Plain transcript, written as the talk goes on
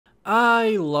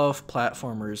I love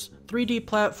platformers. 3D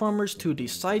platformers, 2D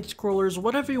side-scrollers,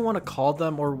 whatever you want to call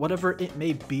them or whatever it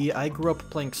may be, I grew up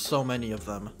playing so many of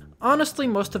them. Honestly,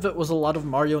 most of it was a lot of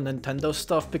Mario Nintendo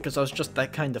stuff because I was just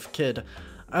that kind of kid.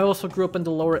 I also grew up in the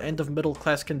lower end of middle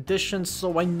class conditions,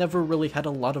 so I never really had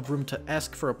a lot of room to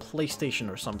ask for a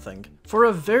PlayStation or something. For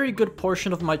a very good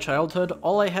portion of my childhood,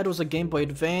 all I had was a Game Boy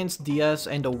Advance, DS,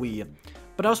 and a Wii.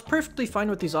 But I was perfectly fine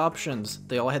with these options.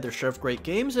 They all had their share of great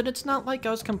games, and it's not like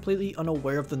I was completely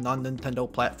unaware of the non-Nintendo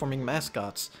platforming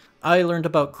mascots. I learned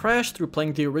about Crash through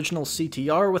playing the original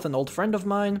CTR with an old friend of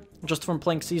mine. Just from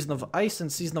playing Season of Ice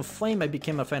and Season of Flame, I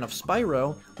became a fan of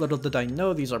Spyro. Little did I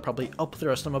know these are probably up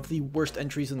there as some of the worst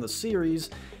entries in the series.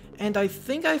 And I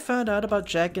think I found out about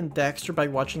Jak and Daxter by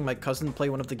watching my cousin play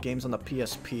one of the games on the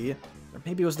PSP. Or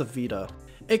maybe it was the Vita.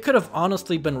 It could have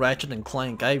honestly been Ratchet and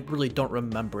Clank, I really don't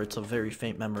remember, it's a very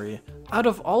faint memory. Out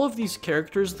of all of these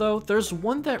characters though, there's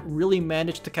one that really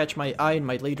managed to catch my eye in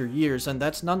my later years, and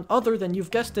that's none other than,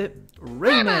 you've guessed it,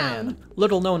 Rayman!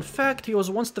 Little known fact, he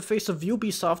was once the face of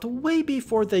Ubisoft way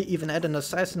before they even had an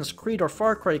Assassin's Creed or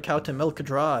Far Cry cow to milk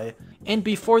dry. And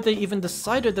before they even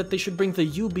decided that they should bring the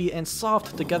Ubi and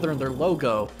Soft together in their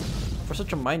logo. For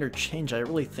such a minor change, I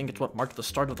really think it's what marked the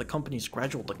start of the company's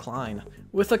gradual decline.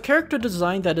 With a character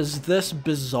design that is this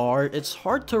bizarre, it's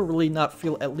hard to really not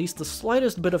feel at least the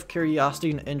slightest bit of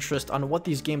curiosity and interest on what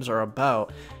these games are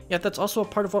about, yet that's also a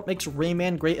part of what makes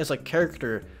Rayman great as a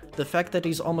character. The fact that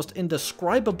he's almost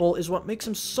indescribable is what makes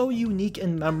him so unique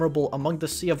and memorable among the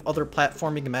sea of other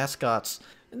platforming mascots.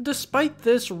 Despite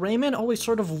this, Rayman always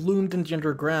sort of loomed in the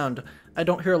underground. I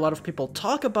don't hear a lot of people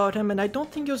talk about him, and I don't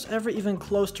think he was ever even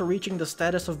close to reaching the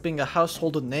status of being a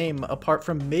household name, apart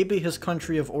from maybe his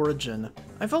country of origin.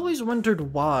 I've always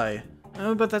wondered why.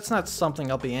 But that's not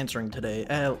something I'll be answering today,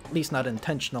 at least not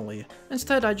intentionally.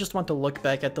 Instead, I just want to look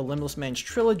back at the Limbless Man's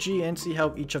trilogy and see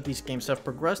how each of these games have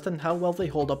progressed and how well they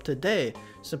hold up today,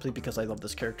 simply because I love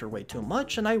this character way too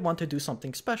much and I want to do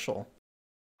something special.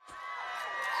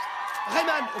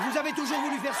 Rayman, vous avez toujours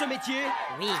voulu faire ce métier?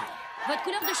 Oui. Votre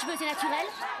couleur de cheveux, c'est naturel?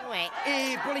 Ouais.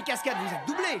 Et pour les cascades, vous êtes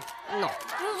doublé? Non.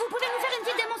 Vous pouvez nous faire une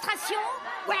petite démonstration?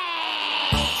 Ouais!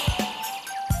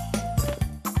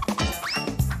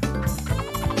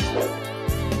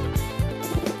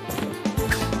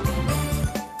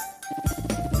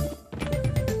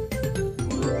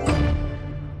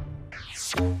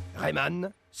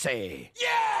 Rayman, c'est...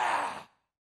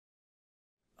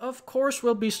 Of course,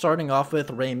 we'll be starting off with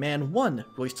Rayman 1,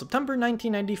 released September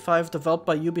 1995, developed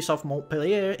by Ubisoft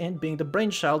Montpellier and being the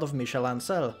brainchild of Michel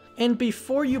Ancel. And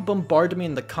before you bombard me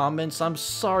in the comments, I'm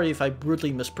sorry if I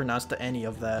brutally mispronounced any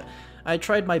of that. I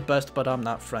tried my best, but I'm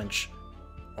not French.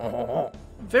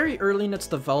 Very early in its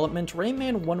development,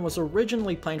 Rayman 1 was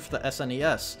originally planned for the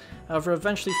SNES, however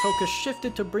eventually focus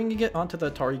shifted to bringing it onto the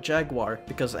Atari Jaguar,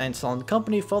 because Ansel and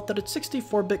company felt that its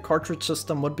 64-bit cartridge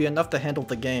system would be enough to handle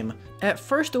the game. At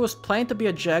first it was planned to be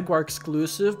a Jaguar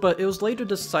exclusive, but it was later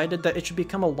decided that it should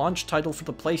become a launch title for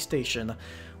the PlayStation,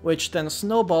 which then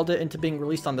snowballed it into being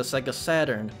released on the Sega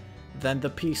Saturn. Then the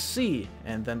PC,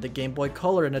 and then the Game Boy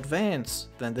Color and Advance,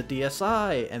 then the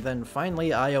DSi, and then finally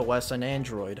iOS and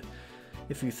Android.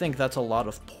 If you think that's a lot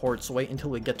of ports, wait until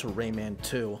we get to Rayman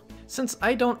 2. Since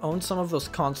I don't own some of those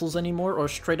consoles anymore, or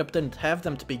straight up didn't have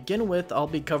them to begin with, I'll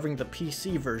be covering the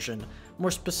PC version,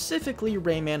 more specifically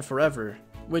Rayman Forever,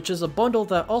 which is a bundle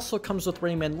that also comes with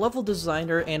Rayman Level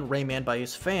Designer and Rayman by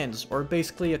his fans, or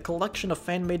basically a collection of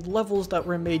fan-made levels that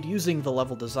were made using the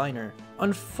level designer.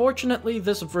 Unfortunately,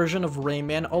 this version of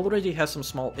Rayman already has some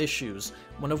small issues,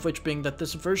 one of which being that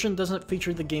this version doesn't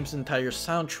feature the game's entire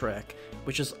soundtrack,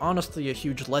 which is honestly a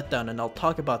huge letdown, and I'll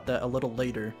talk about that a little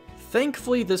later.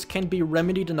 Thankfully, this can be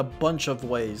remedied in a bunch of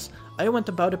ways. I went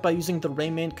about it by using the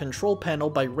Rayman control panel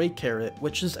by RayCarrot,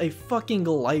 which is a fucking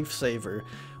lifesaver.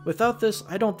 Without this,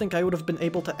 I don't think I would have been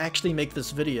able to actually make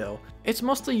this video. It's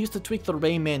mostly used to tweak the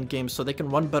Rayman games so they can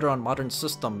run better on modern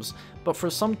systems, but for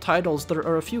some titles there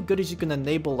are a few goodies you can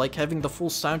enable, like having the full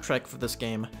soundtrack for this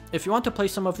game. If you want to play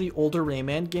some of the older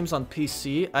Rayman games on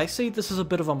PC, I say this is a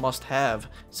bit of a must-have.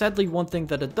 Sadly, one thing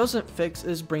that it doesn't fix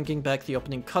is bringing back the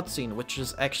opening cutscene, which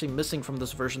is actually missing from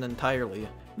this version entirely.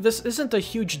 This isn't a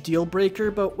huge deal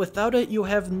breaker, but without it you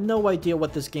have no idea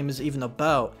what this game is even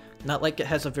about. Not like it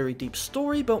has a very deep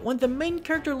story, but when the main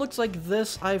character looks like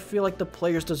this, I feel like the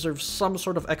players deserve some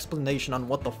sort of explanation on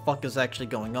what the fuck is actually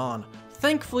going on.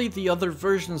 Thankfully, the other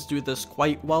versions do this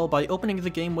quite well by opening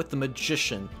the game with the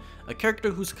Magician, a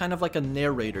character who's kind of like a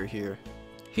narrator here.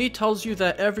 He tells you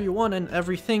that everyone and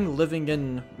everything living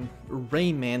in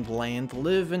Rayman Land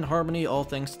live in harmony all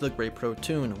thanks to the Great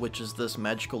Protoon, which is this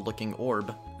magical looking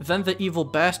orb. Then the evil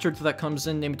bastard that comes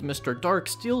in named Mr. Dark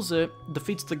steals it,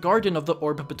 defeats the guardian of the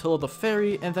orb Batilla the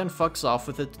Fairy, and then fucks off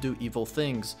with it to do evil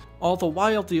things. All the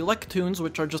while, the Electoons,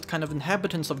 which are just kind of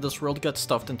inhabitants of this world, get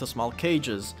stuffed into small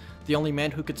cages. The only man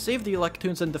who could save the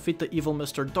Electoons and defeat the evil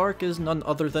Mr. Dark is none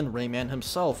other than Rayman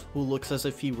himself, who looks as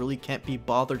if he really can't be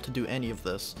bothered to do any of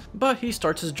this. But he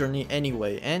starts his journey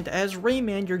anyway, and as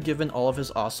Rayman you're given all of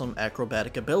his awesome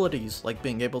acrobatic abilities, like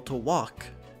being able to walk,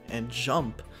 and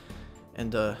jump,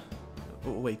 and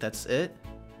wait, that's it?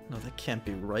 No, that can't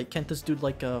be right. Can't this dude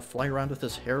like fly around with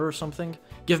his hair or something?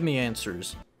 Give me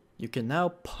answers. You can now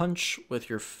punch with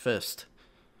your fist.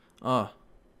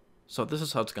 So this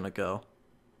is how it's gonna go.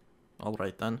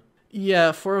 Alright then.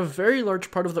 Yeah, for a very large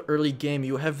part of the early game,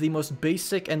 you have the most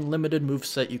basic and limited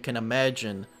moveset you can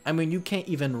imagine. I mean, you can't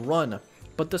even run.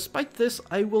 But despite this,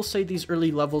 I will say these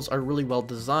early levels are really well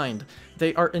designed.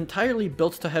 They are entirely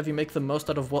built to have you make the most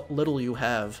out of what little you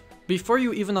have. Before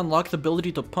you even unlock the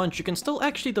ability to punch, you can still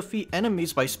actually defeat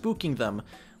enemies by spooking them,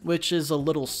 which is a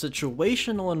little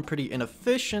situational and pretty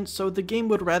inefficient, so the game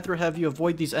would rather have you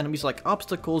avoid these enemies like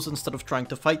obstacles instead of trying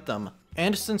to fight them.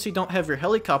 And since you don't have your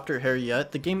helicopter hair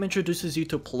yet, the game introduces you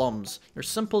to plums, your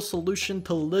simple solution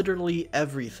to literally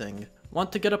everything.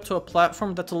 Want to get up to a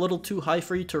platform that's a little too high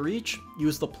for you to reach?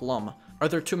 Use the plum. Are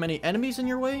there too many enemies in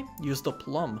your way? Use the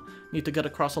plum. Need to get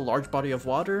across a large body of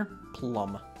water?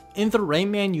 Plum. In the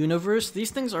Rayman universe,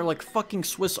 these things are like fucking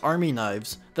Swiss Army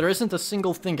knives. There isn't a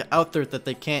single thing out there that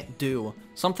they can't do.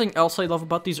 Something else I love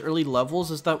about these early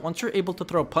levels is that once you're able to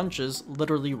throw punches,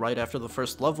 literally right after the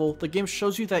first level, the game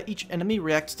shows you that each enemy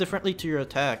reacts differently to your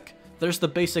attack. There's the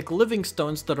basic living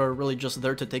stones that are really just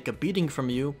there to take a beating from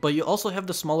you, but you also have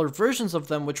the smaller versions of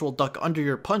them which will duck under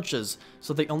your punches,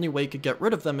 so the only way you could get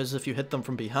rid of them is if you hit them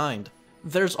from behind.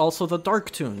 There's also the Dark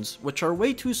Toons, which are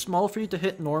way too small for you to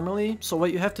hit normally, so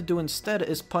what you have to do instead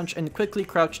is punch and quickly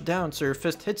crouch down so your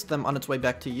fist hits them on its way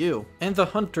back to you. And the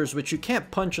Hunters, which you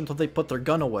can't punch until they put their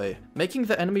gun away. Making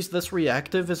the enemies this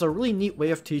reactive is a really neat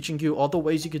way of teaching you all the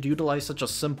ways you could utilize such a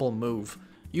simple move.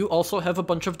 You also have a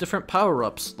bunch of different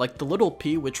power-ups, like the little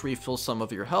P which refills some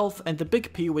of your health, and the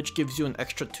big P which gives you an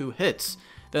extra 2 hits.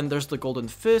 Then there's the Golden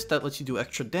Fist that lets you do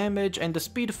extra damage, and the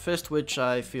Speed Fist which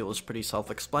I feel is pretty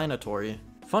self-explanatory.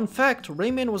 Fun fact,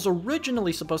 Rayman was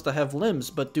originally supposed to have limbs,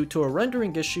 but due to a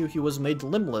rendering issue he was made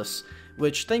limbless,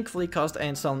 which thankfully caused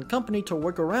Ansel & Company to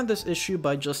work around this issue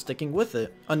by just sticking with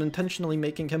it, unintentionally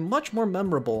making him much more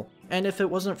memorable. And if it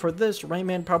wasn't for this,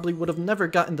 Rayman probably would have never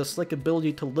gotten the slick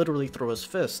ability to literally throw his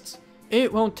fists.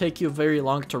 It won't take you very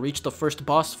long to reach the first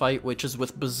boss fight, which is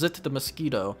with Bazit the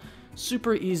Mosquito.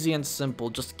 Super easy and simple,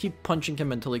 just keep punching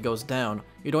him until he goes down.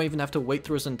 You don't even have to wait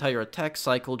through his entire attack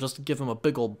cycle, just give him a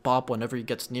big ol' bop whenever he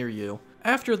gets near you.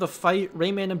 After the fight,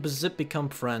 Rayman and Bazit become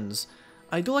friends.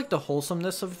 I do like the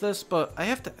wholesomeness of this, but I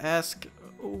have to ask,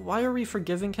 why are we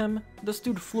forgiving him? This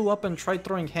dude flew up and tried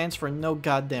throwing hands for no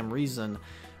goddamn reason.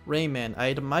 Rayman,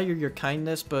 I admire your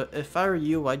kindness, but if I were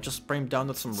you, I'd just spray him down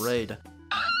with some Raid.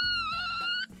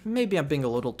 Maybe I'm being a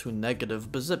little too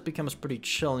negative, but Zip becomes pretty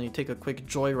chill and you take a quick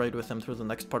joyride with him through the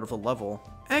next part of the level.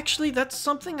 Actually, that's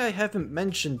something I haven't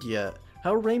mentioned yet.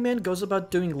 How Rayman goes about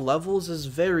doing levels is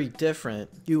very different.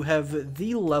 You have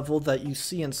the level that you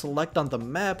see and select on the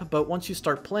map, but once you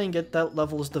start playing it, that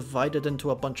level is divided into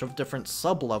a bunch of different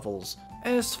sub-levels.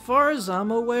 As far as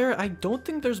I'm aware, I don't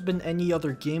think there's been any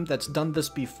other game that's done this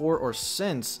before or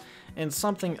since. And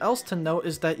something else to note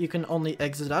is that you can only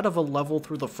exit out of a level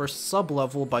through the first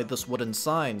sub-level by this wooden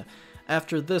sign.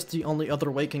 After this, the only other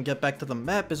way you can get back to the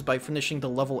map is by finishing the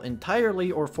level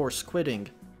entirely or force quitting.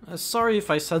 Sorry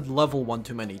if I said level 1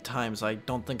 too many times, I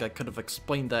don't think I could have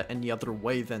explained that any other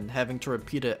way than having to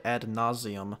repeat it ad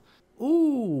nauseum.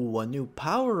 Ooh, a new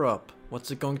power-up!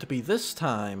 What's it going to be this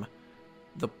time?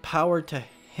 The power to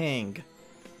hang.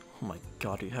 Oh my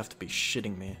god, you have to be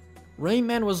shitting me.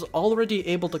 Rayman was already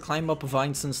able to climb up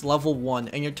vines since level 1,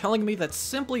 and you're telling me that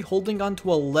simply holding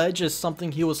onto a ledge is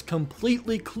something he was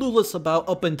completely clueless about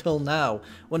up until now,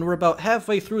 when we're about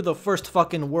halfway through the first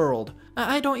fucking world.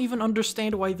 I don't even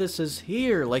understand why this is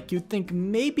here. Like, you'd think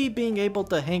maybe being able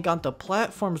to hang onto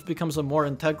platforms becomes a more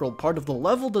integral part of the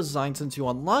level design since you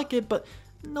unlock it, but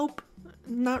nope.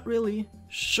 Not really.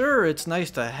 Sure, it's nice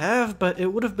to have, but it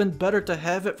would have been better to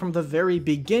have it from the very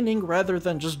beginning rather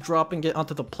than just dropping it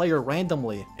onto the player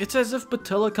randomly. It's as if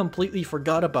Batilla completely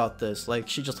forgot about this, like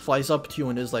she just flies up to you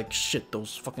and is like, shit,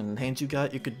 those fucking hands you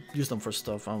got, you could use them for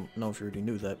stuff. I don't know if you already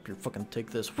knew that, but fucking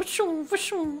take this.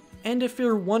 And if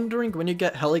you're wondering when you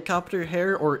get helicopter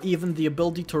hair or even the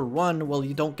ability to run, well,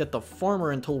 you don't get the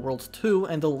former until World 2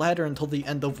 and the latter until the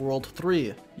end of World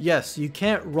 3. Yes, you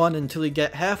can't run until you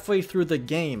get halfway through the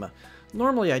game.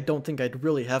 Normally I don't think I'd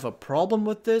really have a problem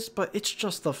with this, but it's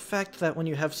just the fact that when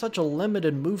you have such a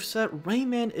limited moveset,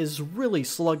 Rayman is really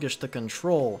sluggish to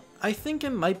control. I think it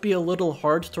might be a little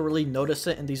hard to really notice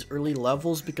it in these early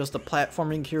levels because the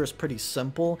platforming here is pretty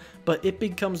simple, but it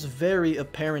becomes very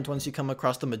apparent once you come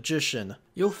across the magician.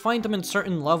 You'll find him in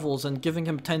certain levels, and giving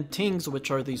him 10 tings,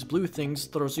 which are these blue things,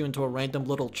 throws you into a random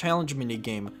little challenge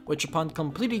minigame, which upon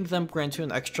completing them grants you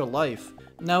an extra life.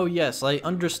 Now yes, I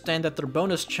understand that they're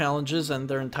bonus challenges and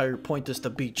their entire point is to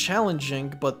be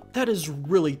challenging, but that is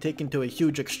really taken to a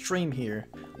huge extreme here.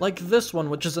 Like this one,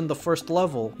 which is in the first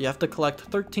level. You have to collect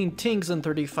 13 tings in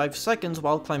 35 seconds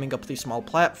while climbing up these small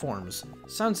platforms.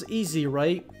 Sounds easy,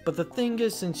 right? But the thing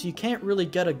is, since you can't really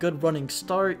get a good running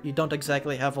start, you don't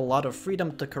exactly have a lot of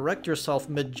freedom to correct yourself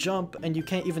mid-jump, and you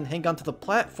can't even hang onto the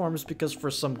platforms because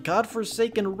for some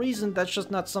godforsaken reason that's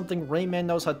just not something Rayman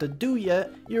knows how to do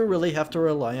yet, you really have to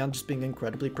rely on just being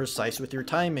incredibly precise with your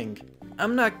timing.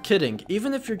 I'm not kidding,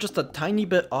 even if you're just a tiny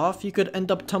bit off, you could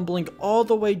end up tumbling all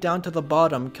the way down to the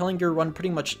bottom, killing your run pretty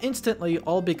much instantly,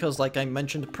 all because, like I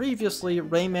mentioned previously,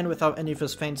 Rayman without any of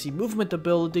his fancy movement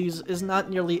abilities is not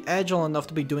nearly agile enough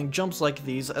to be doing jumps like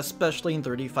these, especially in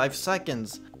 35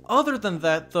 seconds. Other than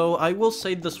that though, I will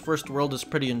say this first world is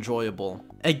pretty enjoyable.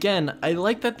 Again, I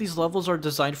like that these levels are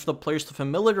designed for the players to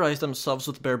familiarize themselves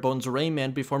with bare bones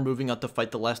Rayman before moving on to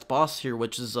fight the last boss here,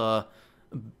 which is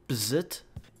Bzit?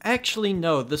 Actually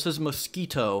no, this is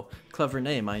Mosquito. Clever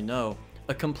name, I know.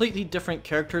 A completely different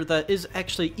character that is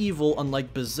actually evil,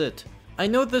 unlike Bzit. I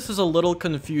know this is a little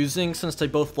confusing since they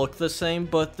both look the same,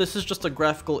 but this is just a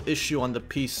graphical issue on the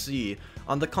PC.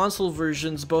 On the console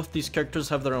versions, both these characters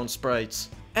have their own sprites.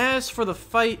 As for the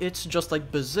fight, it's just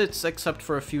like Bzit's except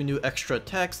for a few new extra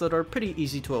attacks that are pretty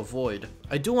easy to avoid.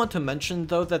 I do want to mention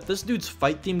though that this dude's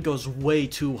fight theme goes way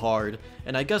too hard,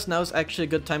 and I guess now is actually a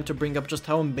good time to bring up just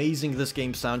how amazing this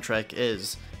game's soundtrack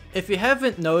is. If you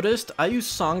haven't noticed, I use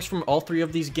songs from all three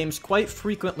of these games quite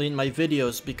frequently in my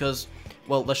videos because,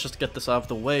 well, let's just get this out of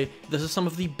the way, this is some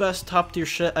of the best top tier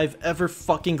shit I've ever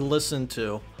fucking listened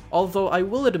to. Although I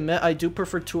will admit I do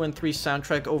prefer 2 and 3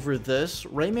 soundtrack over this,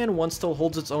 Rayman 1 still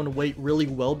holds its own weight really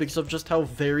well because of just how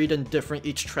varied and different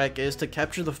each track is to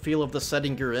capture the feel of the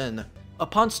setting you're in.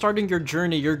 Upon starting your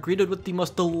journey, you're greeted with the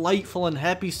most delightful and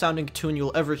happy sounding tune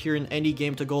you'll ever hear in any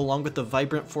game to go along with the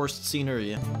vibrant forest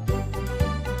scenery.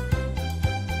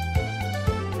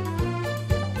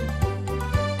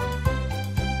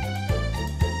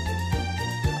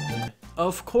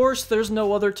 Of course, there's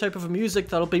no other type of music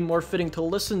that'll be more fitting to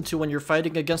listen to when you're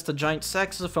fighting against a giant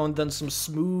saxophone than some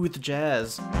smooth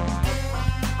jazz.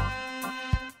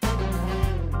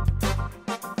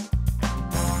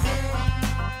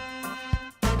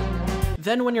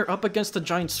 Then when you're up against a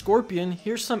giant scorpion,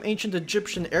 here's some ancient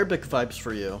Egyptian Arabic vibes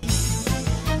for you.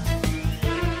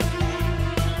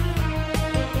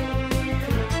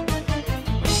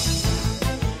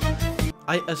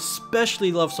 I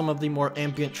especially love some of the more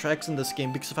ambient tracks in this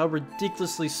game because of how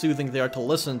ridiculously soothing they are to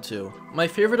listen to. My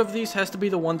favorite of these has to be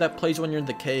the one that plays when you're in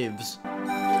the caves.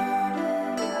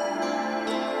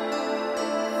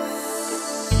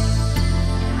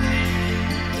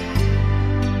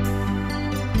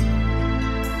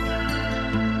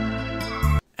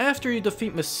 After you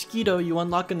defeat Mosquito, you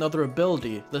unlock another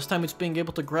ability. This time it's being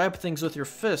able to grab things with your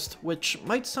fist, which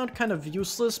might sound kind of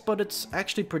useless, but it's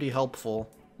actually pretty helpful.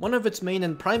 One of its main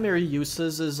and primary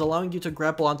uses is allowing you to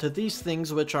grapple onto these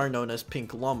things, which are known as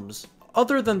pink lums.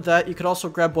 Other than that, you could also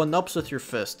grab 1-ups with your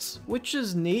fists, which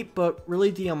is neat, but really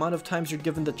the amount of times you're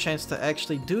given the chance to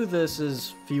actually do this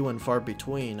is few and far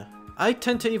between. I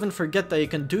tend to even forget that you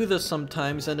can do this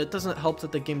sometimes, and it doesn't help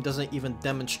that the game doesn't even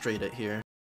demonstrate it here.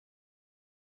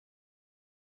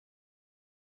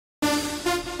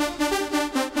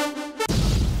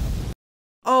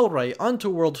 Alright, on to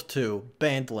World 2,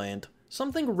 Bandland.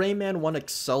 Something Rayman 1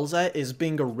 excels at is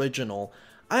being original.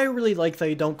 I really like that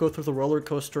you don't go through the roller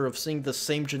coaster of seeing the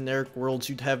same generic worlds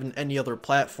you'd have in any other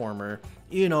platformer.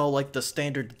 You know, like the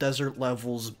standard desert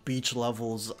levels, beach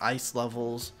levels, ice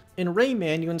levels. In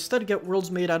Rayman, you instead get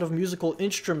worlds made out of musical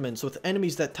instruments with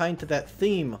enemies that tie into that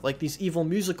theme, like these evil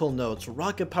musical notes,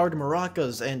 rocket-powered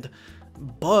maracas, and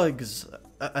bugs,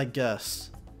 I guess.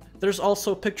 There's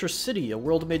also Picture City, a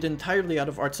world made entirely out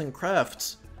of arts and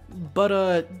crafts.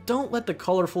 But don't let the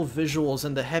colorful visuals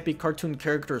and the happy cartoon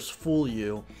characters fool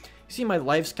you. See my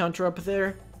lives counter up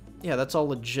there? Yeah, that's all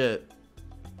legit.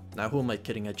 Now who am I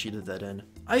kidding, I cheated that in.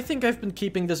 I think I've been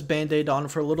keeping this band-aid on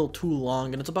for a little too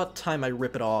long and it's about time I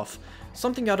rip it off.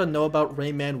 Something you ought to know about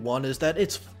Rayman 1 is that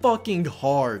it's fucking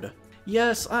hard.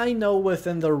 Yes, I know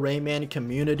within the Rayman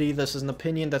community this is an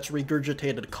opinion that's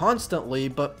regurgitated constantly,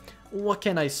 but What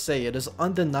can I say, it is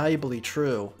undeniably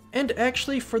true. And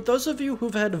actually, for those of you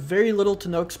who've had very little to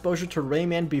no exposure to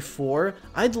Rayman before,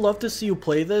 I'd love to see you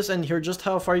play this and hear just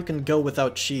how far you can go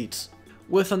without cheats.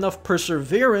 With enough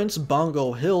perseverance,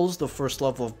 Bongo Hills, the first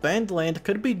level of Bandland,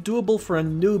 could be doable for a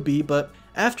newbie, but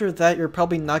after that you're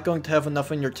probably not going to have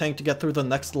enough in your tank to get through the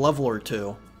next level or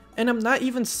two. And I'm not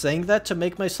even saying that to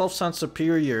make myself sound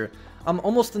superior. I'm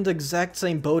almost in the exact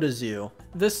same boat as you.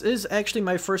 This is actually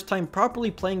my first time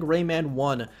properly playing Rayman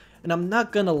 1, and I'm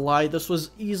not gonna lie, this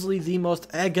was easily the most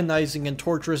agonizing and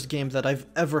torturous game that I've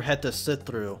ever had to sit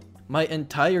through. My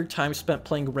entire time spent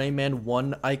playing Rayman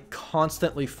 1, I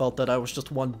constantly felt that I was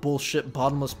just one bullshit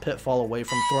bottomless pitfall away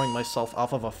from throwing myself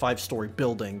off of a 5-story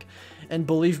building. And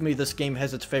believe me, this game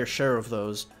has its fair share of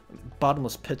those.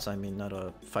 Bottomless pits, I mean, not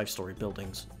 5-story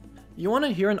buildings. You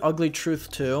wanna hear an ugly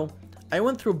truth too? I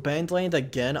went through Bandland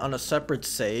again on a separate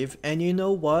save, and you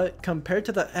know what? Compared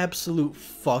to the absolute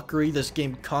fuckery this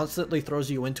game constantly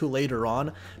throws you into later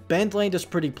on, Bandland is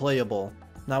pretty playable.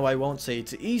 Now I won't say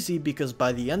it's easy because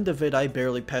by the end of it I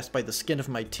barely passed by the skin of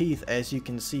my teeth. As you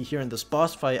can see here in this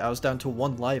boss fight, I was down to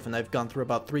 1 life and I've gone through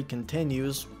about 3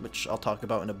 continues, which I'll talk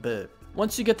about in a bit.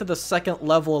 Once you get to the second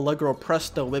level Allegro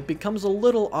Presto, it becomes a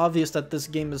little obvious that this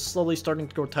game is slowly starting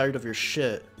to grow tired of your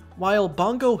shit. While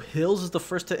Bongo Hills is the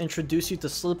first to introduce you to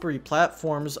slippery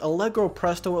platforms, Allegro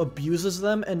Presto abuses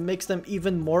them and makes them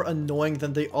even more annoying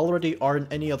than they already are in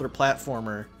any other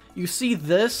platformer. You see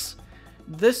this?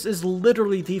 This is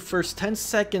literally the first 10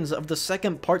 seconds of the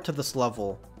second part to this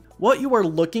level. What you are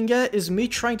looking at is me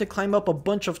trying to climb up a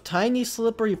bunch of tiny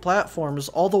slippery platforms,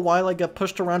 all the while I get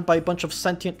pushed around by a bunch of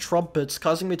sentient trumpets,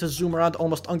 causing me to zoom around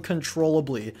almost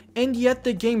uncontrollably. And yet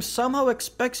the game somehow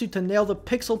expects you to nail the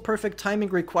pixel perfect timing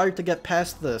required to get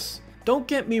past this. Don't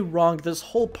get me wrong, this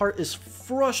whole part is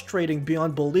frustrating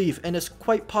beyond belief, and is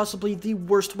quite possibly the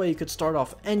worst way you could start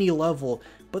off any level,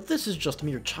 but this is just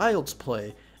mere child's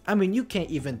play. I mean, you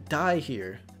can't even die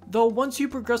here. Though once you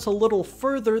progress a little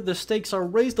further, the stakes are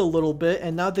raised a little bit,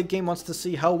 and now the game wants to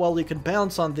see how well you can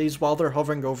balance on these while they're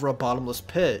hovering over a bottomless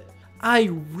pit. I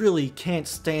really can't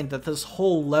stand that this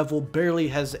whole level barely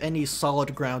has any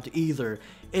solid ground either.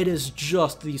 It is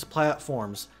just these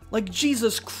platforms. Like,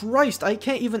 Jesus Christ, I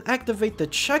can't even activate the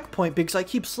checkpoint because I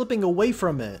keep slipping away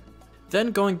from it.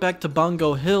 Then going back to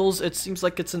Bongo Hills, it seems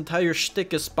like its entire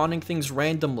shtick is spawning things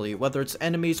randomly, whether it's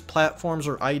enemies, platforms,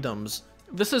 or items.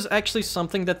 This is actually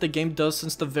something that the game does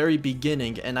since the very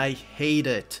beginning, and I hate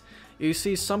it. You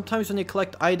see, sometimes when you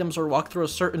collect items or walk through a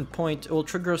certain point, it will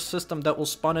trigger a system that will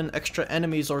spawn in extra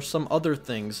enemies or some other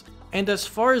things. And as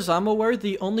far as I'm aware,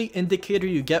 the only indicator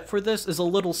you get for this is a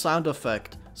little sound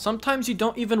effect. Sometimes you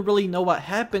don't even really know what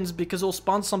happens because it'll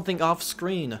spawn something off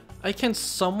screen. I can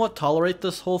somewhat tolerate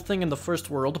this whole thing in the first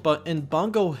world, but in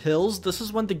Bongo Hills, this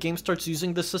is when the game starts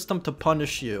using the system to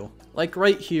punish you. Like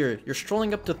right here, you're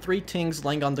strolling up to 3 tings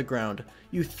laying on the ground.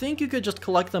 You think you could just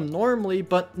collect them normally,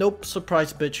 but nope,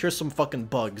 surprise bitch, here's some fucking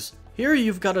bugs. Here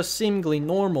you've got a seemingly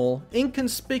normal,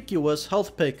 inconspicuous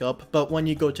health pickup, but when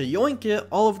you go to yoink it,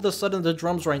 all of a sudden the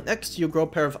drums right next to you grow a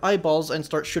pair of eyeballs and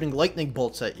start shooting lightning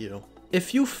bolts at you.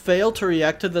 If you fail to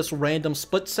react to this random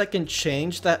split-second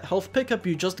change, that health pickup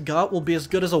you just got will be as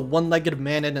good as a one-legged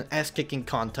man in an ass-kicking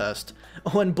contest.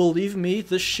 Oh, and believe me,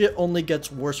 this shit only gets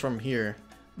worse from here.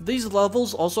 These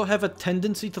levels also have a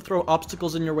tendency to throw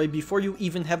obstacles in your way before you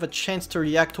even have a chance to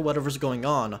react to whatever's going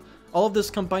on. All of this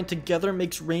combined together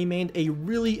makes Rayman a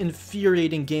really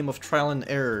infuriating game of trial and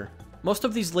error. Most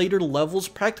of these later levels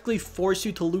practically force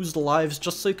you to lose lives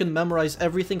just so you can memorize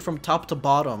everything from top to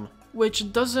bottom.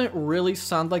 Which doesn't really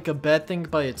sound like a bad thing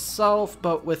by itself,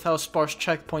 but with how sparse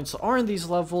checkpoints are in these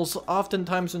levels,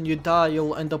 oftentimes when you die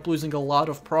you'll end up losing a lot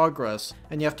of progress,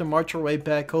 and you have to march your way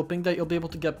back hoping that you'll be able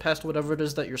to get past whatever it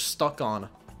is that you're stuck on.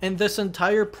 And this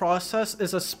entire process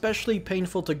is especially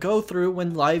painful to go through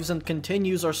when lives and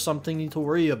continues are something you need to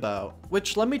worry about.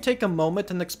 Which, let me take a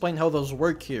moment and explain how those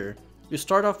work here. You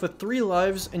start off with 3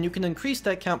 lives, and you can increase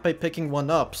that count by picking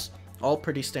 1-ups. All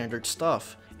pretty standard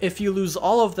stuff. If you lose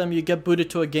all of them, you get booted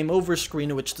to a game over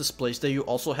screen which displays that you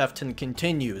also have 10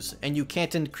 continues, and you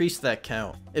can't increase that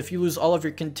count. If you lose all of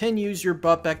your continues, you're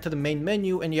brought back to the main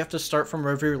menu and you have to start from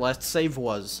wherever your last save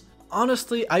was.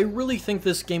 Honestly, I really think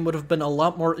this game would have been a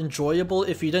lot more enjoyable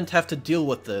if you didn't have to deal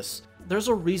with this. There's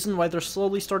a reason why they're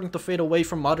slowly starting to fade away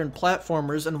from modern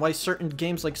platformers and why certain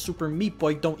games like Super Meat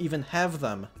Boy don't even have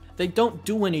them. They don't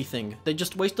do anything, they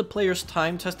just waste the player's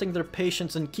time testing their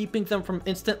patience and keeping them from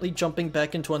instantly jumping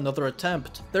back into another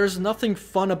attempt. There's nothing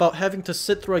fun about having to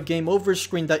sit through a game over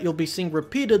screen that you'll be seeing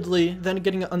repeatedly, then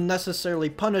getting unnecessarily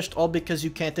punished all because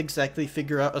you can't exactly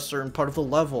figure out a certain part of the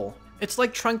level. It's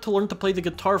like trying to learn to play the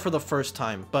guitar for the first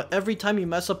time, but every time you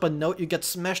mess up a note, you get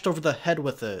smashed over the head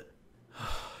with it.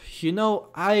 You know,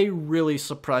 I really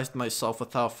surprised myself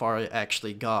with how far I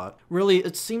actually got. Really,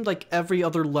 it seemed like every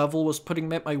other level was putting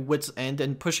me at my wit's end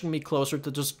and pushing me closer to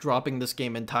just dropping this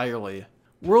game entirely.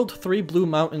 World 3 Blue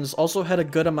Mountains also had a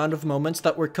good amount of moments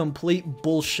that were complete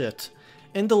bullshit.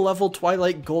 In the level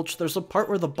Twilight Gulch, there's a part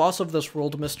where the boss of this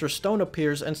world, Mr. Stone,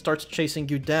 appears and starts chasing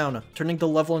you down, turning the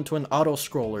level into an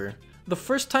auto-scroller. The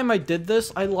first time I did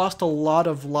this, I lost a lot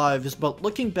of lives, but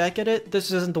looking back at it,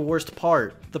 this isn't the worst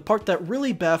part. The part that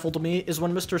really baffled me is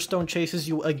when Mr. Stone chases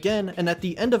you again, and at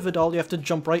the end of it all, you have to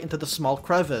jump right into the small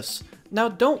crevice. Now,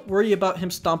 don't worry about him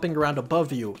stomping around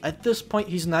above you. At this point,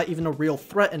 he's not even a real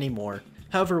threat anymore.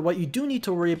 However, what you do need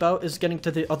to worry about is getting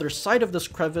to the other side of this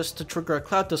crevice to trigger a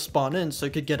cloud to spawn in so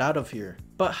you could get out of here.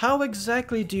 But how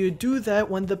exactly do you do that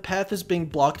when the path is being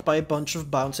blocked by a bunch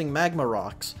of bouncing magma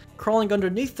rocks? Crawling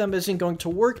underneath them isn't going to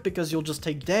work because you'll just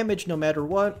take damage no matter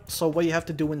what, so what you have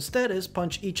to do instead is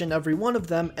punch each and every one of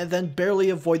them and then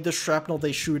barely avoid the shrapnel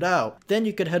they shoot out. Then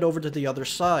you could head over to the other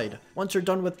side. Once you're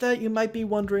done with that, you might be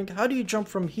wondering, how do you jump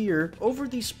from here, over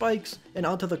these spikes, and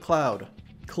onto the cloud?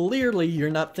 Clearly, you're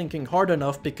not thinking hard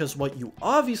enough because what you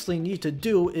obviously need to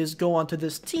do is go onto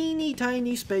this teeny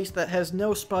tiny space that has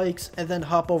no spikes and then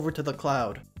hop over to the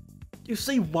cloud. You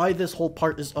see why this whole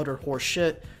part is utter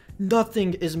horseshit?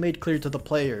 Nothing is made clear to the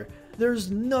player.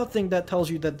 There's nothing that tells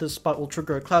you that this spot will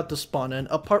trigger a cloud to spawn in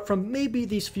apart from maybe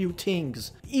these few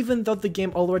tings. Even though the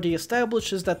game already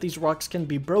establishes that these rocks can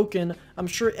be broken, I'm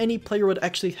sure any player would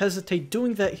actually hesitate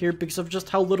doing that here because of just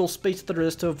how little space there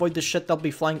is to avoid the shit that'll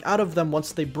be flying out of them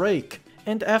once they break.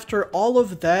 And after all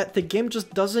of that, the game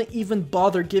just doesn't even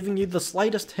bother giving you the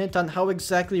slightest hint on how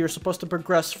exactly you're supposed to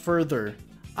progress further.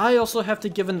 I also have to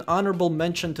give an honorable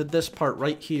mention to this part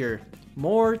right here.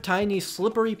 More tiny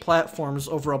slippery platforms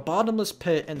over a bottomless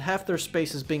pit and half their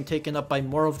space is being taken up by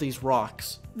more of these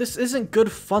rocks. This isn't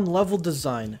good fun level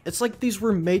design. It's like these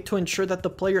were made to ensure that the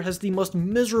player has the most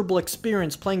miserable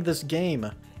experience playing this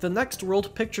game. The next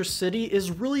world, Picture City,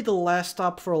 is really the last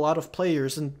stop for a lot of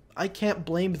players, and I can't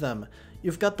blame them.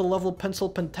 You've got the level Pencil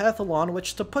Pentathlon,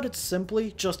 which to put it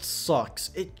simply, just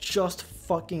sucks. It just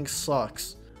fucking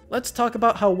sucks. Let's talk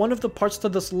about how one of the parts to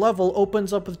this level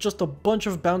opens up with just a bunch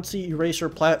of bouncy eraser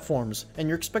platforms, and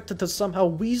you're expected to somehow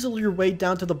weasel your way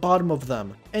down to the bottom of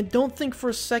them. And don't think for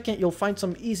a second you'll find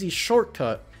some easy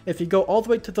shortcut. If you go all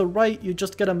the way to the right, you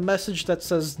just get a message that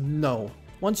says no.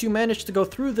 Once you manage to go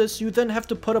through this, you then have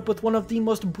to put up with one of the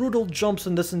most brutal jumps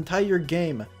in this entire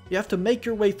game. You have to make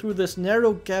your way through this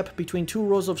narrow gap between two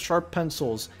rows of sharp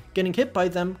pencils. Getting hit by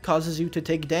them causes you to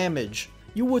take damage.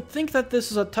 You would think that this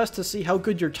is a test to see how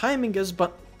good your timing is,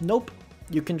 but nope.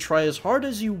 You can try as hard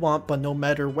as you want, but no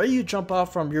matter where you jump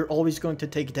off from, you're always going to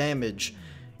take damage.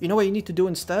 You know what you need to do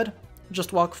instead?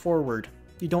 Just walk forward.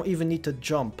 You don't even need to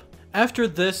jump. After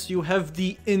this, you have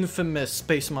the infamous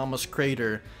Space Mama's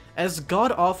Crater. As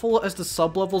god-awful as the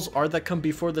sub-levels are that come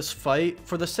before this fight,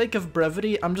 for the sake of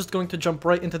brevity, I'm just going to jump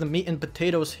right into the meat and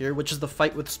potatoes here, which is the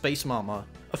fight with Space Mama.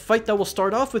 A fight that will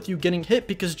start off with you getting hit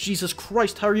because Jesus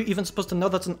Christ, how are you even supposed to know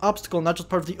that's an obstacle, not just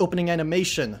part of the opening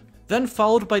animation? Then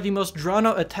followed by the most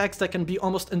drawn-out attacks that can be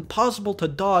almost impossible to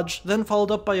dodge, then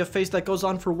followed up by a phase that goes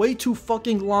on for way too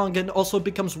fucking long and also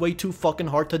becomes way too fucking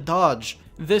hard to dodge.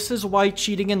 This is why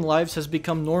cheating in lives has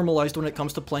become normalized when it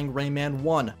comes to playing Rayman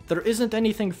 1. There isn't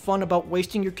anything fun about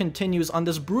wasting your continues on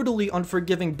this brutally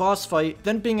unforgiving boss fight,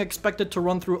 then being expected to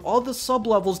run through all the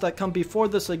sub-levels that come before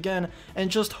this again, and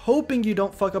just hoping you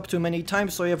don't fuck up too many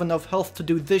times so you have enough health to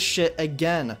do this shit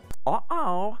again.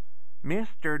 Uh-oh.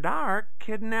 Mr. Dark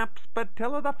kidnaps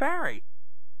Batilla the Fairy.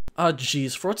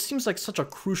 Geez, for what seems like such a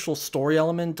crucial story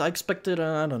element, I expected,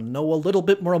 I don't know, a little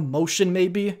bit more emotion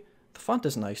maybe? The font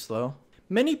is nice though.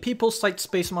 Many people cite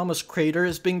Space Mama's Crater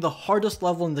as being the hardest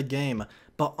level in the game,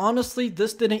 but honestly,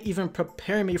 this didn't even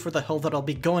prepare me for the hell that I'll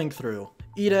be going through.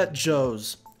 Eat at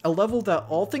Joe's. A level that,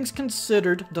 all things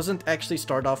considered, doesn't actually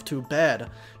start off too bad.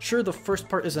 Sure, the first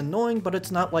part is annoying, but it's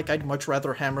not like I'd much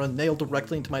rather hammer a nail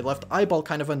directly into my left eyeball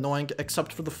kind of annoying,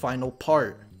 except for the final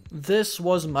part. This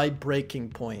was my breaking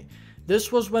point.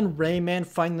 This was when Rayman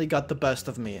finally got the best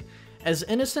of me. As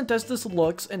innocent as this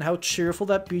looks and how cheerful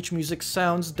that beach music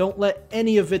sounds, don't let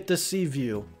any of it deceive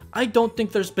you. I don't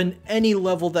think there's been any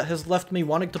level that has left me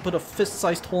wanting to put a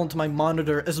fist-sized hole into my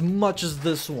monitor as much as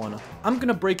this one. I'm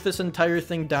gonna break this entire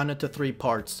thing down into 3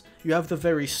 parts. You have the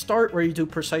very start where you do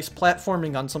precise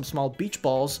platforming on some small beach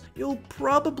balls. You'll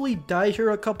probably die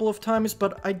here a couple of times,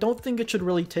 but I don't think it should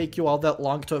really take you all that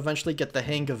long to eventually get the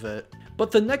hang of it. But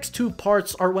the next two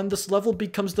parts are when this level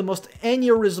becomes the most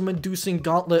aneurysm-inducing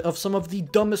gauntlet of some of the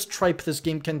dumbest tripe this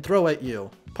game can throw at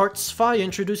you. Part Sphy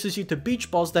introduces you to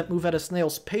beach balls that move at a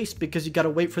snail's pace because you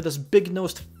gotta wait for this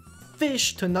big-nosed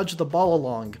fish to nudge the ball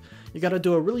along. You gotta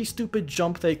do a really stupid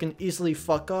jump that you can easily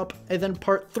fuck up, and then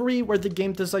part 3 where the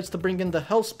game decides to bring in the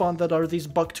hellspawn that are these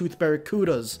bucktooth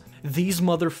barracudas. These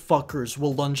motherfuckers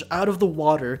will lunge out of the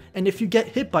water, and if you get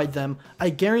hit by them, I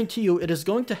guarantee you it is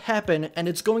going to happen, and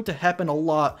it's going to happen a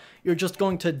lot. You're just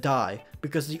going to die,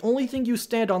 because the only thing you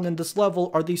stand on in this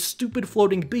level are these stupid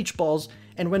floating beach balls,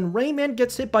 and when Rayman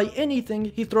gets hit by anything,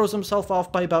 he throws himself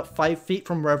off by about 5 feet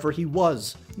from wherever he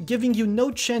was, giving you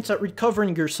no chance at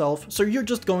recovering yourself, so you're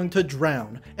just going to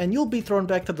drown, and you'll be thrown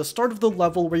back to the start of the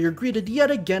level where you're greeted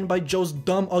yet again by Joe's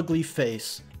dumb ugly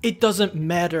face. It doesn't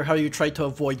matter how you try to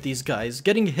avoid these guys,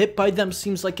 getting hit by them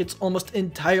seems like it's almost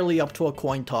entirely up to a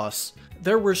coin toss.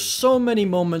 There were so many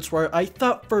moments where I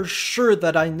thought for sure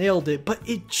that I nailed it, but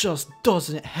it just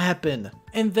doesn't happen.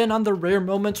 And then on the rare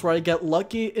moments where I get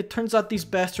lucky, it turns out these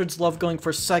bastards love going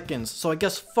for seconds, so I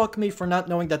guess fuck me for not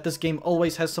knowing that this game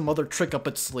always has some other trick up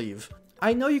its sleeve.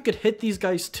 I know you could hit these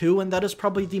guys too, and that is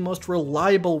probably the most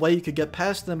reliable way you could get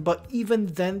past them, but even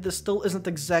then, this still isn't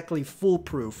exactly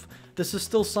foolproof. This is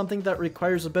still something that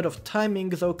requires a bit of timing,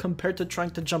 though compared to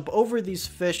trying to jump over these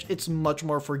fish, it's much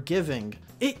more forgiving.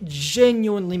 It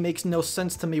genuinely makes no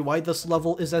sense to me why this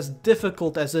level is as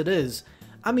difficult as it is.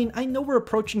 I mean, I know we're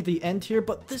approaching the end here,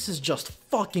 but this is just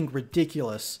fucking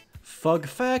ridiculous. Fun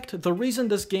fact, the reason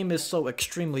this game is so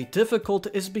extremely difficult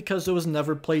is because it was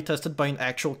never playtested by an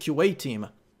actual QA team.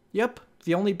 Yep,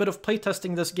 the only bit of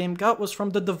playtesting this game got was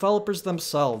from the developers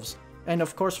themselves. And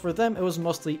of course for them it was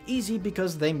mostly easy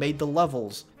because they made the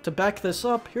levels. To back this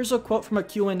up, here's a quote from a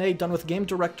Q&A done with game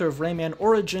director of Rayman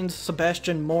Origins,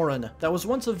 Sebastian Morin, that was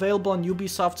once available on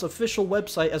Ubisoft's official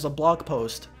website as a blog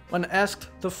post. When asked,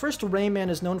 the first Rayman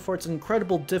is known for its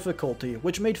incredible difficulty,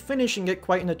 which made finishing it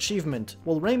quite an achievement.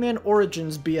 Will Rayman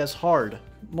Origins be as hard?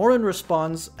 Morin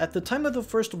responds, at the time of the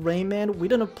first Rayman, we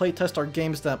didn't playtest our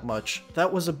games that much.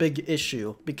 That was a big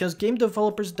issue, because game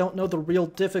developers don't know the real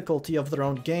difficulty of their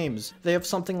own games. They have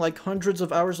something like hundreds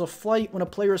of hours of flight when a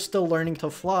player is still learning to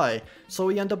fly, so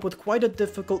we end up with quite a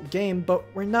difficult game, but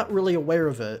we're not really aware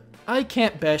of it. I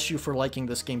can't bash you for liking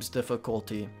this game's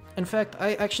difficulty. In fact,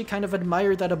 I actually kind of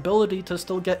admire that ability to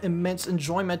still get immense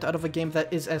enjoyment out of a game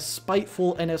that is as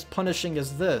spiteful and as punishing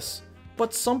as this.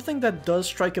 But something that does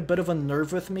strike a bit of a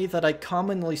nerve with me that I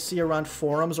commonly see around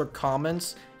forums or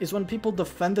comments is when people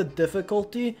defend the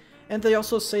difficulty, and they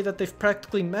also say that they've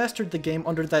practically mastered the game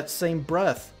under that same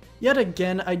breath. Yet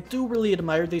again, I do really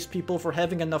admire these people for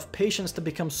having enough patience to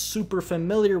become super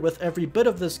familiar with every bit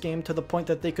of this game to the point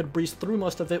that they could breeze through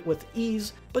most of it with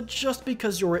ease, but just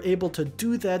because you were able to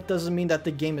do that doesn't mean that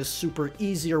the game is super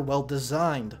easy or well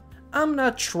designed. I'm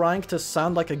not trying to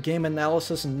sound like a game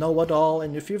analysis know-it-all,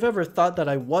 and if you've ever thought that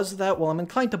I was that, well, I'm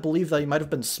inclined to believe that you might have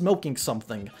been smoking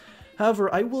something.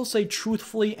 However, I will say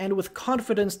truthfully and with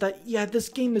confidence that yeah, this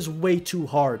game is way too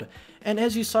hard. And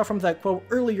as you saw from that quote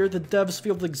earlier, the devs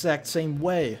feel the exact same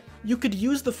way. You could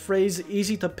use the phrase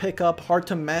easy to pick up, hard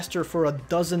to master for a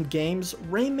dozen games.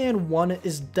 Rayman 1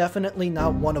 is definitely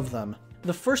not one of them.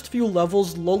 The first few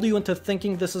levels lull you into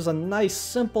thinking this is a nice,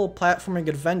 simple platforming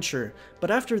adventure,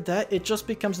 but after that it just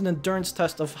becomes an endurance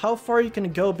test of how far you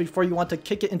can go before you want to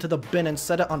kick it into the bin and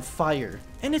set it on fire.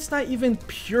 And it's not even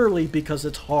purely because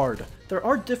it's hard. There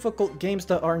are difficult games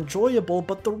that are enjoyable,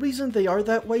 but the reason they are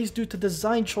that way is due to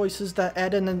design choices that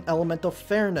add in an element of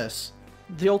fairness.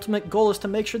 The ultimate goal is to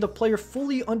make sure the player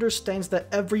fully understands that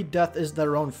every death is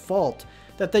their own fault,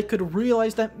 that they could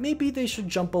realize that maybe they should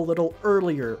jump a little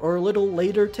earlier, or a little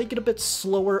later, take it a bit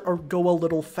slower, or go a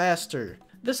little faster.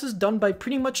 This is done by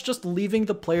pretty much just leaving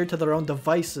the player to their own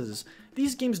devices.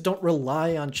 These games don't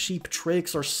rely on cheap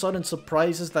tricks or sudden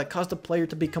surprises that cause the player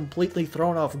to be completely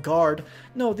thrown off guard.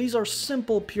 No, these are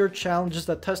simple, pure challenges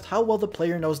that test how well the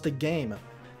player knows the game.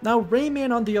 Now,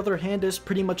 Rayman on the other hand is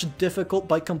pretty much difficult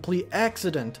by complete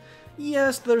accident.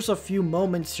 Yes, there's a few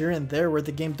moments here and there where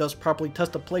the game does properly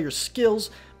test a player's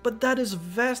skills, but that is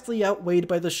vastly outweighed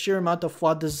by the sheer amount of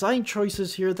flawed design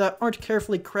choices here that aren't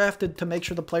carefully crafted to make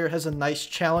sure the player has a nice,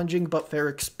 challenging, but fair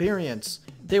experience.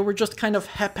 They were just kind of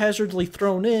haphazardly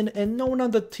thrown in, and no one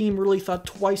on the team really thought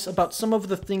twice about some of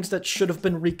the things that should have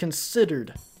been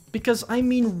reconsidered. Because I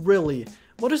mean really,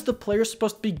 what is the player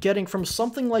supposed to be getting from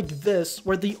something like this,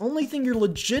 where the only thing you're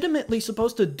legitimately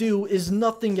supposed to do is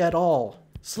nothing at all?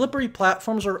 Slippery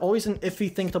platforms are always an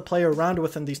iffy thing to play around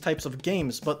with in these types of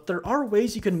games, but there are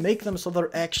ways you can make them so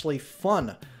they're actually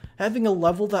fun. Having a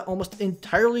level that almost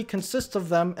entirely consists of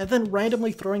them, and then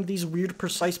randomly throwing these weird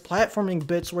precise platforming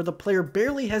bits where the player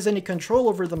barely has any control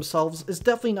over themselves is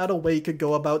definitely not a way you could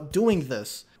go about doing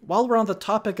this. While we're on the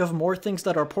topic of more things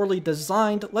that are poorly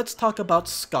designed, let's talk about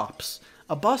Scops.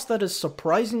 A boss that is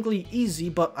surprisingly easy,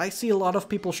 but I see a lot of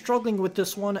people struggling with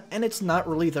this one, and it's not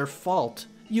really their fault.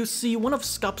 You see, one of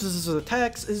Scops'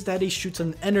 attacks is that he shoots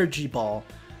an energy ball.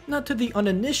 Now to the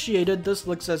uninitiated, this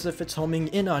looks as if it's homing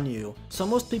in on you, so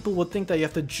most people would think that you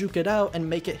have to juke it out and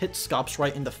make it hit Scops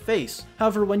right in the face.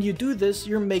 However, when you do this,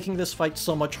 you're making this fight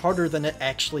so much harder than it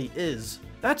actually is.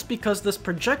 That's because this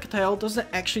projectile doesn't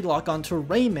actually lock onto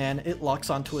Rayman, it locks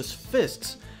onto his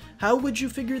fists. How would you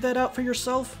figure that out for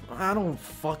yourself? I don't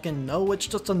fucking know, it's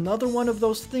just another one of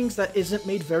those things that isn't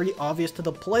made very obvious to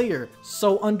the player.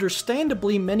 So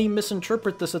understandably, many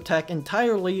misinterpret this attack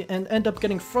entirely and end up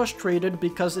getting frustrated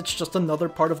because it's just another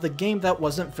part of the game that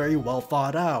wasn't very well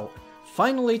thought out.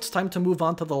 Finally, it's time to move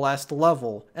on to the last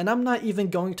level, and I'm not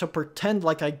even going to pretend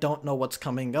like I don't know what's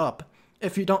coming up.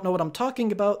 If you don't know what I'm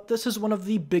talking about, this is one of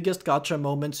the biggest gacha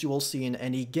moments you will see in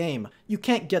any game. You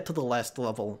can't get to the last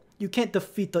level. You can't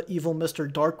defeat the evil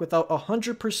Mr. Dark without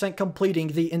 100% completing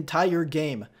the entire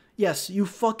game. Yes, you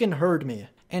fucking heard me.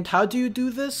 And how do you do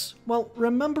this? Well,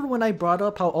 remember when I brought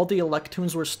up how all the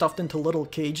Electoons were stuffed into little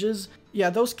cages? Yeah,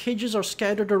 those cages are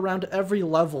scattered around every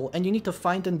level, and you need to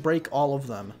find and break all of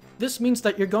them. This means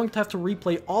that you're going to have to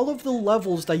replay all of the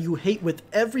levels that you hate with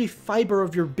every fiber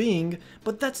of your being,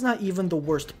 but that's not even the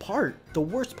worst part. The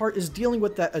worst part is dealing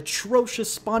with that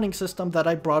atrocious spawning system that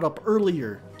I brought up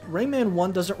earlier. Rayman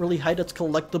 1 doesn't really hide its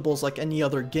collectibles like any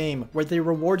other game, where they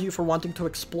reward you for wanting to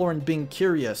explore and being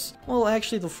curious. Well,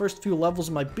 actually the first few levels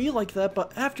might be like that,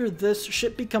 but after this,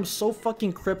 shit becomes so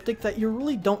fucking cryptic that you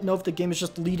really don't know if the game is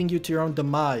just leading you to your own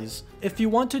demise. If you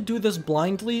want to do this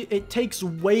blindly, it takes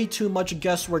way too much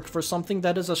guesswork for something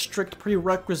that is a strict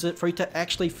prerequisite for you to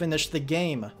actually finish the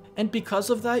game. And because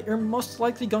of that, you're most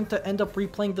likely going to end up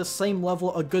replaying the same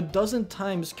level a good dozen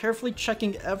times, carefully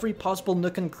checking every possible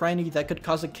nook and cranny that could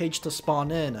cause a cage to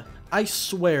spawn in. I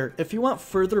swear, if you want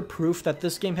further proof that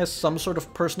this game has some sort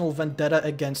of personal vendetta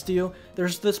against you,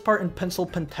 there's this part in Pencil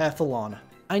Pentathlon.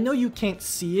 I know you can't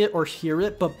see it or hear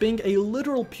it, but being a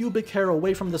literal pubic hair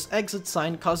away from this exit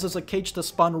sign causes a cage to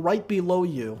spawn right below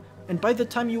you. And by the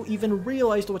time you even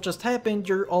realized what just happened,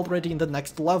 you're already in the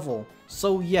next level.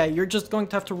 So yeah, you're just going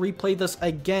to have to replay this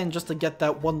again just to get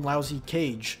that one lousy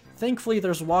cage. Thankfully,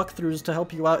 there's walkthroughs to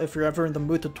help you out if you're ever in the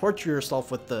mood to torture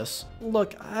yourself with this.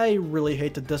 Look, I really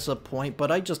hate to disappoint, but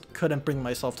I just couldn't bring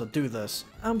myself to do this.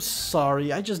 I'm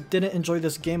sorry, I just didn't enjoy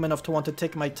this game enough to want to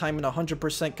take my time and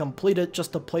 100% complete it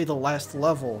just to play the last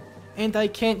level. And I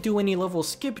can't do any level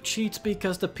skip cheats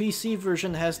because the PC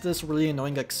version has this really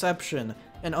annoying exception.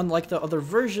 And unlike the other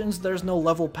versions, there's no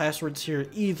level passwords here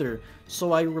either,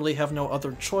 so I really have no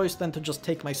other choice than to just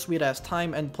take my sweet ass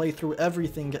time and play through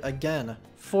everything again.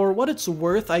 For what it's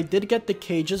worth, I did get the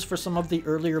cages for some of the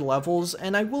earlier levels,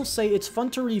 and I will say it's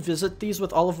fun to revisit these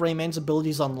with all of Rayman's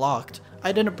abilities unlocked.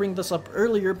 I didn't bring this up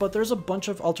earlier, but there's a bunch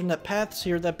of alternate paths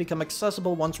here that become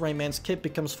accessible once Rayman's kit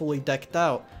becomes fully decked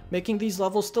out, making these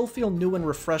levels still feel new and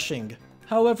refreshing.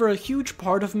 However, a huge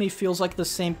part of me feels like the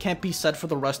same can't be said for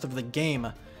the rest of the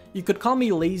game. You could call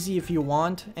me lazy if you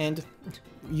want, and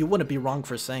you wouldn't be wrong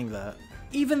for saying that.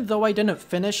 Even though I didn't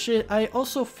finish it, I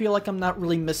also feel like I'm not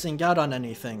really missing out on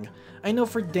anything. I know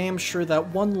for damn sure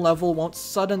that one level won't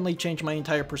suddenly change my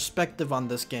entire perspective on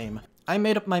this game. I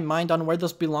made up my mind on where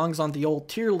this belongs on the old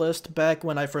tier list back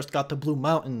when I first got to Blue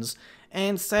Mountains,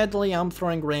 and sadly I'm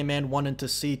throwing Rayman 1 into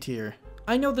C tier.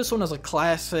 I know this one is a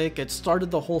classic, it started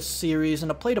the whole series,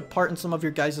 and it played a part in some of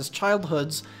your guys'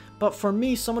 childhoods, but for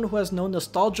me, someone who has no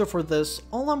nostalgia for this,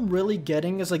 all I'm really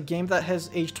getting is a game that has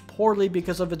aged poorly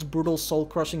because of its brutal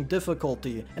soul-crushing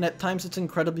difficulty, and at times its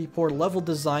incredibly poor level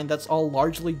design that's all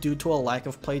largely due to a lack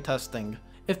of playtesting.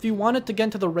 If you wanted to get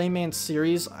into the Rayman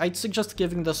series, I'd suggest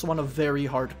giving this one a very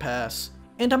hard pass.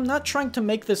 And I'm not trying to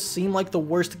make this seem like the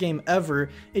worst game ever,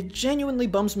 it genuinely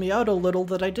bums me out a little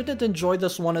that I didn't enjoy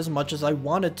this one as much as I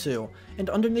wanted to, and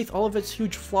underneath all of its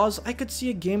huge flaws, I could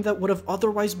see a game that would have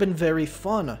otherwise been very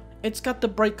fun. It's got the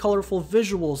bright colorful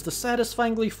visuals, the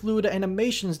satisfyingly fluid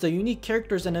animations, the unique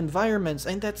characters and environments,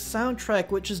 and that soundtrack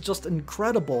which is just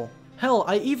incredible. Hell,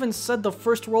 I even said the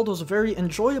first world was very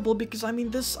enjoyable because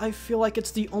I feel like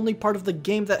it's the only part of the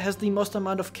game that has the most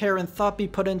amount of care and thought be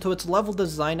put into its level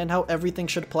design and how everything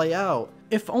should play out.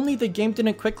 If only the game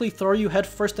didn't quickly throw you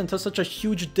headfirst into such a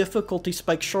huge difficulty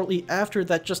spike shortly after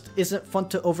that just isn't fun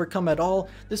to overcome at all,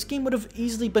 this game would have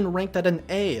easily been ranked at an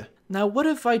A. Now what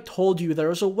if I told you there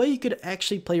was a way you could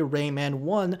actually play Rayman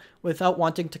 1 without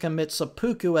wanting to commit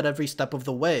seppuku at every step of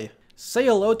the way? Say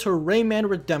hello to Rayman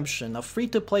Redemption, a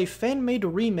free-to-play fan-made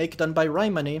remake done by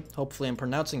Rayman, hopefully I'm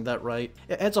pronouncing that right.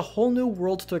 It adds a whole new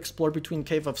world to explore between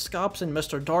Cave of Scops and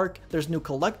Mr. Dark. There's new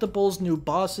collectibles, new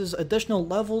bosses, additional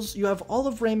levels. You have all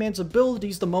of Rayman's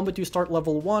abilities the moment you start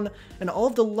level 1, and all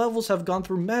of the levels have gone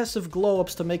through massive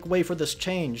glow-ups to make way for this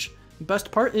change.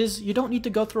 Best part is, you don't need to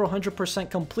go through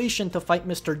 100% completion to fight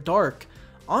Mr. Dark.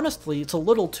 Honestly, it's a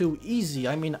little too easy.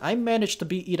 I mean, I managed to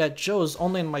beat Eat at Joe's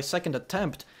only in my second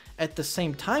attempt. At the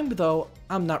same time though,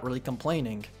 I'm not really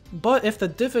complaining. But if the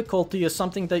difficulty is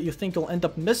something that you think you'll end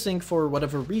up missing for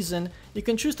whatever reason, you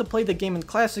can choose to play the game in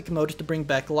classic mode to bring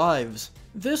back lives.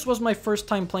 This was my first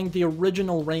time playing the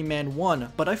original Rayman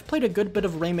 1, but I've played a good bit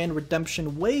of Rayman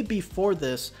Redemption way before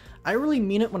this. I really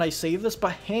mean it when I say this,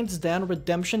 but hands down,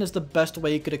 Redemption is the best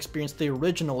way you could experience the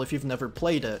original if you've never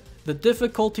played it. The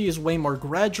difficulty is way more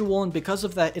gradual, and because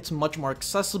of that, it's much more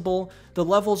accessible. The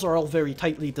levels are all very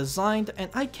tightly designed, and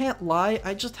I can't lie,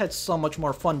 I just had so much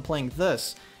more fun playing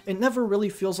this. It never really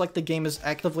feels like the game is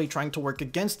actively trying to work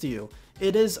against you.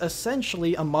 It is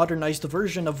essentially a modernized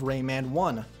version of Rayman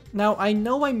 1. Now, I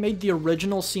know I made the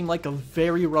original seem like a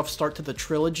very rough start to the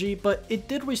trilogy, but it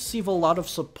did receive a lot of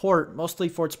support, mostly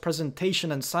for its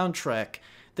presentation and soundtrack.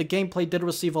 The gameplay did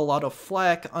receive a lot of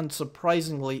flack,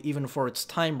 unsurprisingly, even for its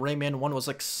time. Rayman 1 was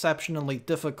exceptionally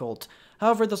difficult.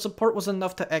 However, the support was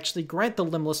enough to actually grant the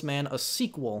Limbless Man a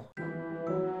sequel.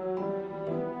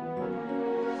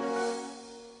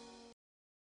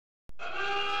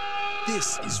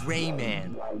 This is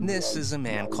Rayman. This is a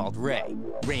man called Ray.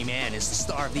 Rayman is the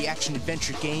star of the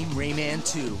action-adventure game Rayman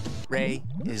 2. Ray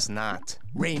is not.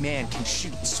 Rayman can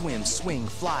shoot, swim, swing,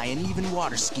 fly, and even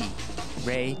water ski.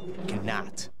 Ray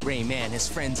cannot. Rayman has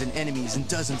friends and enemies in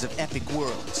dozens of epic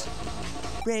worlds.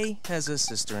 Ray has a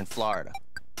sister in Florida.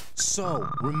 So,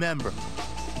 remember,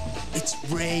 it's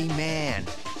Rayman,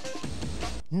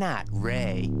 not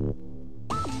Ray.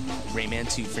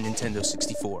 Rayman 2 for Nintendo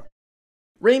 64.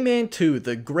 Rayman 2: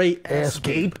 The Great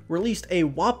Escape released a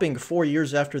whopping 4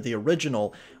 years after the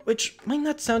original, which might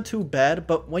not sound too bad,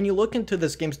 but when you look into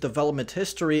this game's development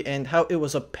history and how it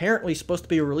was apparently supposed to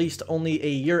be released only a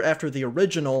year after the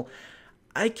original,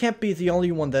 I can't be the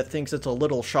only one that thinks it's a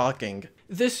little shocking.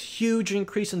 This huge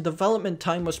increase in development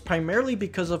time was primarily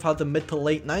because of how the mid to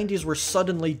late 90s were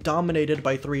suddenly dominated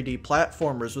by 3D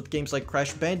platformers with games like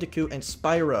Crash Bandicoot and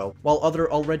Spyro, while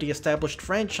other already established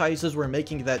franchises were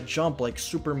making that jump like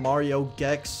Super Mario,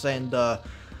 Gex, and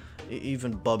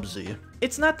even Bubsy.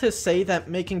 It's not to say that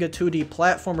making a 2D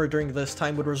platformer during this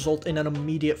time would result in an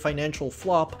immediate financial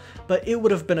flop, but it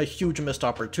would have been a huge missed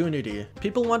opportunity.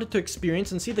 People wanted to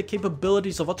experience and see the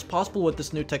capabilities of what's possible with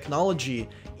this new technology.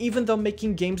 Even though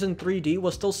making games in 3D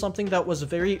was still something that was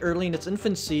very early in its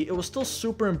infancy, it was still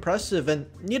super impressive and,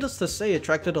 needless to say,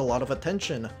 attracted a lot of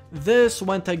attention. This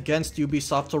went against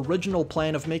Ubisoft's original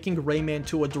plan of making Rayman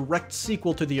 2 a direct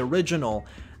sequel to the original.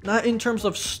 Not in terms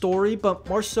of story, but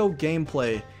more so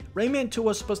gameplay. Rayman 2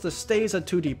 was supposed to stay as a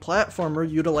 2D platformer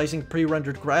utilizing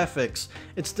pre-rendered graphics.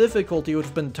 Its difficulty would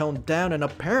have been toned down and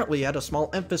apparently had a small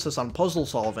emphasis on puzzle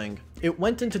solving. It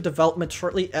went into development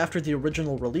shortly after the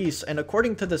original release, and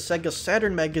according to the Sega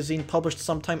Saturn magazine published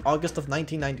sometime August of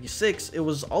 1996, it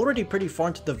was already pretty far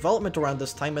into development around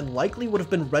this time and likely would have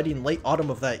been ready in late autumn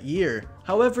of that year.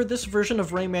 However, this version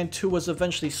of Rayman 2 was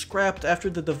eventually scrapped after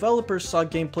the developers saw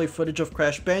gameplay footage of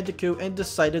Crash Bandicoot and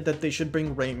decided that they should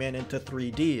bring Rayman into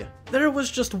 3D. There was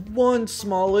just one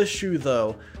small issue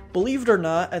though. Believe it or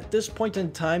not, at this point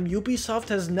in time, Ubisoft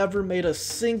has never made a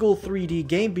single 3D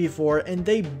game before, and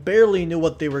they barely knew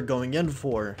what they were going in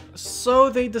for. So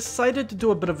they decided to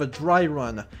do a bit of a dry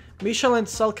run. Michel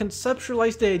Ancel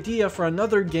conceptualized the idea for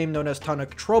another game known as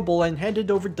Tonic Trouble and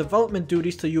handed over development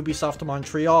duties to Ubisoft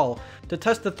Montreal to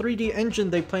test the 3D engine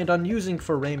they planned on using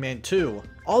for Rayman 2.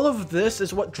 All of this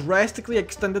is what drastically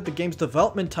extended the game's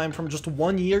development time from just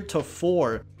 1 year to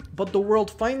 4. But the world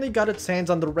finally got its hands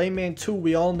on the Rayman 2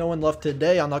 we all know and love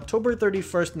today on October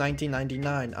 31st,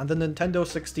 1999 on the Nintendo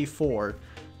 64,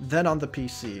 then on the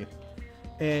PC,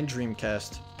 and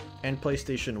Dreamcast, and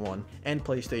PlayStation 1, and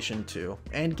PlayStation 2,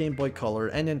 and Game Boy Color,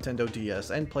 and Nintendo DS,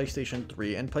 and PlayStation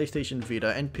 3, and PlayStation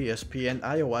Vita, and PSP, and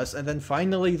iOS, and then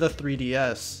finally the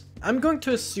 3DS. I'm going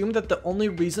to assume that the only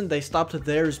reason they stopped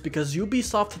there is because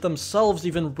Ubisoft themselves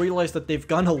even realized that they've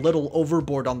gone a little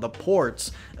overboard on the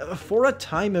ports. For a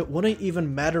time, it wouldn't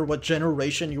even matter what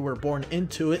generation you were born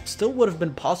into, it still would have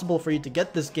been possible for you to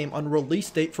get this game on release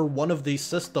date for one of these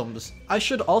systems. I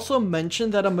should also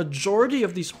mention that a majority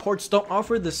of these ports don't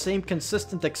offer the same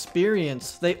consistent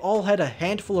experience. They all had a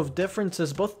handful of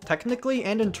differences both technically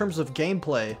and in terms of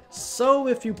gameplay. So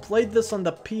if you played this on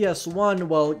the PS1,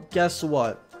 well, guess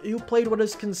what? you played what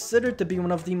is considered to be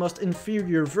one of the most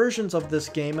inferior versions of this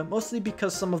game, mostly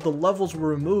because some of the levels were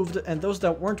removed and those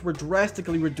that weren't were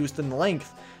drastically reduced in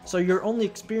length, so you're only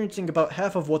experiencing about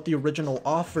half of what the original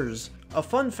offers. A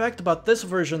fun fact about this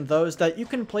version though is that you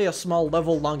can play a small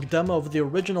level long demo of the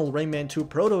original Rayman 2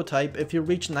 prototype if you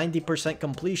reach 90%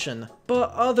 completion.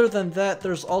 But other than that,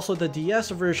 there's also the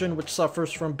DS version which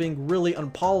suffers from being really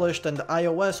unpolished and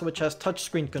iOS which has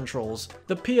touchscreen controls.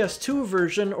 The PS2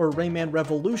 version, or Rayman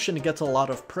Revolution, gets a lot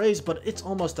of praise, but it's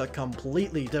almost a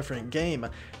completely different game.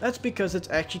 That's because it's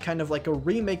actually kind of like a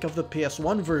remake of the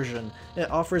PS1 version.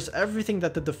 It offers everything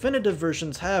that the definitive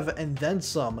versions have and then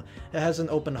some. It has an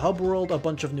open hub world, a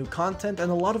bunch of new content,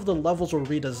 and a lot of the levels were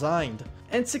redesigned.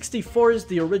 N64 is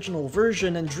the original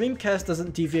version, and Dreamcast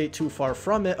doesn't deviate too far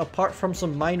from it, apart from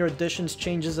some minor additions,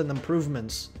 changes, and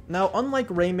improvements. Now, unlike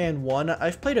Rayman 1,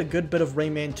 I've played a good bit of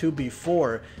Rayman 2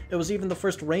 before. It was even the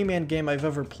first Rayman game I've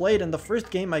ever played, and the first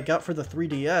game I got for the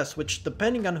 3DS, which,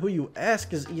 depending on who you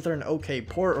ask, is either an okay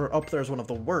port or up there as one of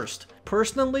the worst.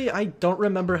 Personally, I don't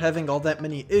remember having all that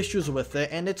many issues with it,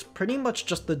 and it's pretty much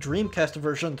just the Dreamcast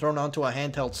version thrown onto a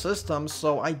handheld system,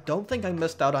 so I don't think I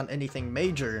missed out on anything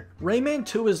major. Rayman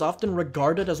 2 is often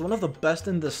regarded as one of the best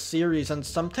in the series, and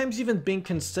sometimes even being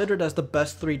considered as the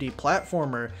best 3D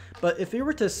platformer, but if you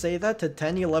were to say that to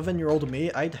 10-11-year-old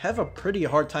me, I'd have a pretty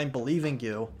hard time believing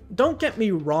you. Don't get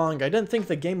me wrong, I didn't think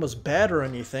the game was bad or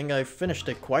anything. I've finished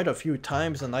it quite a few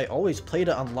times and I always played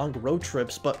it on long road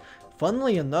trips, but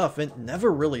funnily enough, it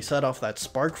never really set off that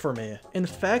spark for me. In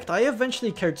fact, I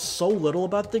eventually cared so little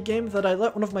about the game that I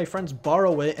let one of my friends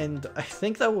borrow it, and I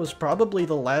think that was probably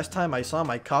the last time I saw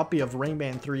my copy of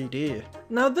Rayman 3D.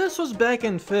 Now this was back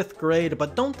in 5th grade,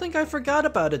 but don't think I forgot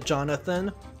about it,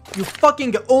 Jonathan. You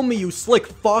fucking owe me, you slick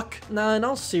fuck! Nah, in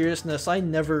all seriousness, I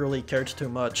never really cared too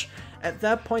much. At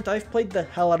that point, I've played the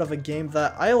hell out of a game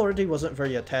that I already wasn't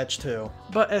very attached to.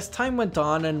 But as time went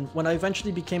on, and when I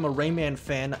eventually became a Rayman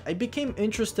fan, I became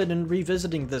interested in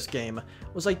revisiting this game.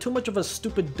 Was I too much of a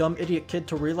stupid dumb idiot kid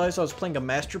to realize I was playing a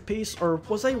masterpiece, or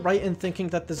was I right in thinking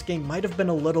that this game might have been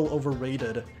a little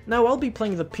overrated? Now I'll be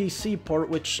playing the PC port,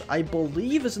 which I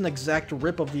believe is an exact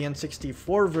rip of the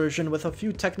N64 version with a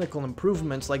few technical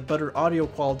improvements like better audio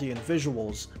quality and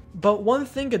visuals. But one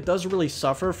thing it does really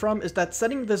suffer from is that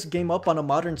setting this game up on a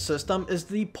modern system is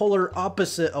the polar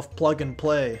opposite of plug and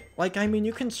play. Like, I mean,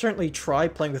 you can certainly try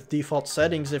playing with default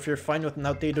settings if you're fine with an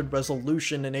outdated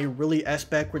resolution and a really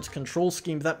ass-backwards control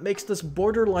scheme that makes this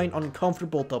borderline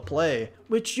uncomfortable to play,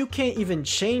 which you can't even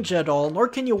change at all, nor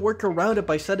can you work around it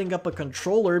by setting up a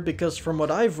controller, because from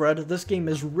what I've read, this game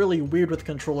is really weird with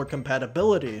controller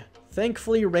compatibility.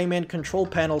 Thankfully, Rayman Control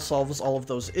Panel solves all of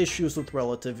those issues with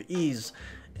relative ease.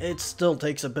 It still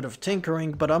takes a bit of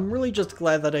tinkering, but I'm really just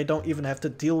glad that I don't even have to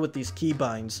deal with these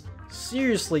keybinds.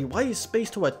 Seriously, why is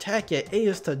space to attack yet A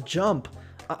is to jump?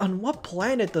 On what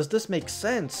planet does this make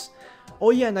sense? Oh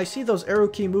yeah, and I see those arrow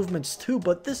key movements too,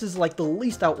 but this is like the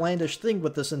least outlandish thing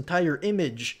with this entire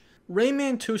image.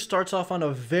 Rayman 2 starts off on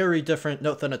a very different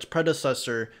note than its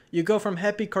predecessor. You go from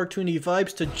happy cartoony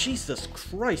vibes to Jesus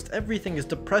Christ, everything is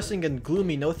depressing and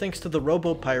gloomy, no thanks to the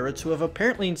robo-pirates who have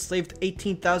apparently enslaved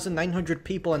 18,900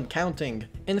 people and counting.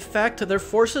 In fact, their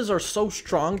forces are so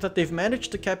strong that they've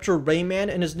managed to capture Rayman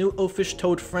and his new oafish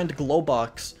toad friend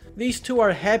Globox. These two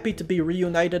are happy to be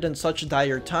reunited in such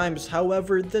dire times,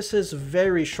 however, this is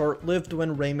very short-lived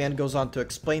when Rayman goes on to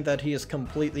explain that he is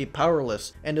completely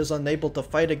powerless, and is unable to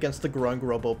fight against the growing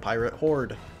robo-pirate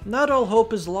horde. Not all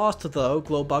hope is lost though.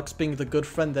 Globox, being the good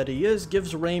friend that he is,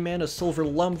 gives Rayman a silver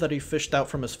lump that he fished out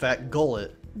from his fat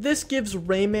gullet. This gives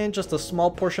Rayman just a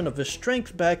small portion of his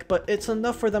strength back, but it's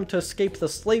enough for them to escape the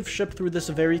slave ship through this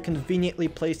very conveniently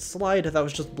placed slide that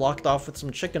was just blocked off with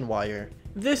some chicken wire.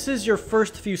 This is your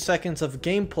first few seconds of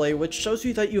gameplay, which shows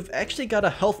you that you've actually got a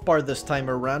health bar this time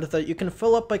around that you can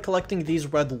fill up by collecting these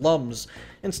red lums,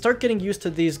 and start getting used to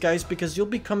these guys because you'll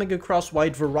be coming across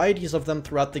wide varieties of them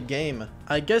throughout the game.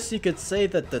 I guess you could say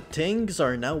that the tings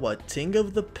are now a ting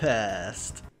of the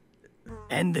past.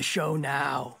 End the show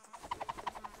now.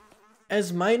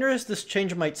 As minor as this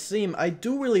change might seem, I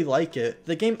do really like it.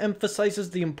 The game emphasizes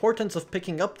the importance of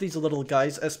picking up these little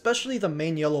guys, especially the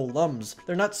main yellow lums.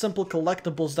 They're not simple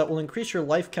collectibles that will increase your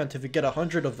life count if you get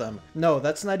 100 of them. No,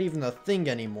 that's not even a thing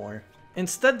anymore.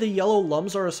 Instead, the yellow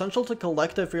lums are essential to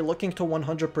collect if you're looking to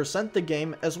 100% the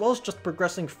game, as well as just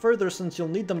progressing further since you'll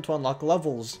need them to unlock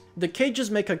levels. The cages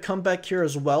make a comeback here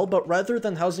as well, but rather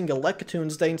than housing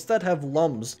electoons, they instead have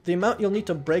lums. The amount you'll need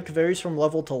to break varies from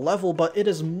level to level, but it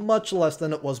is much less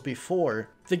than it was before.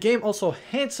 The game also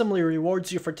handsomely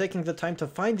rewards you for taking the time to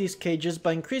find these cages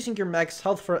by increasing your max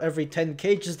health for every 10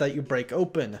 cages that you break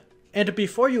open. And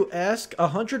before you ask,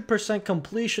 100%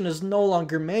 completion is no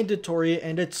longer mandatory,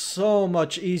 and it's so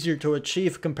much easier to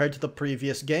achieve compared to the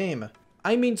previous game.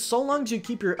 I mean, so long as you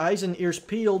keep your eyes and ears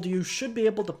peeled, you should be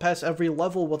able to pass every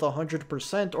level with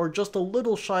 100% or just a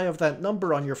little shy of that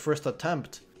number on your first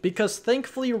attempt. Because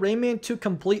thankfully Rayman 2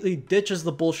 completely ditches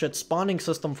the bullshit spawning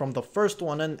system from the first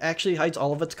one and actually hides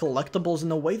all of its collectibles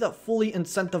in a way that fully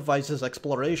incentivizes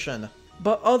exploration.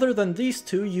 But other than these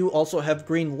two, you also have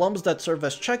green lumps that serve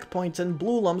as checkpoints and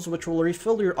blue lumps which will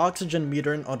refill your oxygen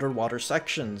meter in underwater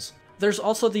sections. There's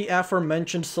also the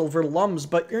aforementioned silver lumps,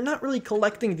 but you're not really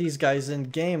collecting these guys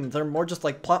in-game, they're more just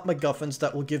like plot MacGuffins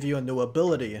that will give you a new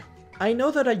ability. I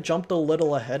know that I jumped a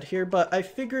little ahead here, but I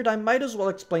figured I might as well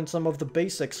explain some of the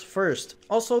basics first.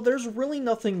 Also, there's really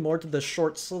nothing more to this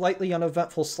short, slightly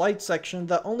uneventful slide section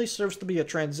that only serves to be a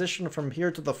transition from here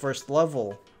to the first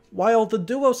level. While the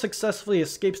duo successfully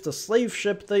escapes the slave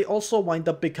ship, they also wind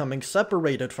up becoming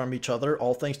separated from each other,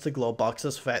 all thanks to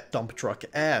Glowbox's fat dump truck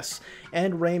ass,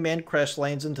 and Rayman crash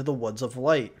lands into the Woods of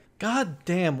Light. God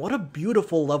damn, what a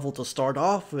beautiful level to start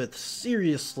off with,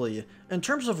 seriously. In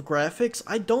terms of graphics,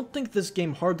 I don't think this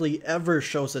game hardly ever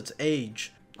shows its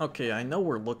age. Okay, I know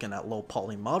we're looking at low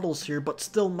poly models here, but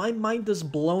still my mind is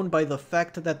blown by the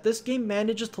fact that this game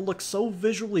manages to look so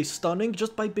visually stunning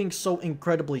just by being so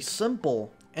incredibly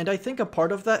simple. And I think a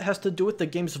part of that has to do with the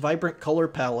game's vibrant color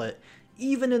palette.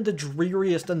 Even in the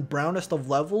dreariest and brownest of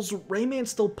levels, Rayman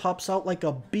still pops out like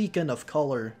a beacon of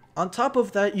color. On top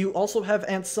of that, you also have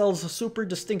Ansel's super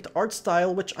distinct art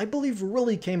style, which I believe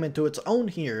really came into its own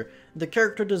here. The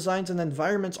character designs and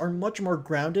environments are much more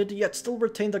grounded, yet still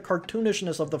retain the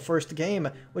cartoonishness of the first game,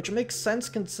 which makes sense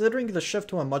considering the shift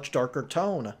to a much darker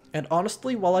tone. And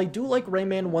honestly, while I do like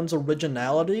Rayman 1's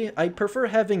originality, I prefer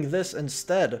having this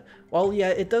instead. While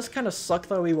yeah, it does kinda suck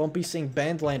that we won't be seeing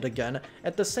Bandland again,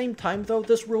 at the same time though,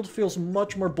 this world feels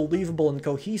much more believable and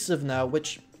cohesive now,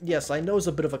 which, yes, I know is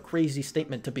a bit of a crazy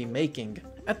statement to be making.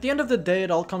 At the end of the day,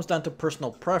 it all comes down to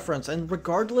personal preference, and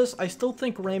regardless, I still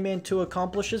think Rayman 2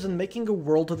 accomplishes in making a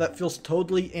world that feels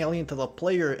totally alien to the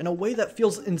player in a way that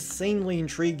feels insanely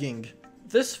intriguing.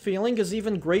 This feeling is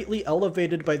even greatly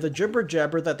elevated by the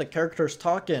jibber-jabber that the characters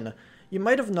talk in. You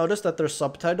might have noticed that there's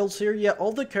subtitles here, yet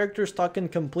all the characters talk in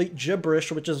complete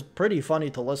gibberish, which is pretty funny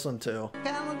to listen to.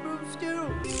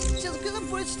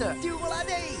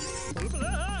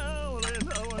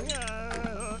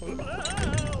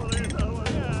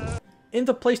 In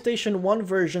the PlayStation 1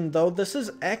 version though, this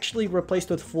is actually replaced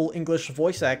with full English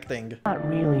voice acting. Not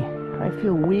really. I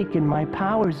feel weak and my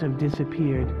powers have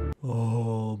disappeared.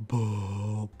 Oh,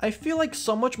 boo. I feel like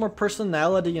so much more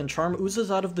personality and charm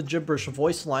oozes out of the gibberish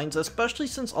voice lines, especially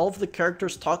since all of the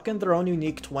characters talk in their own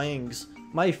unique twangs.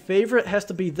 My favorite has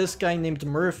to be this guy named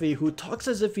Murphy, who talks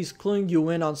as if he's cluing you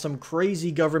in on some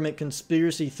crazy government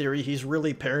conspiracy theory he's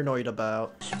really paranoid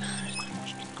about.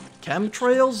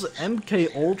 Chemtrails,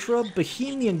 MK Ultra,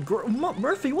 Bohemian Girl.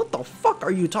 Murphy, what the fuck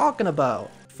are you talking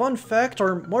about? Fun fact,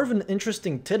 or more of an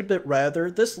interesting tidbit rather,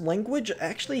 this language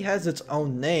actually has its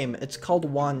own name. It's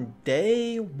called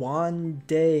Wandei,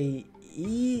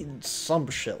 some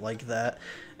shit like that.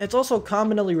 It's also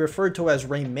commonly referred to as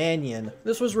Raymanian.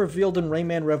 This was revealed in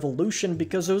Rayman Revolution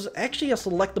because there was actually a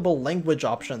selectable language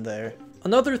option there.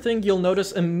 Another thing you'll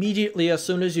notice immediately as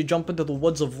soon as you jump into the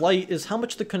Woods of Light is how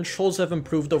much the controls have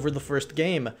improved over the first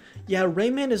game. Yeah,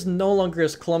 Rayman is no longer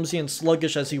as clumsy and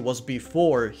sluggish as he was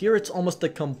before. Here it's almost the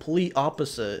complete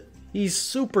opposite. He's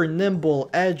super nimble,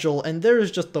 agile, and there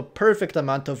is just the perfect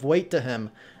amount of weight to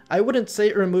him. I wouldn't say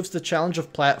it removes the challenge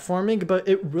of platforming, but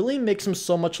it really makes him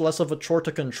so much less of a chore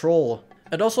to control.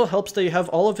 It also helps that you have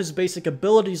all of his basic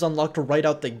abilities unlocked right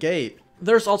out the gate.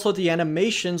 There's also the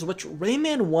animations, which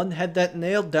Rayman 1 had that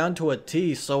nailed down to a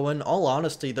T, so in all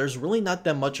honesty, there's really not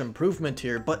that much improvement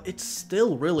here, but it's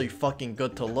still really fucking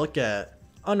good to look at.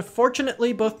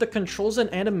 Unfortunately, both the controls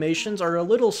and animations are a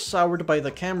little soured by the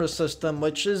camera system,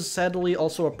 which is sadly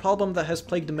also a problem that has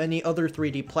plagued many other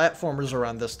 3D platformers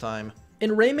around this time.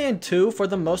 In Rayman 2, for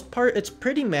the most part, it's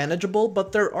pretty manageable,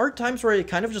 but there are times where it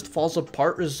kind of just falls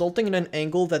apart, resulting in an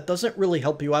angle that doesn't really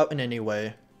help you out in any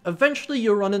way. Eventually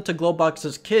you'll run into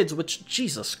Glowbox's kids, which,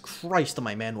 Jesus Christ,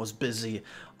 my man was busy.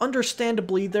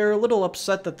 Understandably, they're a little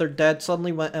upset that their dad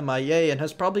suddenly went MIA and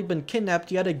has probably been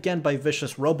kidnapped yet again by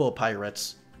vicious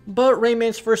robo-pirates. But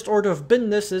Rayman's first order of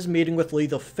business is meeting with Lee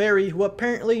the Fairy, who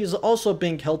apparently is also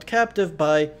being held captive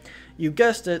by, you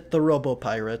guessed it, the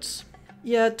robo-pirates.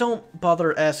 Yeah, don't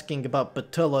bother asking about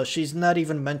Batilla, she's not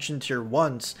even mentioned here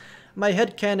once. My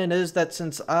headcanon is that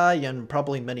since I, and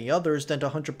probably many others, didn't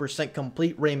 100%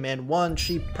 complete Rayman 1,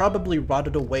 she probably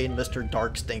rotted away in Mr.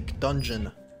 Darkstank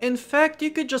dungeon. In fact,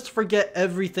 you could just forget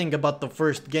everything about the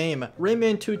first game.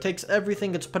 Rayman 2 takes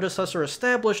everything its predecessor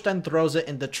established and throws it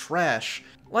in the trash.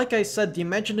 Like I said, the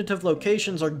imaginative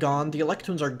locations are gone, the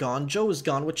Electoons are gone, Joe is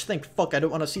gone, which thank fuck I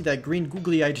don't want to see that green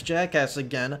googly-eyed jackass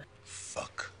again.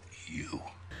 Fuck you.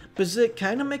 Bazit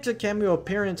kinda makes a cameo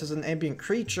appearance as an ambient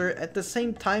creature, at the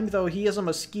same time though he is a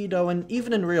mosquito and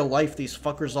even in real life these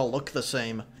fuckers all look the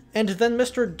same. And then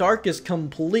Mr. Dark is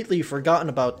completely forgotten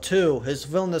about too, his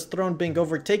villainous throne being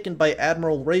overtaken by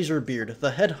Admiral Razorbeard,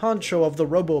 the head honcho of the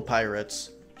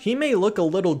Robo-Pirates. He may look a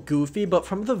little goofy, but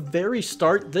from the very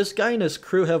start, this guy and his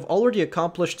crew have already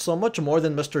accomplished so much more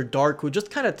than Mr. Dark, who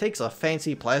just kinda takes a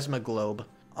fancy plasma globe.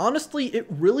 Honestly, it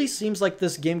really seems like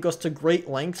this game goes to great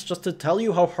lengths just to tell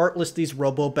you how heartless these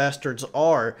robo-bastards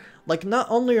are. Like, not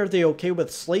only are they okay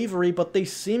with slavery, but they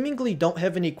seemingly don't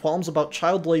have any qualms about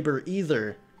child labor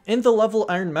either. In the level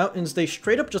Iron Mountains, they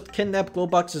straight up just kidnap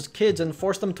Glowbox's kids and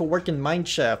force them to work in mine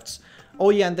shafts. Oh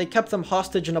yeah, and they kept them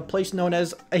hostage in a place known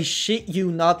as, I shit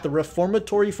you not, the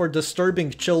Reformatory for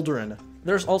Disturbing Children.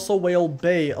 There's also Whale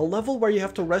Bay, a level where you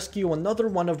have to rescue another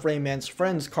one of Rayman's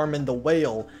friends, Carmen the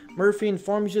Whale. Murphy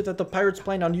informs you that the pirates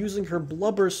plan on using her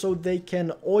blubber so they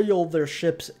can oil their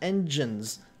ship's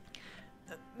engines.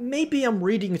 Maybe I'm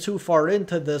reading too far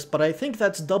into this, but I think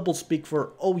that's doublespeak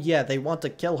for, oh yeah, they want to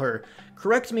kill her.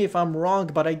 Correct me if I'm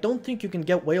wrong, but I don't think you can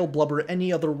get whale blubber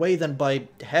any other way than by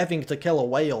having to kill a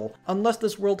whale. Unless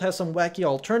this world has some wacky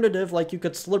alternative, like you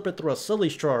could slurp it through a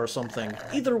silly straw or something.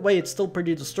 Either way, it's still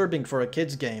pretty disturbing for a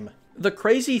kid's game. The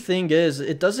crazy thing is,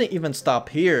 it doesn't even stop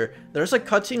here. There's a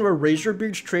cutscene where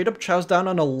Razorbeard straight up chows down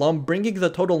on a lump, bringing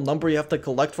the total number you have to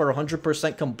collect for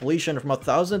 100% completion from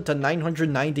 1,000 to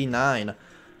 999.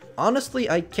 Honestly,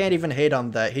 I can't even hate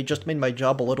on that, he just made my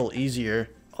job a little easier.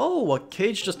 Oh, a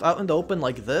cage just out in the open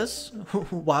like this?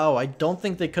 Wow, I don't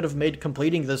think they could have made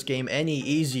completing this game any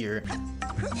easier.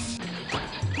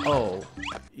 Oh,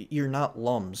 you're not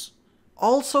Lums.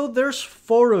 Also, there's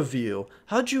 4 of you.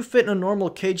 How'd you fit in a normal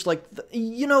cage like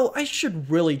You know, I should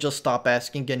really just stop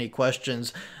asking any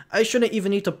questions. I shouldn't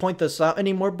even need to point this out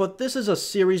anymore, but this is a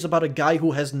series about a guy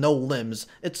who has no limbs.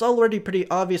 It's already pretty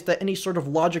obvious that any sort of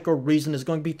logic or reason is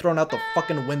going to be thrown out the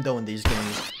fucking window in these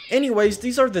games. Anyways,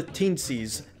 these are the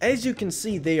Teensies. As you can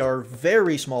see, they are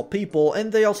very small people,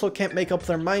 and they also can't make up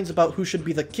their minds about who should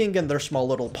be the king in their small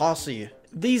little posse.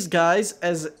 These guys,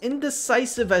 as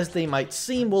indecisive as they might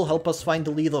seem, will help us find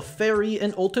Lee the Fairy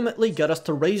and ultimately get us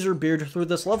to Razorbeard through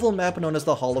this level map known as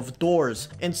the Hall of Doors.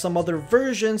 In some other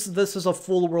versions, this is a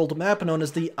full world map known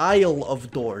as the Isle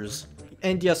of Doors.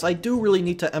 And yes, I do really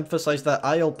need to emphasize that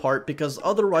Isle part because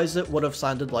otherwise it would have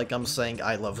sounded like I'm saying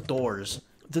I love doors.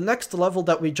 The next level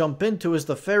that we jump into is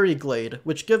the Fairy Glade,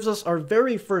 which gives us our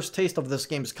very first taste of this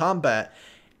game's combat.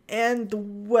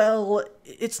 And, well,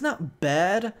 it's not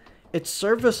bad. It's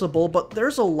serviceable, but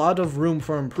there's a lot of room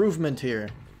for improvement here.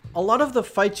 A lot of the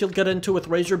fights you'll get into with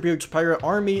Razorbeard's pirate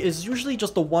army is usually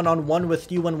just a one-on-one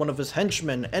with you and one of his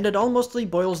henchmen, and it all mostly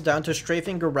boils down to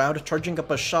strafing around, charging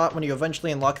up a shot when you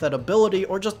eventually unlock that ability,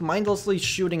 or just mindlessly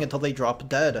shooting until they drop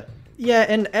dead. Yeah,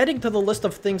 and adding to the list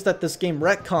of things that this game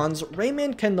retcons,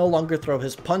 Rayman can no longer throw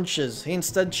his punches. He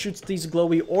instead shoots these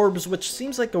glowy orbs, which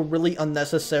seems like a really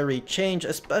unnecessary change,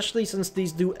 especially since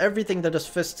these do everything that his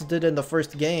fists did in the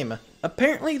first game.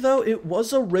 Apparently though, it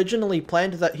was originally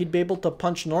planned that he'd be able to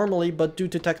punch normally, but due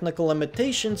to technical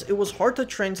limitations, it was hard to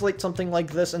translate something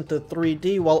like this into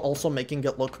 3D while also making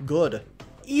it look good.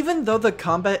 Even though the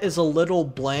combat is a little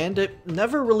bland, it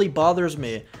never really bothers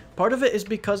me. Part of it is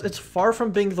because it's far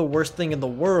from being the worst thing in the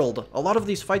world. A lot of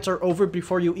these fights are over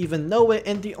before you even know it,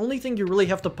 and the only thing you really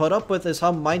have to put up with is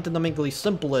how mind-numbingly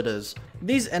simple it is.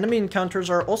 These enemy encounters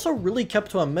are also really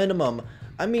kept to a minimum.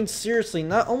 I mean, seriously,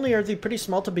 not only are they pretty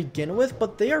small to begin with,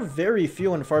 but they are very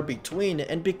few and far between,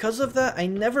 and because of that, I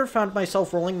never found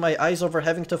myself rolling my eyes over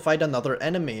having to fight another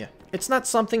enemy. It's not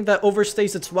something that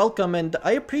overstays its welcome, and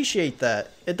I appreciate that.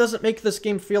 It doesn't make this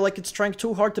game feel like it's trying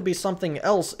too hard to be something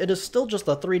else, it is still just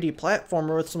a 3D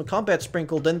platformer with some combat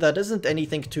sprinkled in that isn't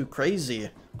anything too crazy.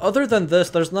 Other than this,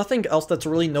 there's nothing else that's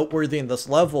really noteworthy in this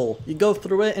level. You go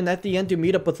through it, and at the end you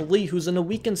meet up with Lee, who's in a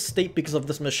weakened state because of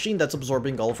this machine that's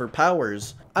absorbing all of her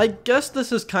powers. I guess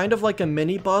this is kind of like a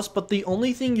mini-boss, but the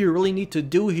only thing you really need to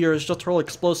do here is just hurl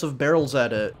explosive barrels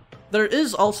at it. There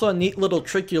is also a neat little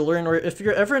trick you learn where if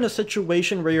you're ever in a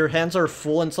situation where your hands are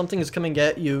full and something is coming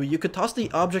at you, you could toss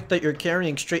the object that you're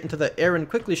carrying straight into the air and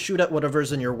quickly shoot at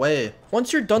whatever's in your way.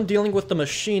 Once you're done dealing with the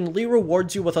machine, Lee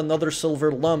rewards you with another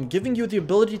silver lum, giving you the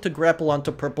ability to grapple onto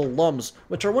purple lums,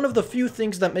 which are one of the few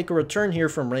things that make a return here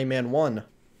from Rayman 1.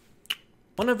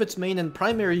 One of its main and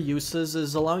primary uses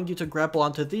is allowing you to grapple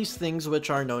onto these things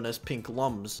which are known as pink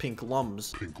lums. Pink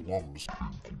lums.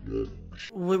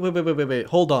 Wait,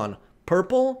 hold on.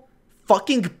 Purple?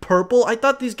 Fucking purple? I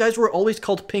thought these guys were always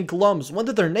called pink lums. When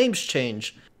did their names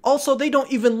change? Also, they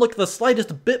don't even look the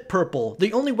slightest bit purple.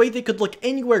 The only way they could look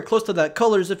anywhere close to that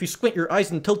color is if you squint your eyes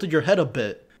and tilted your head a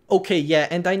bit. Okay, yeah,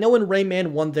 and I know in Rayman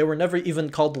 1 they were never even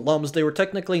called lums, they were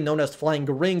technically known as flying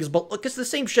rings, but look, it's the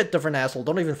same shit, different asshole,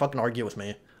 don't even fucking argue with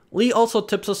me. Lee also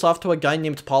tips us off to a guy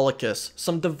named Polycus,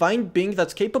 some divine being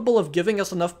that's capable of giving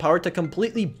us enough power to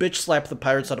completely bitch slap the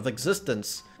pirates out of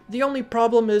existence. The only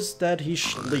problem is that he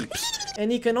sleeps, and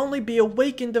he can only be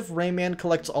awakened if Rayman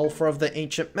collects all 4 of the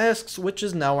ancient masks, which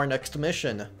is now our next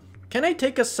mission. Can I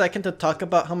take a second to talk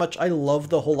about how much I love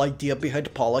the whole idea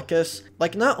behind Polycus?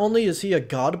 Like, not only is he a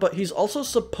god, but he's also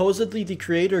supposedly the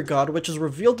creator god, which is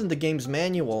revealed in the game's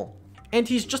manual. And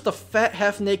he's just a fat,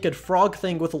 half-naked frog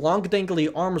thing with long dangly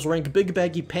arms wearing big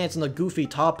baggy pants and a goofy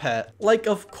top hat. Like,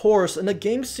 of course, in a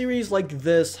game series like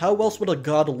this, how else would a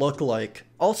god look like?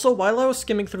 Also, while I was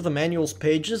skimming through the manual's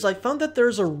pages, I found that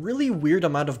there's a really weird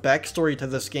amount of backstory to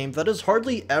this game that is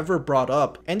hardly ever brought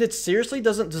up, and it seriously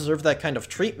doesn't deserve that kind of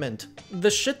treatment.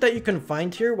 The shit that you can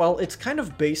find here, while it's kind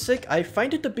of basic, I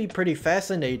find it to be pretty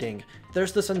fascinating.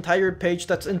 There's this entire page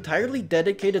that's entirely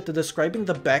dedicated to describing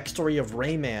the backstory of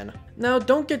Rayman. Now,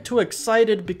 don't get too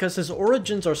excited because his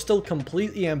origins are still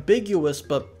completely ambiguous,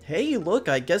 but hey, look,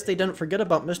 I guess they didn't forget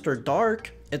about Mr.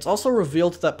 Dark. It's also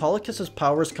revealed that Polycus's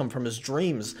powers come from his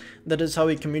dreams. That is how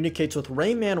he communicates with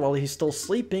Rayman while he's still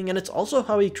sleeping, and it's also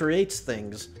how he creates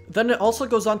things. Then it also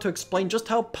goes on to explain just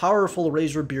how powerful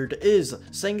Razorbeard is,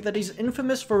 saying that he's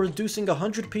infamous for reducing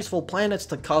 100 peaceful planets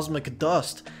to cosmic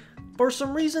dust. For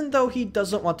some reason though, he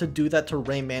doesn't want to do that to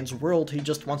Rayman's world, he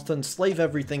just wants to enslave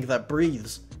everything that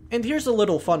breathes. And here's a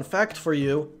little fun fact for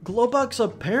you, Globox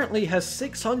apparently has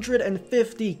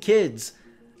 650 kids.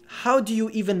 How do you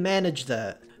even manage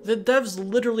that? The devs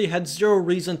literally had zero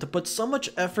reason to put so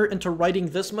much effort into writing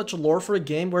this much lore for a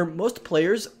game where most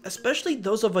players, especially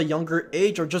those of a younger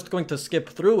age, are just going to skip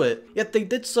through it. Yet they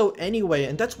did so anyway,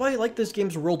 and that's why I like this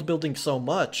game's world building so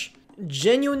much.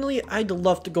 Genuinely, I'd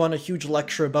love to go on a huge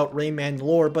lecture about Rayman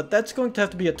lore, but that's going to have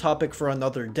to be a topic for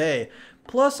another day.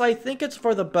 Plus, I think it's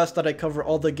for the best that I cover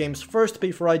all the games first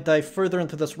before I dive further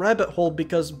into this rabbit hole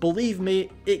because, believe me,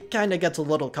 it kinda gets a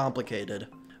little complicated.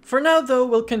 For now though,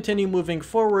 we'll continue moving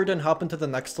forward and hop into the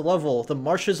next level, the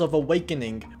Marshes of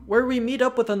Awakening, where we meet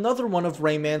up with another one of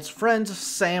Rayman's friends,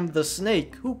 Sam the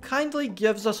Snake, who kindly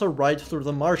gives us a ride through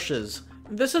the marshes.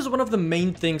 This is one of the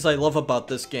main things I love about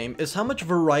this game, is how much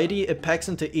variety it packs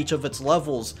into each of its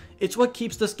levels. It's what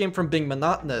keeps this game from being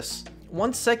monotonous.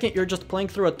 One second you're just playing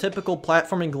through a typical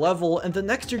platforming level, and the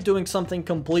next you're doing something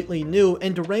completely new,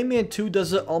 and Rayman 2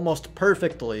 does it almost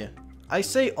perfectly. I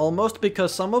say almost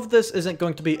because some of this isn't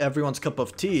going to be everyone's cup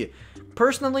of tea.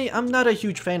 Personally, I'm not a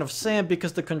huge fan of Sam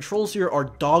because the controls here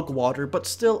are dog water, but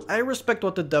still, I respect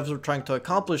what the devs were trying to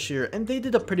accomplish here, and they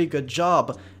did a pretty good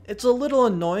job. It's a little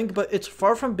annoying, but it's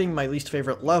far from being my least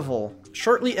favorite level.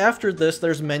 Shortly after this,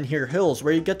 there's Menhir Hills,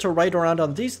 where you get to ride around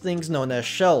on these things known as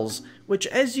shells, which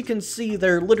as you can see,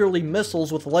 they're literally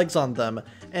missiles with legs on them,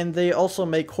 and they also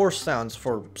make horse sounds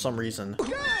for some reason.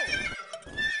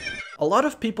 A lot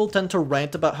of people tend to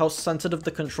rant about how sensitive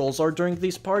the controls are during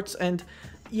these parts, and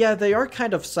yeah, they are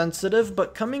kind of sensitive,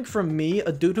 but coming from me,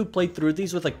 a dude who played through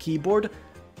these with a keyboard,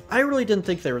 I really didn't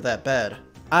think they were that bad.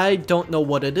 I don't know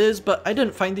what it is, but I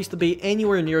didn't find these to be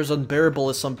anywhere near as unbearable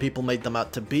as some people made them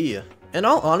out to be. In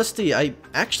all honesty, I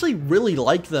actually really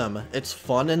like them. It's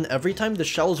fun, and every time the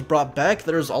shell is brought back,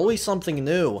 there's always something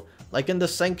new. Like in the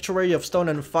Sanctuary of Stone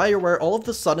and Fire, where all of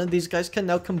a sudden these guys can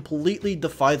now completely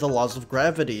defy the laws of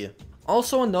gravity.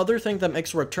 Also, another thing that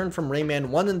makes a return from Rayman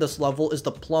 1 in this level is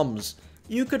the plums.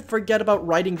 You could forget about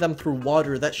riding them through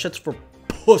water, that shit's for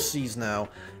pussies now.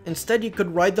 Instead, you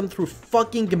could ride them through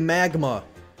fucking magma.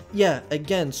 Yeah,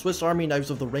 again, Swiss Army knives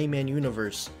of the Rayman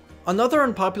universe. Another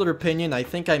unpopular opinion I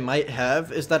think I might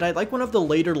have is that I like one of the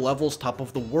later levels Top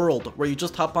of the World, where you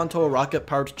just hop onto a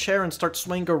rocket-powered chair and start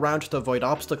swinging around to avoid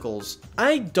obstacles.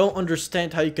 I don't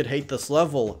understand how you could hate this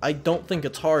level. I don't think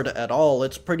it's hard at all,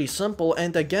 it's pretty simple,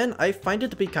 and again, I find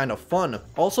it to be kind of fun.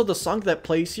 Also, the song that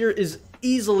plays here is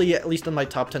easily at least in my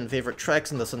top 10 favorite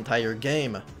tracks in this entire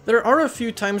game. There are a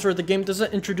few times where the game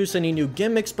doesn't introduce any new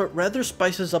gimmicks, but rather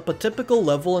spices up a typical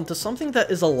level into something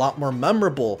that is a lot more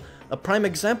memorable. A prime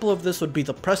example of this would be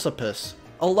the Precipice.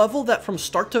 A level that from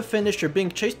start to finish you're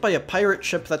being chased by a pirate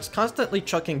ship that's constantly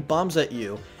chucking bombs at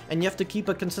you, and you have to keep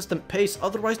a consistent pace,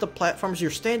 otherwise the platforms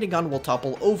you're standing on will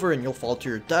topple over and you'll fall to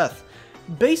your death.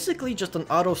 Basically just an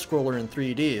auto-scroller in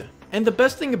 3D. And the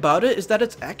best thing about it is that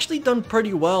it's actually done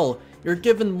pretty well. You're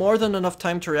given more than enough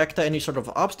time to react to any sort of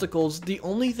obstacles. The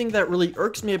only thing that really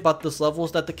irks me about this level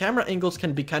is that the camera angles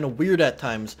can be kinda weird at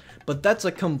times, but that's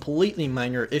a completely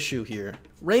minor issue here.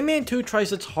 Rayman 2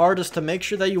 tries its hardest to make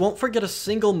sure that you won't forget a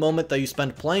single moment that you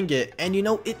spend playing it, and you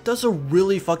know, it does a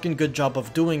really fucking good job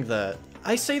of doing that.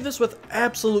 I say this with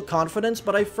absolute confidence,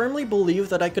 but I firmly believe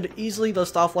that I could easily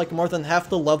list off like more than half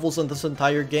the levels in this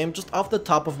entire game just off the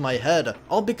top of my head,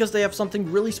 all because they have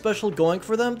something really special going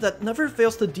for them that never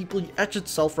fails to deeply etch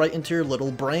itself right into your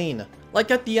little brain. Like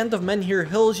at the end of Men Here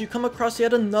Hills, you come across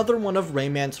yet another one of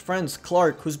Rayman's friends,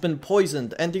 Clark, who's been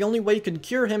poisoned, and the only way you can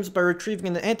cure him is by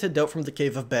retrieving an antidote from the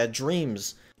Cave of Bad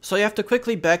Dreams. So you have to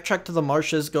quickly backtrack to the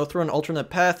marshes, go through an alternate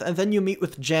path, and then you meet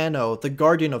with Jano, the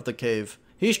guardian of the cave.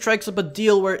 He strikes up a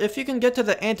deal where if you can get to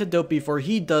the antidote before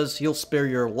he does, he'll spare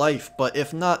your life, but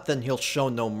if not, then he'll show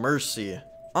no mercy.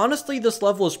 Honestly, this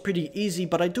level is pretty easy,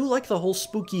 but I do like the whole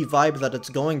spooky vibe that it's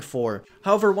going for.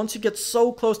 However, once you get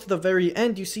so close to the very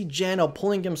end, you see Jano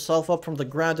pulling himself up from the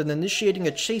ground and initiating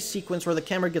a chase sequence where the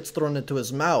camera gets thrown into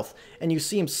his mouth, and you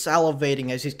see him salivating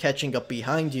as he's catching up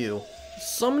behind you.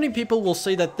 So many people will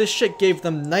say that this shit gave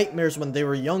them nightmares when they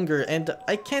were younger, and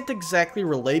I can't exactly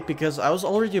relate because I was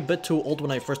already a bit too old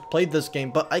when I first played this game,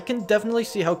 but I can definitely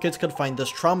see how kids could find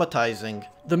this traumatizing.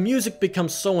 The music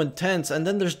becomes so intense, and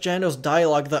then there's Jano's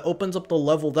dialogue that opens up the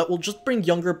level that will just bring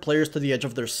younger players to the edge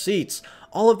of their seats.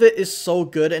 All of it is so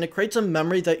good, and it creates a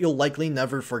memory that you'll likely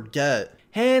never forget.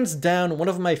 Hands down, one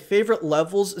of my favorite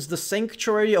levels is the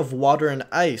Sanctuary of Water and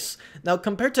Ice. Now,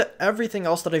 compared to everything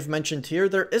else that I've mentioned here,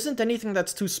 there isn't anything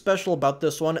that's too special about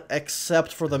this one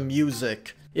except for the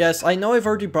music. Yes, I know I've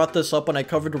already brought this up when I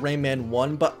covered Rayman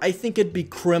 1, but I think it'd be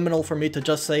criminal for me to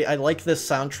just say I like this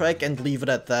soundtrack and leave it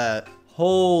at that.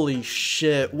 Holy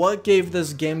shit, what gave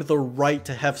this game the right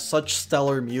to have such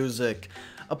stellar music?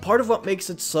 A part of what makes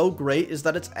it so great is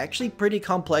that it's actually pretty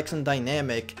complex and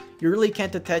dynamic. You really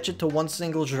can't attach it to one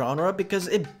single genre because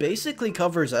it basically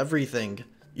covers everything.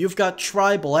 You've got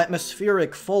tribal,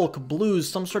 atmospheric, folk, blues,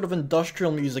 some sort of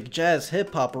industrial music, jazz,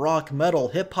 hip-hop, rock, metal,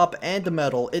 hip-hop, and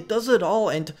metal. It does it all,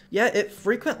 and yeah, it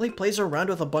frequently plays around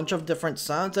with a bunch of different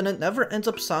sounds, and it never ends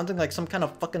up sounding like some kind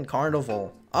of fucking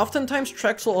carnival. Oftentimes,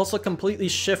 tracks will also completely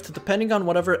shift depending on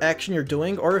whatever action you're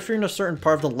doing, or if you're in a certain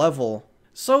part of the level.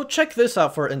 So check this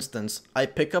out for instance. I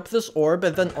pick up this orb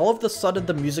and then all of a sudden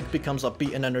the music becomes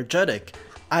upbeat and energetic.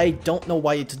 I don't know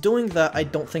why it's doing that. I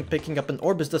don't think picking up an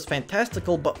orb is this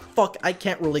fantastical, but fuck, I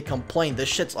can't really complain. This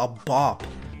shit's a bop.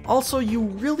 Also, you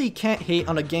really can't hate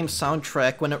on a game's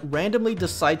soundtrack when it randomly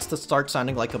decides to start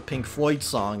sounding like a Pink Floyd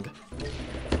song.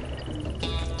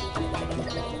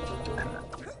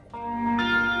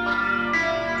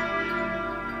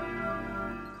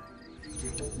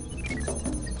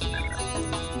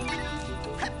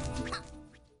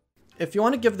 If you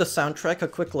want to give the soundtrack a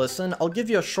quick listen, I'll give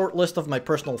you a short list of my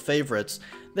personal favorites.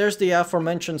 There's the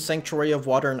aforementioned Sanctuary of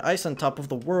Water and Ice on Top of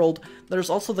the World.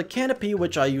 There's also the Canopy,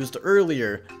 which I used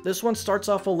earlier. This one starts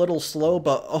off a little slow,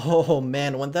 but oh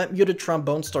man, when that muted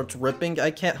trombone starts ripping, I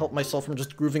can't help myself from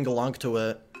just grooving along to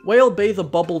it. Whale Bay the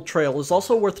Bubble Trail is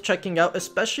also worth checking out,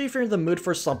 especially if you're in the mood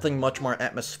for something much more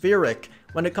atmospheric.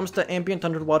 When it comes to ambient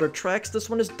underwater tracks, this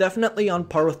one is definitely on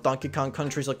par with Donkey Kong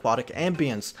Country's aquatic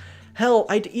ambience. Hell,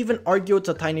 I'd even argue it's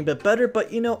a tiny bit better,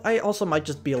 but you know, I also might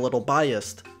just be a little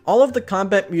biased. All of the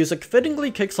combat music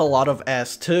fittingly kicks a lot of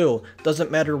ass too.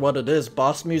 Doesn't matter what it is,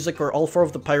 boss music or all four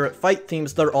of the pirate fight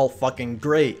themes, they're all fucking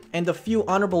great. And a few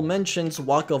honorable mentions: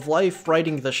 Walk of Life,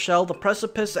 Riding the Shell, The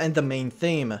Precipice, and the main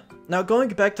theme. Now going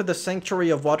back to the Sanctuary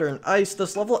of Water and Ice,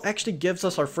 this level actually gives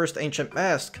us our first ancient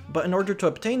mask, but in order to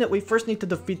obtain it, we first need to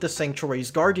defeat the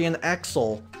Sanctuary's guardian,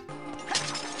 Axel.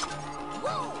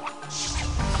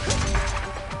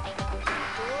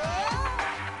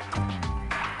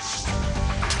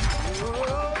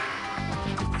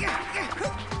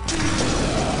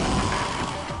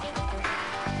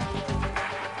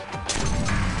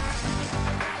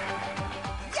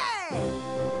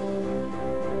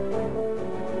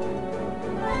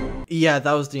 Yeah,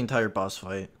 that was the entire boss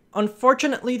fight.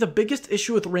 Unfortunately, the biggest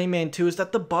issue with Rayman 2 is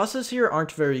that the bosses here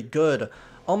aren't very good.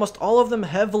 Almost all of them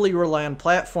heavily rely on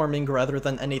platforming rather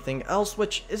than anything else,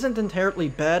 which isn't inherently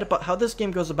bad, but how this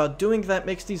game goes about doing that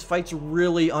makes these fights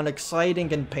really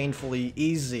unexciting and painfully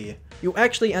easy. You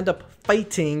actually end up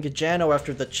fighting Jano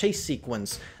after the chase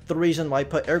sequence. The reason why I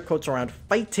put air quotes around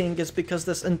fighting is because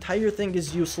this entire thing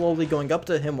is you slowly going up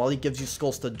to him while he gives you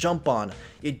skulls to jump on.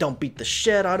 You don't beat the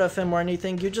shit out of him or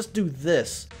anything, you just do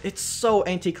this. It's so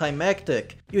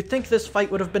anticlimactic. You'd think this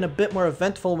fight would have been a bit more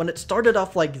eventful when it started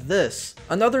off like this.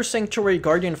 Another Sanctuary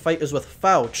Guardian fight is with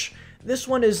Fouch. This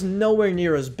one is nowhere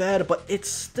near as bad, but it's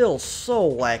still so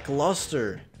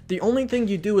lackluster. The only thing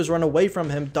you do is run away from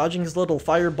him, dodging his little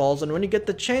fireballs, and when you get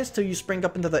the chance to, you spring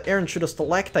up into the air and shoot a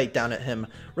stalactite down at him.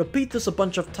 Repeat this a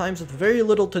bunch of times with very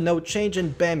little to no change,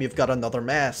 and bam, you've got another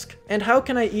mask. And how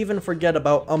can I even forget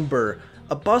about Umber?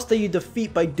 A boss that you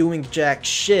defeat by doing jack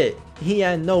shit.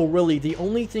 Yeah, no, really, the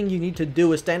only thing you need to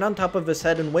do is stand on top of his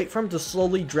head and wait for him to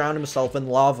slowly drown himself in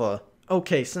lava.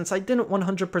 Okay, since I didn't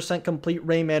 100% complete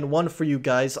Rayman 1 for you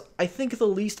guys, I think the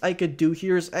least I could do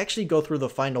here is actually go through the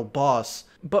final boss.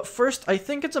 But first, I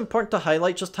think it's important to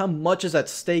highlight just how much is at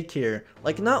stake here.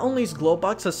 Like, not only is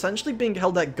Glowbox essentially being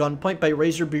held at gunpoint by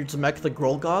Razorbeard's mech the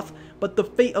Grolgoth, but the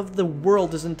fate of the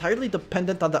world is entirely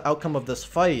dependent on the outcome of this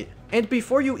fight. And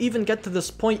before you even get to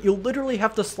this point, you'll literally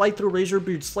have to slide through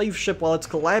Razorbeard's slave ship while it's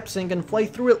collapsing and fly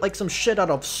through it like some shit out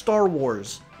of Star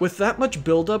Wars. With that much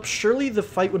build-up, surely the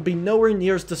fight would be nowhere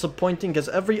near as disappointing as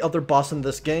every other boss in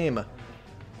this game.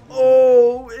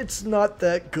 Oh, it's not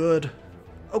that good.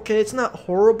 Okay, it's not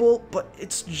horrible, but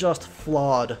it's just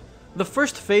flawed. The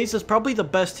first phase is probably the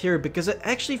best here because it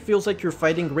actually feels like you're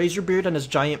fighting Razorbeard and his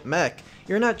giant mech.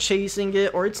 You're not chasing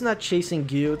it, or it's not chasing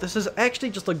you. This is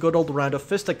actually just a good old round of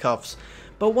fisticuffs.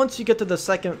 But once you get to the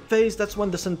second phase, that's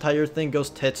when this entire thing goes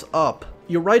tits up.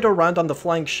 You ride around on the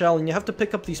flying shell and you have to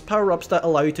pick up these power-ups that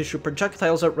allow you to shoot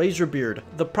projectiles at Razorbeard.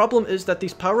 The problem is that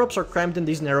these power-ups are crammed in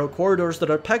these narrow corridors that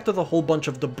are packed with a whole bunch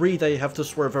of debris that you have to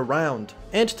swerve around.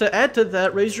 And to add to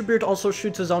that, Razorbeard also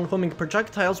shoots his own homing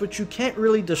projectiles, which you can't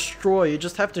really destroy, you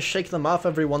just have to shake them off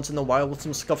every once in a while with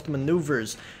some scuffed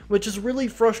maneuvers, which is really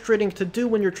frustrating to do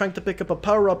when you're trying to pick up a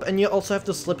power-up and you also have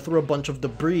to slip through a bunch of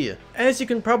debris. As you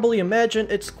can probably imagine,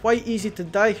 it's quite easy to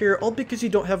die here, all because you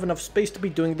don't have enough space to be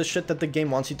doing the shit that the game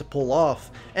wants you to pull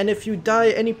off. And if you die,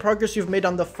 any progress you've made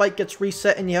on the fight gets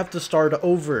reset and you have to start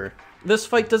over. This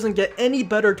fight doesn't get any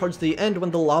better towards the end when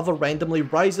the lava randomly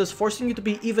rises, forcing you to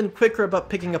be even quicker about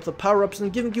picking up the power-ups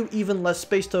and giving you even less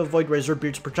space to avoid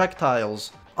Razorbeard's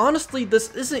projectiles. Honestly,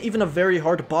 this isn't even a very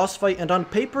hard boss fight, and on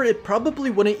paper it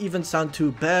probably wouldn't even sound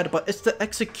too bad, but it's the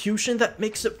execution that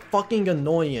makes it fucking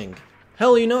annoying.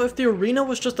 Hell, you know, if the arena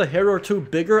was just a hair or two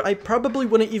bigger, I probably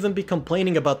wouldn't even be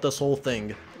complaining about this whole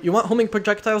thing. You want homing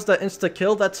projectiles that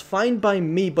insta-kill? That's fine by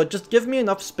me, but just give me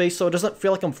enough space so it doesn't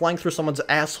feel like I'm flying through someone's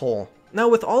asshole. Now,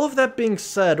 with all of that being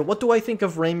said, what do I think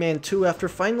of Rayman 2 after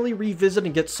finally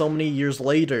revisiting it so many years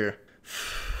later?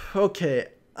 Okay,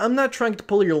 I'm not trying to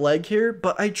pull your leg here,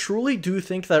 but I truly do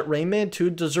think that Rayman 2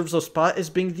 deserves a spot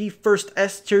as being the first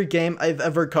S-tier game I've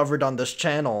ever covered on this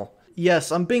channel.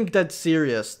 Yes, I'm being dead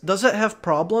serious. Does it have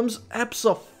problems?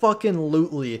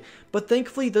 Abso-fucking-lutely. But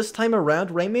thankfully this time around,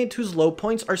 Rayman 2's low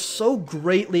points are so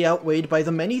greatly outweighed by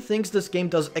the many things this game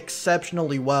does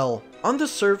exceptionally well. On the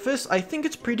surface, I think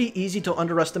it's pretty easy to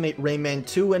underestimate Rayman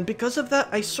 2, and because of that,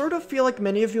 I sort of feel like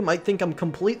many of you might think I'm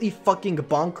completely fucking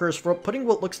bonkers for putting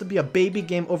what looks to be a baby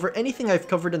game over anything I've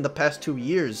covered in the past 2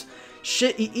 years.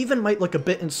 Shit, it even might look a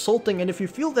bit insulting, and if you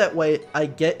feel that way, I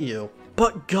get you.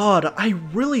 But god, I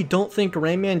really don't think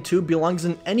Rayman 2 belongs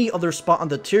in any other spot on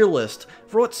the tier list.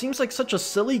 For what seems like such a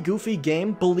silly, goofy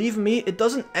game, believe me, it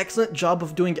does an excellent job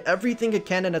of doing everything it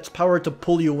can in its power to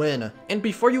pull you in. And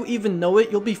before you even know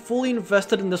it, you'll be fully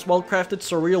invested in this well-crafted,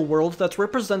 surreal world that's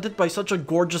represented by such a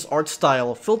gorgeous art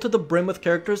style, filled to the brim with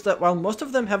characters that while most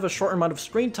of them have a short amount of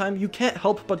screen time, you can't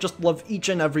help but just love each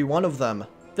and every one of them.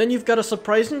 Then you've got a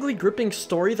surprisingly gripping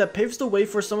story that paves the way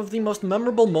for some of the most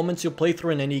memorable moments you'll play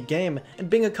through in any game, and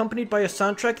being accompanied by a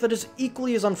soundtrack that is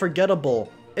equally as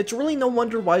unforgettable. It's really no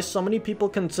wonder why so many people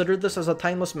consider this as a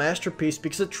timeless masterpiece,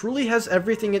 because it truly has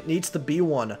everything it needs to be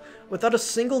one. Without a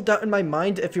single doubt in my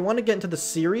mind, if you want to get into the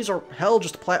series, or hell,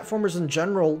 just platformers in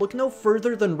general, look no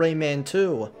further than Rayman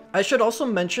 2. I should also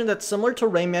mention that similar to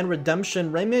Rayman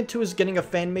Redemption, Rayman 2 is getting a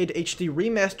fan-made HD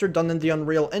remaster done in the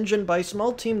Unreal Engine by a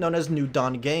small team known as New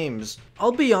Dawn Games.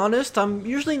 I'll be honest, I'm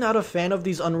usually not a fan of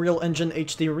these Unreal Engine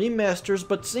HD remasters,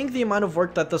 but seeing the amount of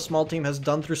work that the small team has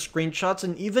done through screenshots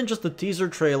and even just the teaser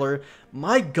trailer,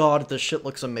 my god, this shit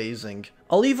looks amazing.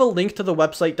 I'll leave a link to the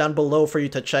website down below for you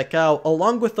to check out,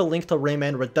 along with the link to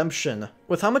Rayman Redemption.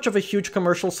 With how much of a huge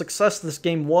commercial success this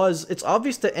game was, it's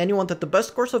obvious to anyone that the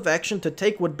best course of action to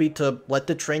take would be to let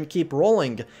the train keep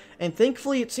rolling, and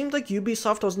thankfully it seemed like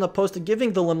Ubisoft wasn't opposed to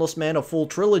giving the Limbless Man a full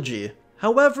trilogy.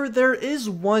 However, there is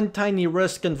one tiny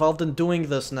risk involved in doing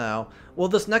this now. Will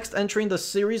this next entry in the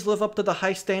series live up to the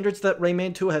high standards that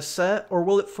Rayman 2 has set, or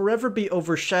will it forever be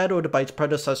overshadowed by its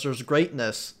predecessor's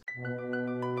greatness?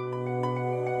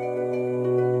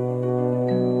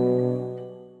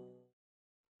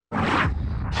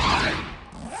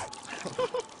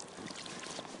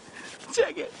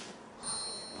 Check it.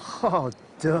 Oh,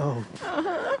 dope.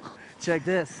 Check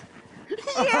this.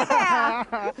 Yeah!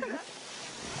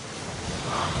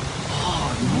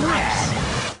 Oh, nice!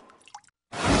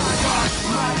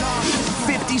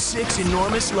 56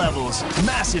 enormous levels,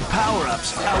 massive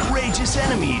power-ups, outrageous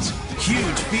enemies,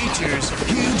 huge features,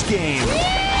 huge game.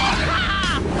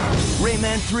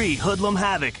 Rayman 3 Hoodlum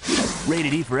Havoc.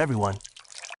 Rated E for everyone.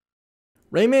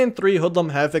 Rayman 3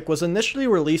 Hoodlum Havoc was initially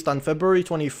released on February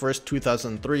 21st,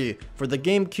 2003 for the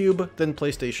GameCube, then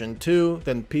PlayStation 2,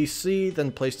 then PC,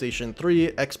 then PlayStation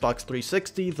 3, Xbox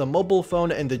 360, the mobile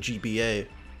phone, and the GBA.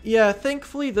 Yeah,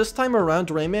 thankfully this time around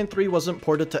Rayman 3 wasn't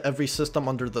ported to every system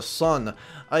under the sun.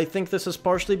 I think this is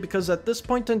partially because at this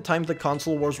point in time the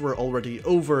console wars were already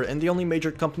over and the only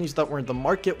major companies that were in the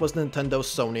market was Nintendo,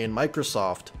 Sony, and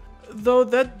Microsoft. Though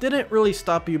that didn't really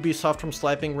stop Ubisoft from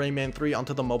slapping Rayman 3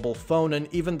 onto the mobile phone and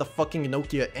even the fucking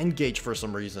Nokia N-Gage for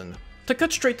some reason. To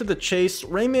cut straight to the chase,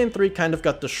 Rayman 3 kind of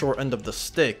got the short end of the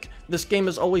stick. This game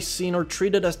is always seen or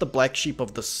treated as the black sheep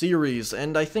of the series,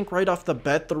 and I think right off the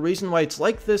bat the reason why it's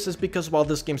like this is because while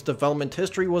this game's development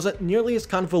history wasn't nearly as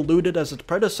convoluted as its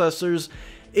predecessors,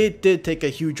 it did take a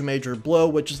huge major blow,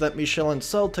 which is that Michel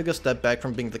Ancel took a step back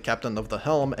from being the captain of the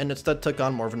helm and instead took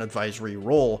on more of an advisory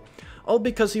role. All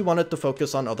because he wanted to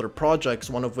focus on other projects,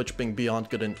 one of which being Beyond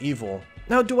Good and Evil.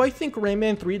 Now, do I think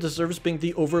Rayman 3 deserves being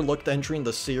the overlooked entry in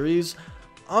the series?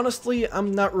 Honestly,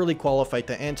 I'm not really qualified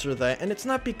to answer that, and it's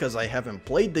not because I haven't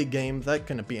played the game, that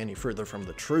couldn't be any further from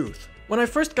the truth. When I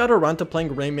first got around to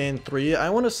playing Rayman 3, I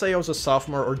want to say I was a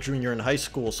sophomore or junior in high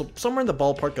school, so somewhere in the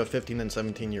ballpark of 15 and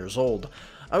 17 years old.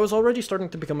 I was already starting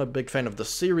to become a big fan of the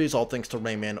series, all thanks to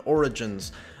Rayman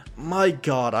Origins. My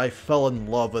god, I fell in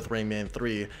love with Rayman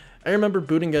 3. I remember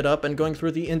booting it up and going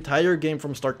through the entire game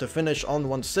from start to finish all in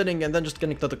one sitting and then just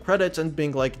getting to the credits and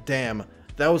being like, damn,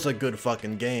 that was a good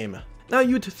fucking game. Now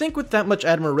you'd think with that much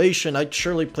admiration I'd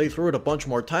surely play through it a bunch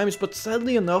more times, but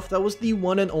sadly enough that was the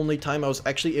one and only time I was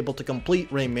actually able to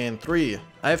complete Rayman 3.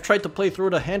 I have tried to play through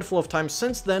it a handful of times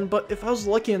since then, but if I was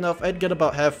lucky enough I'd get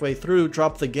about halfway through,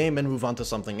 drop the game, and move on to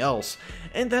something else.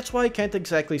 And that's why I can't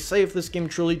exactly say if this game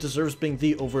truly deserves being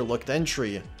the overlooked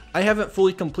entry. I haven't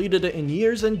fully completed it in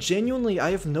years, and genuinely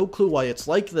I have no clue why it's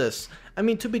like this. I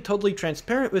mean, to be totally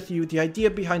transparent with you, the idea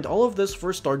behind all of this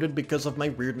first started because of my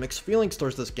weird mixed feelings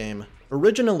towards this game.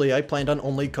 Originally, I planned on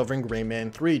only covering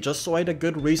Rayman 3, just so I had a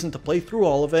good reason to play through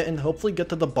all of it and hopefully get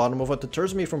to the bottom of what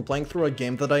deters me from playing through a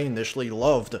game that I initially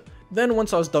loved. Then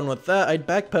once I was done with that, I'd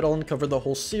backpedal and cover the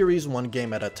whole series one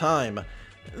game at a time.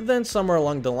 Then somewhere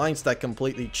along the lines that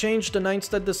completely changed, and I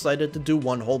instead decided to do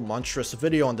one whole monstrous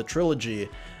video on the trilogy.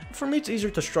 For me, it's easier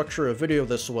to structure a video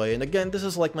this way, and again, this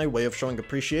is like my way of showing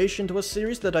appreciation to a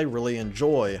series that I really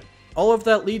enjoy. All of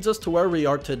that leads us to where we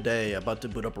are today, about to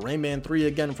boot up Rayman 3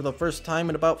 again for the first time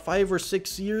in about 5 or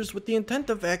 6 years with the intent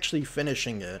of actually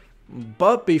finishing it.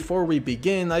 But before we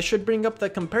begin, I should bring up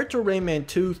that compared to Rayman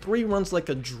 2, 3 runs like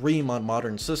a dream on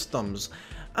modern systems.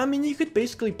 I mean, you could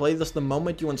basically play this the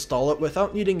moment you install it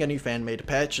without needing any fan-made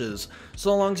patches,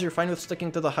 so long as you're fine with sticking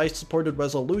to the highest supported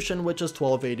resolution, which is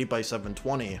 1280 by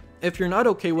 720. If you're not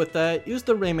okay with that, use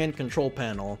the Rayman control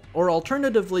panel, or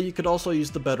alternatively, you could also use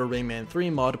the better Rayman 3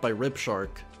 mod by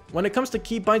Ripshark. When it comes to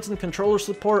keybinds and controller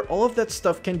support, all of that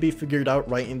stuff can be figured out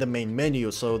right in the main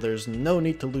menu, so there's no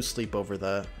need to lose sleep over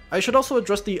that. I should also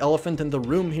address the elephant in the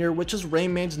room here, which is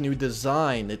Rayman's new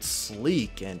design. It's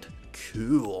sleek and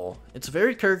cool. It's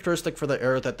very characteristic for the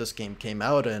era that this game came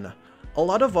out in. A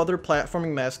lot of other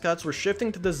platforming mascots were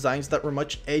shifting to designs that were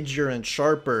much edgier and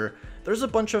sharper. There's a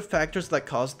bunch of factors that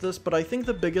caused this, but I think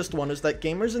the biggest one is that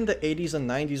gamers in the 80s and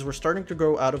 90s were starting to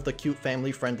grow out of the cute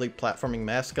family-friendly platforming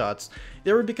mascots.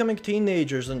 They were becoming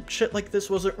teenagers, and shit like this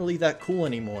wasn't really that cool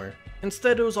anymore.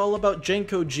 Instead, it was all about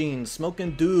Janko jeans,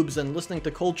 smoking doobs, and listening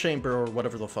to Cold Chamber or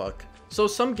whatever the fuck. So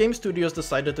some game studios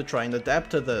decided to try and adapt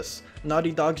to this.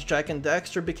 Naughty Dog's Jak and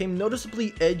Daxter became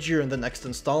noticeably edgier in the next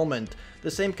installment.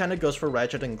 The same kinda goes for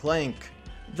Ratchet and Clank.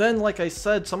 Then, like I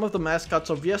said, some of the mascots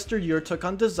of yesteryear took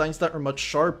on designs that were much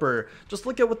sharper. Just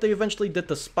look at what they eventually did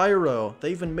to Spyro.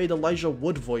 They even made Elijah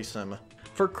Wood voice him.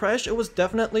 For Crash, it was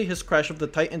definitely his Crash of the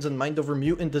Titans and Mind Over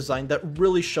Mutant design that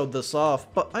really showed this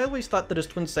off, but I always thought that his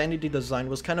Twinsanity design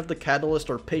was kind of the catalyst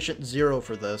or patient zero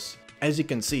for this. As you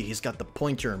can see, he's got the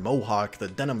pointier mohawk, the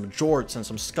denim jorts, and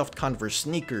some scuffed Converse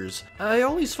sneakers. I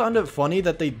always found it funny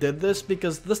that they did this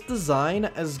because this design,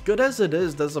 as good as it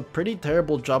is, does a pretty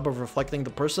terrible job of reflecting the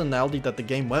personality that the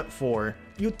game went for.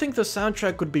 You'd think the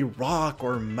soundtrack would be rock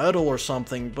or metal or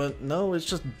something, but no, it's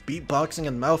just beatboxing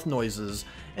and mouth noises.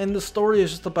 And the story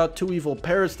is just about two evil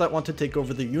parrots that want to take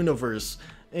over the universe.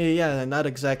 Yeah, not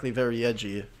exactly very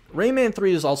edgy. Rayman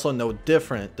 3 is also no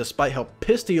different. Despite how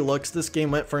pissed he looks, this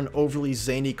game went for an overly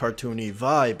zany, cartoony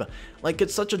vibe. Like,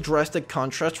 it's such a drastic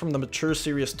contrast from the mature,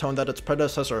 serious tone that its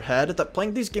predecessor had, that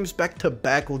playing these games back to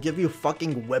back will give you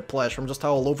fucking whiplash from just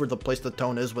how all over the place the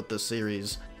tone is with this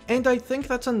series. And I think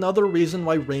that's another reason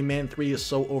why Rayman 3 is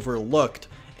so overlooked.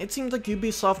 It seems like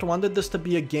Ubisoft wanted this to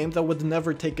be a game that would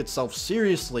never take itself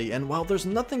seriously, and while there's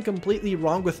nothing completely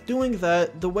wrong with doing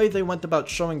that, the way they went about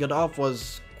showing it off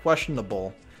was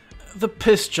questionable. The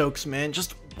piss jokes, man.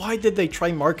 Just why did they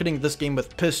try marketing this game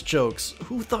with piss jokes?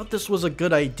 Who thought this was a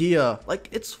good idea? Like,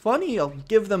 it's funny, I'll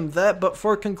give them that, but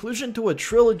for a conclusion to a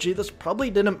trilogy, this probably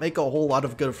didn't make a whole lot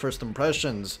of good first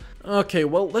impressions. Okay,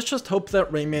 well, let's just hope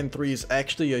that Rayman 3 is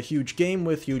actually a huge game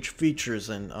with huge features,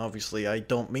 and obviously I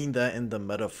don't mean that in the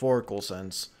metaphorical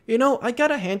sense. You know, I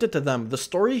gotta hand it to them, the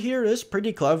story here is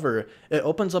pretty clever. It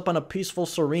opens up on a peaceful,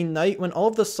 serene night when all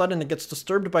of a sudden it gets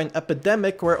disturbed by an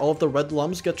epidemic where all of the red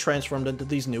lums get transformed into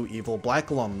these new evil black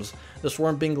lums. The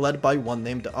swarm being led by one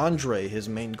named Andre. His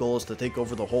main goal is to take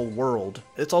over the whole world.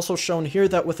 It's also shown here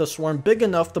that with a swarm big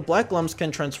enough, the black lums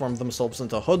can transform themselves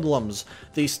into hoodlums,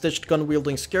 these stitched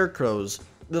gun-wielding scarecrows.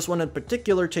 This one in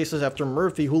particular chases after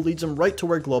Murphy, who leads him right to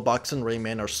where Globox and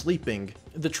Rayman are sleeping.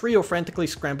 The trio frantically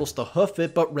scrambles to hoof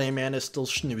it, but Rayman is still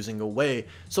snoozing away.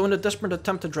 So in a desperate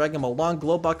attempt to drag him along,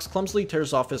 Globox clumsily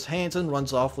tears off his hands and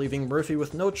runs off, leaving Murphy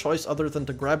with no choice other than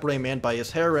to grab Rayman by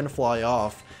his hair and fly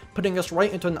off, putting us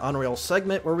right into an on-rail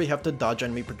segment where we have to dodge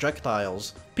enemy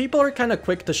projectiles. People are kinda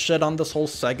quick to shit on this whole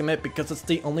segment because it's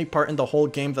the only part in the whole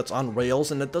game that's on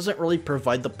rails and it doesn't really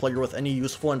provide the player with any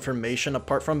useful information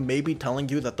apart from maybe telling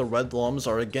you that the red lums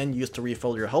are again used to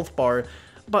refill your health bar,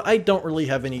 but I don't really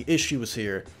have any issues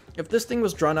here. If this thing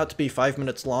was drawn out to be 5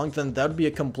 minutes long, then that'd be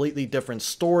a completely different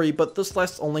story, but this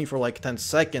lasts only for like 10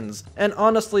 seconds. And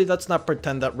honestly, let's not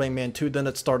pretend that Rayman 2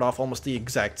 didn't start off almost the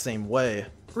exact same way.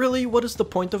 Really, what is the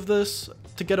point of this?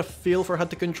 To get a feel for how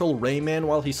to control Rayman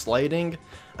while he's sliding?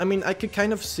 I mean, I could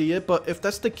kind of see it, but if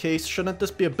that's the case, shouldn't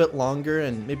this be a bit longer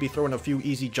and maybe throw in a few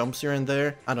easy jumps here and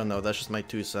there? I don't know, that's just my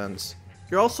 2 cents.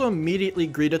 You're also immediately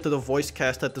greeted to the voice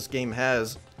cast that this game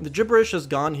has. The gibberish is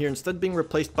gone here, instead being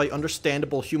replaced by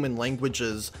understandable human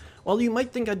languages. While you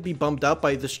might think I'd be bummed out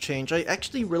by this change, I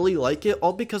actually really like it,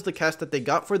 all because the cast that they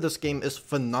got for this game is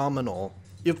phenomenal.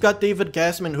 You've got David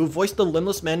Gassman, who voiced the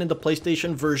Limbless Man in the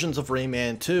PlayStation versions of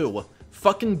Rayman 2.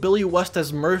 Fucking Billy West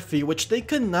as Murphy, which they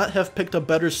could not have picked a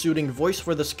better suiting voice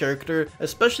for this character,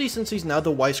 especially since he's now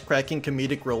the wisecracking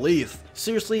comedic relief.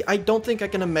 Seriously, I don't think I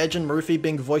can imagine Murphy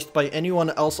being voiced by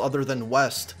anyone else other than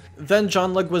West. Then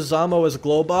John Leguizamo as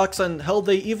Globox, and hell,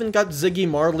 they even got Ziggy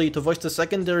Marley to voice the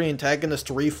secondary antagonist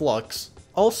Reflux.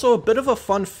 Also, a bit of a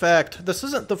fun fact, this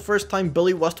isn't the first time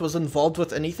Billy West was involved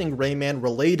with anything Rayman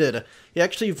related. He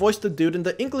actually voiced the dude in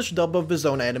the English dub of his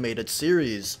own animated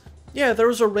series. Yeah, there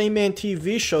was a Rayman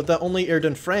TV show that only aired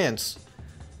in France,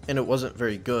 and it wasn't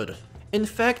very good. In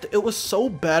fact, it was so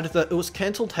bad that it was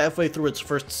cancelled halfway through its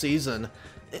first season.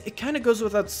 It kinda goes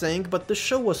without saying, but this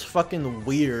show was fucking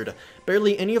weird.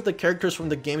 Barely any of the characters from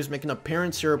the games make an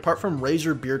appearance here apart from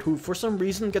Razorbeard, who for some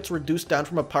reason gets reduced down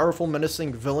from a powerful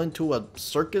menacing villain to a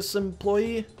circus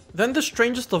employee. Then the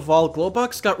strangest of all,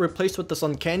 Globox got replaced with this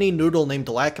uncanny noodle named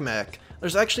Lacmac.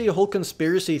 There's actually a whole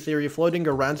conspiracy theory floating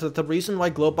around that the reason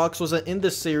why Globox wasn't in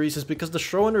this series is because the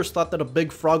showrunners thought that a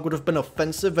big frog would have been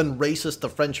offensive and racist to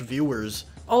French viewers.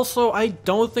 Also, I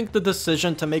don't think the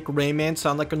decision to make Rayman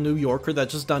sound like a New Yorker that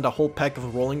just downed a whole pack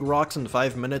of Rolling Rocks in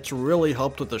 5 minutes really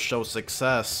helped with the show's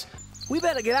success. We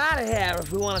better get out of here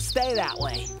if we want to stay that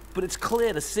way. But it's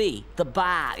clear to see, the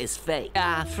bar is fake.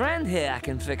 Our friend here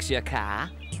can fix your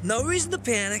car. No reason to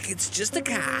panic, it's just a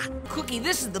car. Cookie,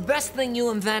 this is the best thing you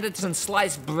invented since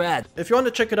sliced bread. If you want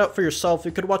to check it out for yourself,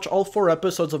 you could watch all 4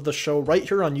 episodes of the show right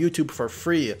here on YouTube for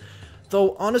free.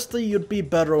 Though honestly, you'd be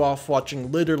better off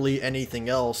watching literally anything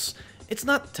else. It's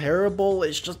not terrible,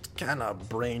 it's just kinda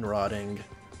brain rotting.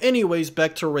 Anyways,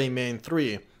 back to Rayman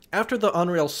 3. After the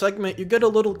on-rail segment, you get a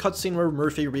little cutscene where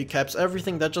Murphy recaps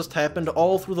everything that just happened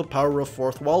all through the power of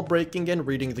fourth wall breaking and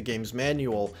reading the game's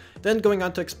manual, then going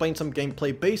on to explain some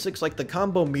gameplay basics like the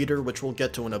combo meter, which we'll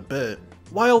get to in a bit.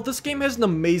 While this game has an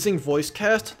amazing voice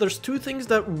cast, there's 2 things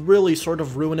that really sort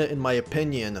of ruin it in my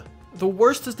opinion. The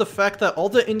worst is the fact that all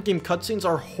the in-game cutscenes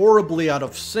are horribly out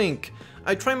of sync.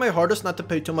 I try my hardest not to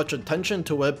pay too much attention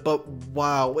to it, but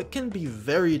wow, it can be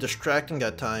very distracting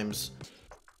at times.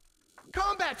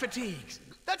 Combat fatigues!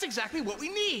 That's exactly what we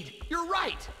need! You're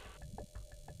right!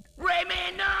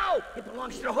 Rayman, no! It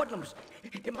belongs to the hoodlums.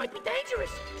 It might be dangerous.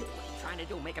 What are you trying to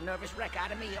do? Make a nervous wreck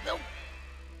out of me?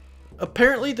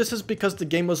 Apparently this is because the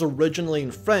game was originally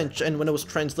in French, and when it was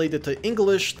translated to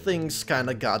English, things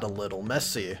kinda got a little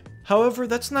messy. However,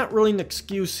 that's not really an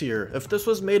excuse here. If this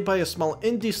was made by a small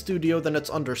indie studio, then it's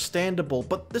understandable,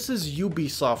 but this is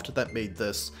Ubisoft that made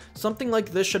this. Something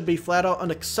like this should be flat out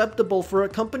unacceptable for a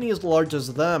company as large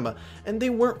as them, and they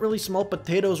weren't really small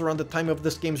potatoes around the time of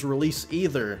this game's release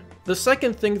either. The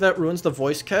second thing that ruins the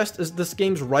voice cast is this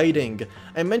game's writing.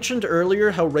 I mentioned earlier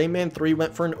how Rayman 3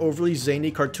 went for an overly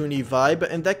zany, cartoony vibe,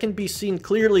 and that can be seen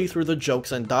clearly through the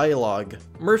jokes and dialogue.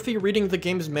 Murphy reading the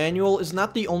game's manual is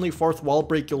not the only fourth wall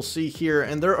break you'll see here,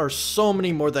 and there are so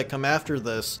many more that come after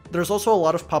this. There's also a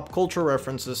lot of pop culture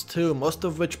references too, most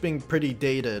of which being pretty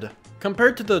dated.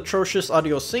 Compared to the atrocious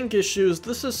audio sync issues,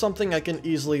 this is something I can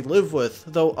easily live with,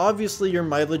 though obviously your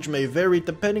mileage may vary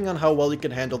depending on how well you can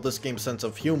handle this game's sense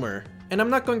of humor. And I'm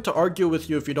not going to argue with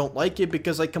you if you don't like it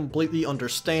because I completely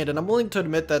understand, and I'm willing to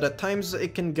admit that at times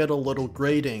it can get a little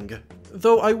grating.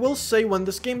 Though I will say, when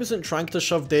this game isn't trying to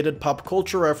shove dated pop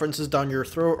culture references down your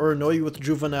throat or annoy you with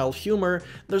juvenile humor,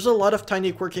 there's a lot of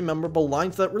tiny quirky memorable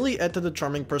lines that really add to the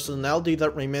charming personality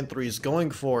that Rayman 3 is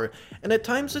going for, and at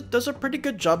times it does a pretty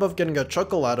good job of getting a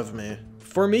chuckle out of me.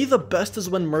 For me, the best is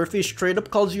when Murphy straight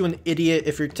up calls you an idiot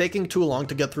if you're taking too long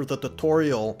to get through the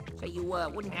tutorial. So you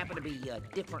wouldn't happen to be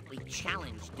differently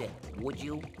challenged, would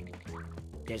you?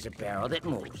 There's a barrel that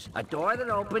moves, a door that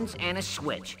opens, and a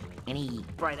switch. Any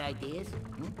bright ideas?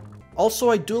 Also,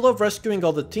 I do love rescuing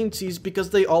all the teensies because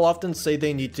they all often say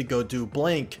they need to go do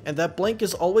blank, and that blank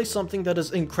is always something that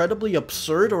is incredibly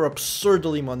absurd or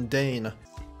absurdly mundane.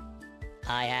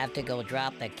 I have to go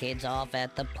drop the kids off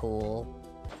at the pool.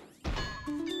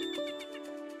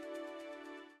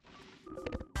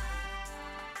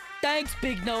 Thanks,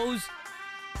 Big Nose.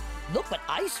 Look what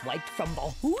I swiped from the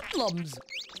hoodlums.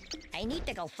 I need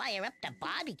to go fire up the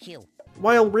barbecue.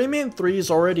 While Rayman 3 is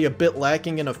already a bit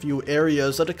lacking in a few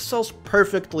areas, it excels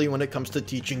perfectly when it comes to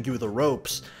teaching you the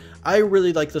ropes. I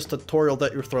really like this tutorial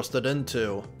that you're thrusted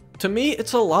into. To me,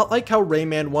 it's a lot like how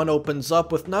Rayman 1 opens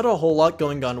up with not a whole lot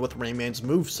going on with Rayman's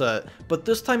moveset, but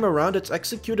this time around it's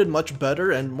executed much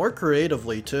better and more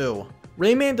creatively too.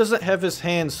 Rayman doesn't have his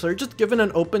hands, so you're just given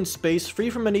an open space free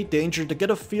from any danger to get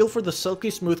a feel for the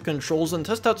silky smooth controls and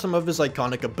test out some of his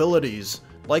iconic abilities.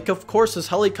 Like of course his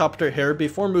helicopter hair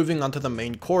before moving on to the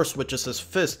main course, which is his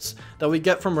fists, that we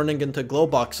get from running into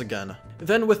Glowbox again.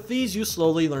 Then with these you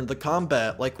slowly learn the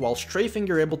combat, like while strafing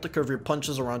you're able to curve your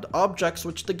punches around objects,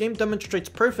 which the game demonstrates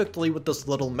perfectly with this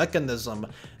little mechanism,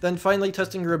 then finally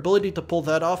testing your ability to pull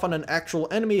that off on an actual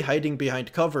enemy hiding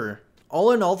behind cover.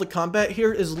 All in all, the combat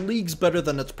here is leagues better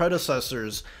than its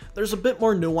predecessors. There's a bit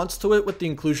more nuance to it with the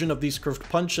inclusion of these curved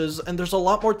punches, and there's a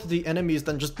lot more to the enemies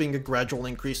than just being a gradual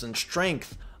increase in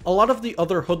strength. A lot of the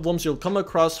other hoodlums you'll come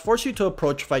across force you to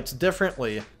approach fights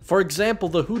differently. For example,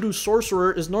 the Hoodoo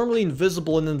Sorcerer is normally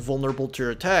invisible and invulnerable to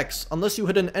your attacks, unless you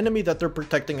hit an enemy that they're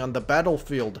protecting on the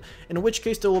battlefield, in which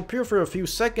case they'll appear for a few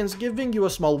seconds, giving you a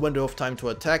small window of time to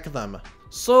attack them.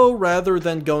 So rather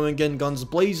than going in guns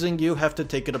blazing, you have to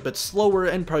take it a bit slower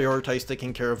and prioritize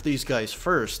taking care of these guys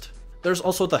first. There's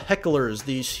also the Hecklers,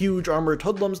 these huge armored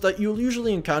hoodlums that you'll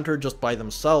usually encounter just by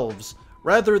themselves.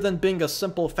 Rather than being a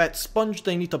simple fat sponge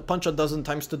they need to punch a dozen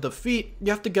times to defeat,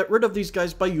 you have to get rid of these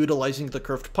guys by utilizing the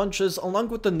curved punches along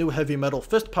with the new heavy metal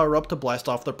fist power-up to blast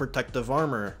off the protective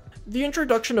armor. The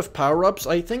introduction of power-ups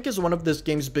I think is one of this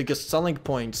game's biggest selling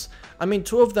points. I mean,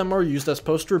 2 of them are used as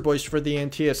poster boys for the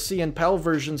NTSC and PAL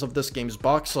versions of this game's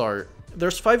box art.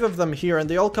 There's 5 of them here and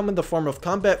they all come in the form of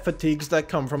combat fatigues that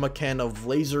come from a can of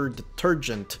laser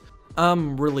detergent.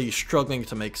 I'm really struggling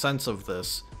to make sense of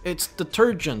this. It's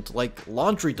detergent, like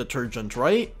laundry detergent,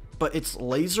 right? But it's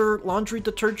laser laundry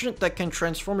detergent that can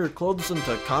transform your clothes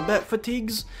into combat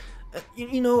fatigues?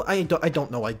 You know, I don't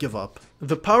know, I give up.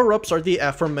 The power-ups are the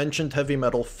aforementioned Heavy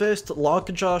Metal Fist,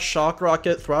 Lockjaw, Shock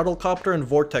Rocket, Throttlecopter, and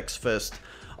Vortex Fist.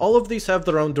 All of these have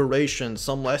their own duration,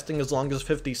 some lasting as long as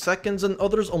 50 seconds and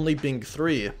others only being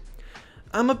 3.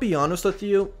 I'ma be honest with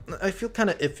you, I feel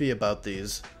kinda iffy about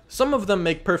these. Some of them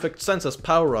make perfect sense as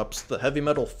power-ups. The Heavy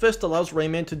Metal Fist allows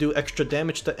Rayman to do extra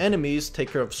damage to enemies,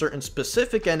 take care of certain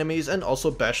specific enemies, and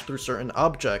also bash through certain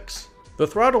objects. The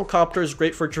Throttlecopter is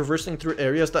great for traversing through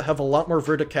areas that have a lot more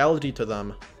verticality to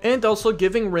them. And also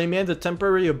giving Rayman the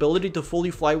temporary ability to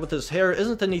fully fly with his hair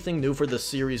isn't anything new for this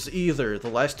series either, the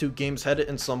last 2 games had it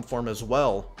in some form as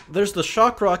well. There's the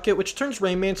Shock Rocket, which turns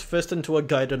Rayman's fist into a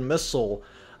guided missile.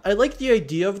 I like the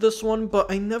idea of this one,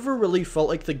 but I never really felt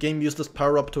like the game used this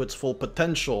power-up to its full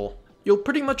potential. You'll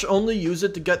pretty much only use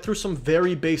it to get through some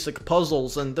very basic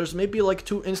puzzles, and there's maybe like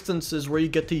 2 instances where you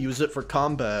get to use it for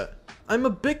combat. I'm a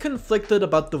bit conflicted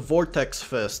about the Vortex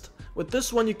Fist. With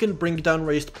this one you can bring down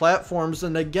raised platforms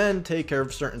and again take care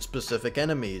of certain specific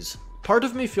enemies. Part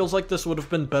of me feels like this would have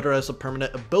been better as a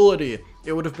permanent ability.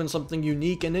 It would have been something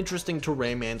unique and interesting to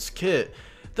Rayman's kit.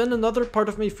 Then another part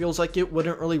of me feels like it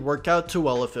wouldn't really work out too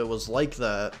well if it was like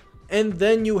that. And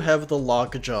then you have the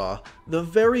Lockjaw. The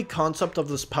very concept of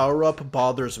this power-up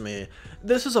bothers me.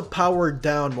 This is a power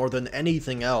down more than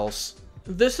anything else.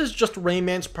 This is just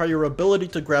Rayman's prior ability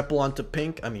to grapple onto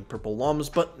purple lums,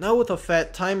 but now with a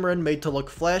fat timer and made to look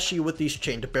flashy with these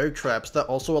chained bear traps that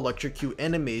also electrocute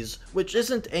enemies, which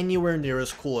isn't anywhere near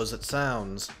as cool as it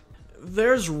sounds.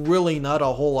 There's really not a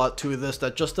whole lot to this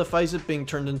that justifies it being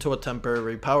turned into a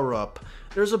temporary power-up.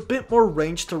 There's a bit more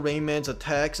range to Rayman's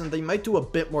attacks and they might do a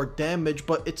bit more damage,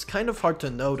 but it's kind of hard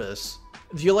to notice.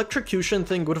 The electrocution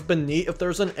thing would have been neat if there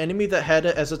was an enemy that had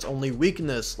it as its only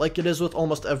weakness, like it is with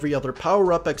almost every other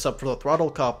power-up except for the throttle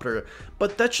copter,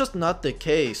 but that's just not the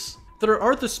case. There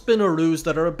are the spinneroos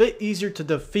that are a bit easier to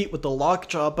defeat with the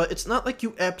Lockjaw, but it's not like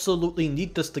you absolutely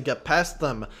need this to get past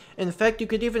them. In fact, you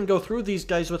could even go through these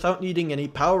guys without needing any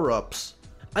power-ups.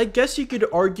 I guess you could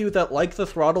argue that like the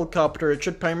throttle copter, it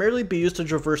should primarily be used to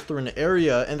traverse through an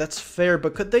area, and that's fair,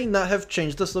 but could they not have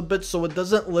changed this a bit so it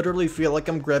doesn't literally feel like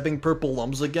I'm grabbing purple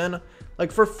lums again?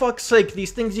 Like, for fuck's sake,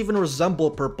 these things even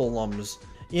resemble purple lums.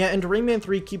 Yeah, and Rayman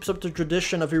 3 keeps up the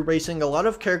tradition of erasing a lot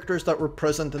of characters that were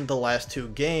present in the last two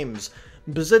games.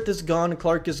 Bazit is gone,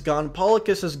 Clark is gone,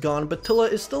 Polycus is gone,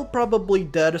 Batilla is still probably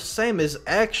dead, Sam is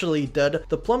actually dead,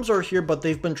 the Plums are here but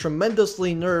they've been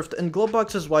tremendously nerfed, and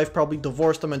Glowbox's wife probably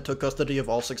divorced him and took custody of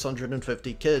all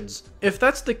 650 kids. If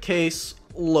that's the case,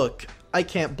 look, I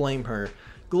can't blame her.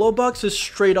 Glowbox is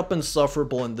straight up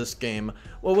insufferable in this game.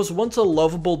 What was once a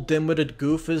lovable dim-witted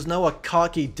goof is now a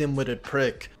cocky dim-witted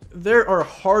prick. There are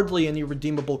hardly any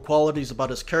redeemable qualities about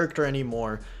his character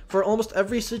anymore. For almost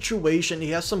every situation, he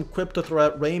has some quip to throw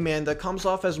at Rayman that comes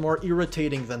off as more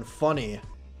irritating than funny.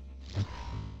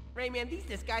 Rayman, these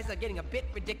disguises are getting a bit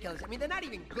ridiculous. I mean, they're not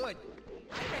even good.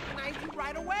 I recognize you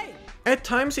right away. At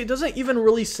times, he doesn't even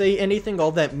really say anything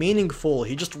all that meaningful.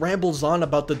 He just rambles on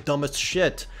about the dumbest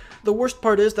shit. The worst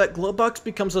part is that Glowbox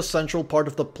becomes a central part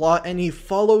of the plot and he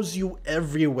follows you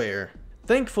everywhere.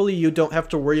 Thankfully, you don't have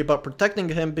to worry about protecting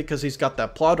him because he's got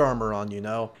that plot armor on, you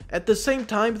know. At the same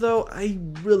time though, I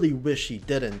really wish he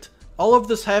didn't. All of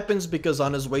this happens because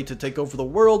on his way to take over the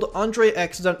world, Andre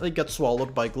accidentally gets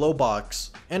swallowed by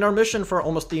Glowbox. And our mission for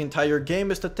almost the entire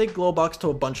game is to take Glowbox to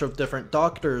a bunch of different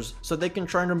doctors, so they can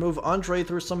try and remove Andre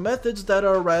through some methods that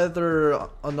are rather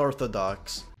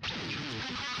unorthodox.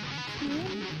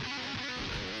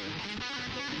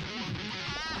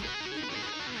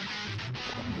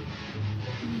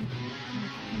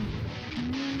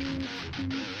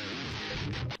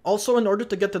 Also, in order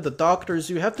to get to the doctors,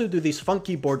 you have to do these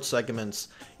funky board segments.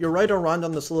 You ride around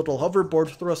on this little hoverboard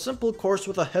through a simple course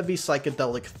with a heavy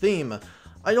psychedelic theme.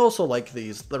 I also like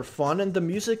these. They're fun, and the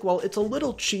music, while it's a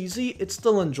little cheesy, it's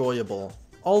still enjoyable.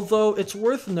 Although, it's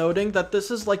worth noting that this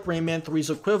is like Rayman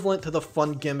 3's equivalent to the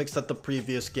fun gimmicks that the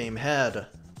previous game had.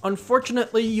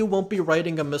 Unfortunately, you won't be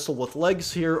riding a missile with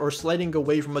legs here or sliding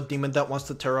away from a demon that wants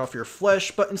to tear off your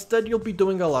flesh, but instead you'll be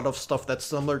doing a lot of stuff that's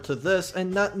similar to this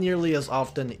and not nearly as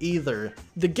often either.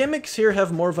 The gimmicks here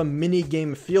have more of a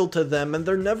mini-game feel to them and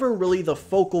they're never really the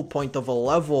focal point of a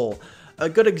level. A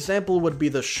good example would be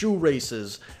the shoe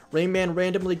races. Rayman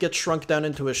randomly gets shrunk down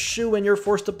into a shoe and you're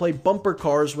forced to play bumper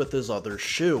cars with his other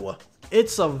shoe.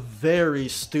 It's a very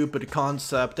stupid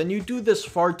concept, and you do this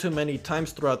far too many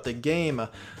times throughout the game.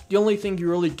 The only thing you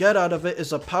really get out of it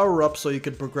is a power-up so you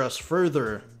can progress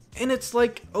further. And it's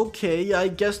like, okay, I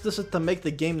guess this is to make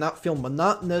the game not feel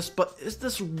monotonous, but is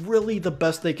this really the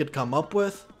best they could come up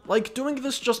with? Like, doing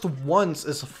this just once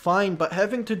is fine, but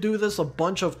having to do this a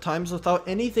bunch of times without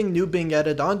anything new being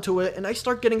added onto it, and I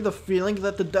start getting the feeling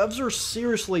that the devs are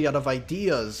seriously out of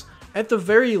ideas. At the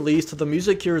very least, the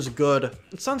music here is good.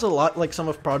 It sounds a lot like some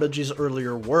of Prodigy's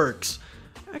earlier works.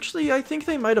 Actually, I think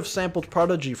they might have sampled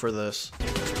Prodigy for this.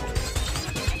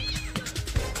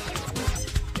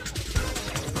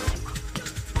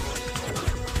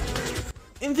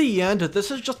 In the end,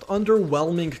 this is just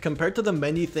underwhelming compared to the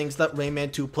many things that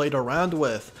Rayman 2 played around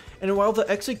with. And while the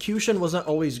execution wasn't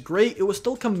always great, it was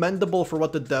still commendable for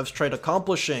what the devs tried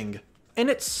accomplishing. And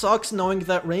it sucks knowing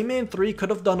that Rayman 3 could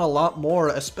have done a lot more,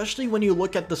 especially when you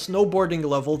look at the snowboarding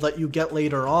level that you get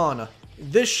later on.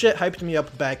 This shit hyped me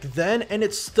up back then, and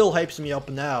it still hypes me up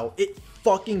now. It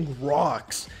fucking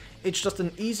rocks. It's just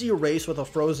an easy race with a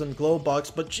frozen glow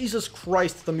box, but Jesus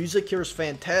Christ, the music here is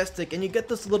fantastic, and you get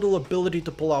this little ability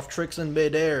to pull off tricks in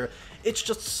midair. It's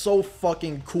just so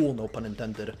fucking cool, no pun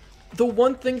intended. The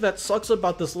one thing that sucks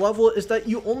about this level is that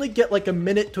you only get like a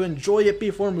minute to enjoy it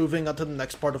before moving on to the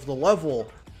next part of the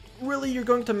level. Really, you're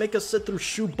going to make us sit through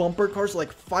shoe bumper cars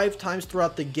like 5 times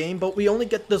throughout the game, but we only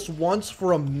get this once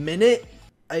for a minute?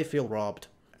 I feel robbed.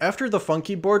 After the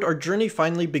funky board, our journey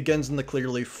finally begins in the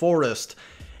Clearly Forest.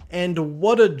 And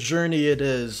what a journey it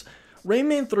is.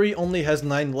 Rayman 3 only has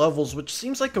 9 levels, which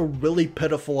seems like a really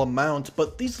pitiful amount,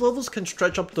 but these levels can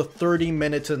stretch up to 30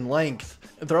 minutes in length.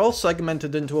 They're all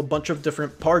segmented into a bunch of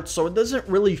different parts, so it doesn't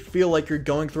really feel like you're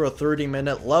going through a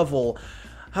 30-minute level.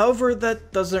 However,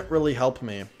 that doesn't really help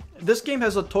me. This game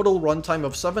has a total runtime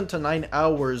of 7 to 9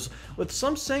 hours, with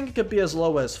some saying it could be as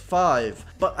low as 5,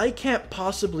 but I can't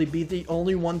possibly be the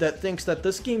only one that thinks that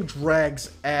this game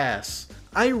drags ass.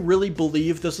 I really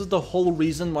believe this is the whole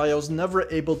reason why I was never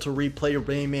able to replay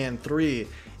Rayman 3.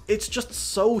 It's just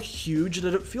so huge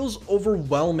that it feels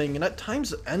overwhelming and at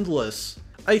times endless.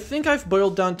 I think I've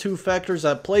boiled down 2 factors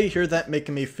at play here that make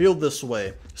me feel this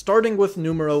way, starting with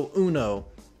numero uno.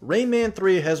 Rayman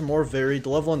 3 has more varied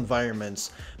level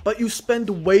environments, but you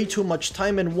spend way too much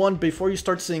time in one before you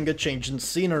start seeing a change in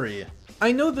scenery.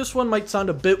 I know this one might sound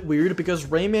a bit weird because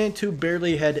Rayman 2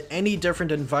 barely had any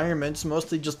different environments,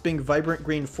 mostly just being vibrant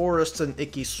green forests and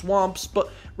icky swamps, but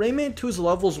Rayman 2's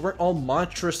levels weren't all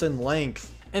monstrous in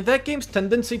length. And that game's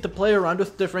tendency to play around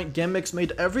with different gimmicks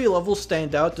made every level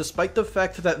stand out despite the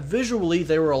fact that visually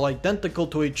they were all identical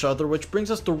to each other, which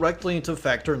brings us directly into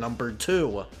factor number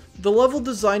 2. The level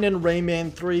design in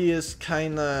Rayman 3 is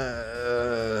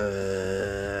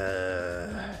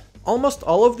almost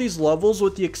all of these levels,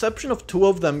 with the exception of 2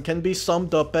 of them, can be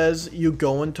summed up as you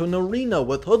go into an arena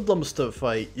with hoodlums to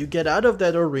fight, you get out of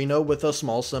that arena with a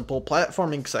small simple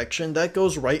platforming section that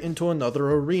goes right into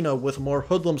another arena with more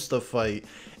hoodlums to fight,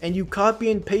 and you copy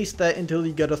and paste that until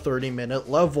you get a 30-minute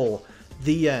level.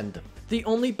 The end. The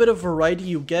only bit of variety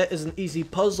you get is an easy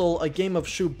puzzle, a game of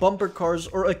shoot bumper cars,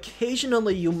 or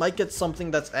occasionally you might get something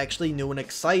that's actually new and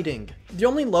exciting. The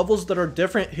only levels that are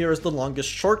different here is the longest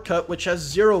shortcut, which has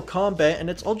 0 combat, and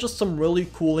it's all just some really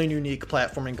cool and unique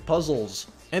platforming puzzles.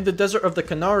 And the Desert of the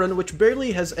Kanaran, which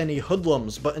barely has any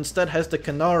hoodlums, but instead has the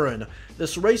Kanaran,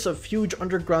 this race of huge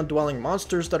underground dwelling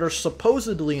monsters that are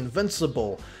supposedly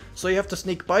invincible. So you have to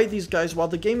sneak by these guys while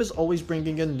the game is always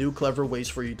bringing in new clever ways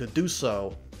for you to do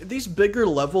so. These bigger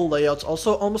level layouts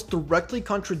also almost directly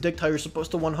contradict how you're supposed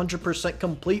to 100%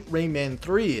 complete Rayman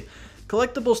 3.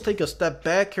 Collectibles take a step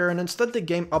back here, and instead the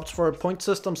game opts for a point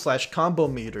system / combo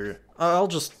meter. I'll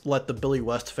just let the Billy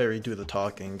West fairy do the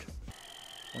talking.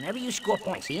 Whenever you score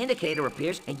points, the indicator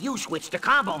appears and you switch to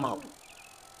combo mode.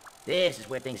 This is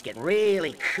where things get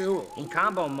really cool. In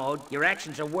combo mode, your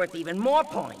actions are worth even more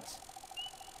points.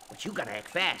 But you gotta act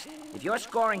fast. If your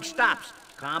scoring stops,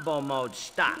 combo mode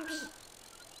stops.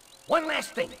 One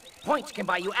last thing, points can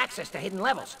buy you access to hidden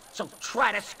levels, so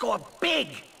try to score big!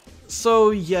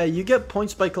 So yeah, you get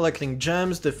points by collecting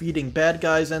gems, defeating bad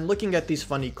guys, and looking at these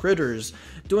funny critters.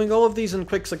 Doing all of these in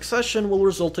quick succession will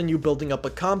result in you building up a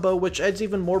combo, which adds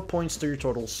even more points to your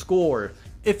total score.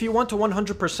 If you want to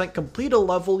 100% complete a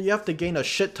level, you have to gain a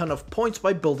shit ton of points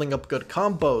by building up good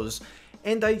combos.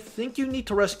 And I think you need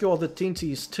to rescue all the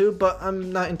teensies too, but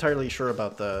I'm not entirely sure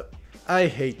about that. I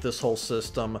hate this whole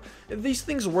system. These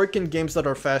things work in games that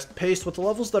are fast-paced, with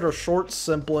levels that are short,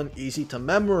 simple, and easy to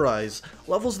memorize.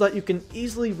 Levels that you can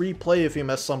easily replay if you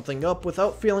mess something up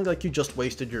without feeling like you just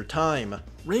wasted your time.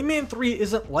 Rayman 3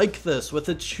 isn't like this, with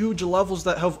its huge levels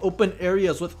that have open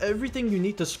areas with everything you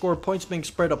need to score points being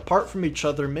spread apart from each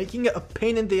other, making it a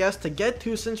pain in the ass to get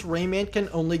to since Rayman can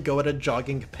only go at a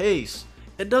jogging pace.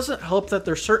 It doesn't help that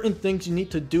there's certain things you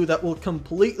need to do that will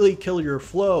completely kill your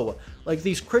flow, like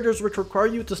these critters which require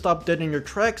you to stop dead in your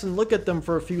tracks and look at them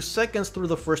for a few seconds through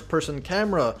the first-person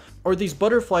camera, or these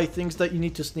butterfly things that you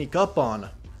need to sneak up on.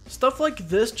 Stuff like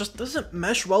this just doesn't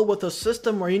mesh well with a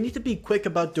system where you need to be quick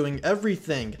about doing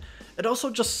everything. It also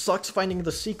just sucks finding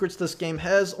the secrets this game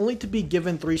has, only to be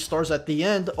given 3 stars at the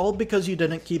end, all because you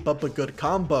didn't keep up a good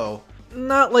combo.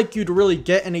 Not like you'd really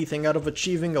get anything out of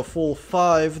achieving a full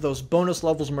 5, those bonus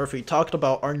levels Murphy talked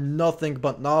about are nothing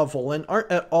but novel, and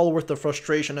aren't at all worth the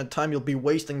frustration and time you'll be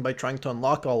wasting by trying to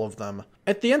unlock all of them.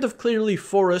 At the end of Clearly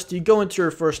Forest, you go into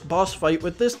your first boss fight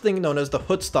with this thing known as the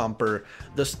Hood Stomper,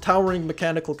 this towering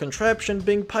mechanical contraption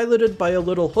being piloted by a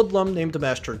little hoodlum named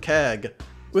Master Kag.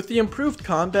 With the improved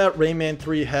combat Rayman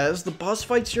 3 has, the boss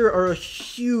fights here are a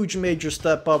huge major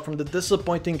step up from the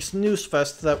disappointing snooze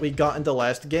fest that we got in the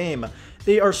last game.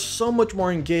 They are so much more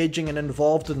engaging and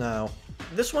involved now.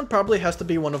 This one probably has to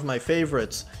be one of my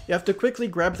favorites. You have to quickly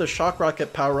grab the shock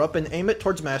rocket power-up and aim it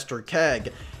towards Master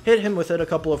Kag. Hit him with it a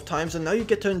couple of times and now you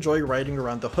get to enjoy riding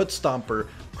around the Hood Stomper,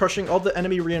 crushing all the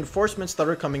enemy reinforcements that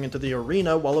are coming into the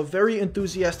arena while a very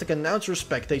enthusiastic announcer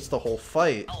spectates the whole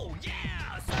fight. Oh yeah!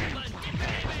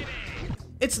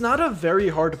 It's not a very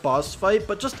hard boss fight,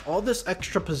 but just all this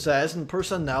extra pizzazz and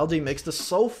personality makes this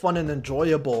so fun and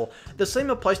enjoyable. The same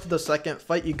applies to the second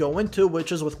fight you go into,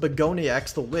 which is with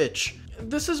Begoniax the Witch.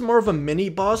 This is more of a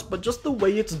mini-boss, but just the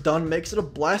way it's done makes it a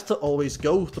blast to always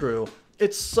go through.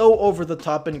 It's so over the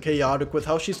top and chaotic with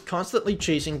how she's constantly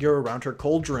chasing you around her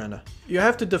cauldron. You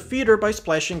have to defeat her by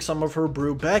splashing some of her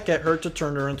brew back at her to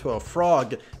turn her into a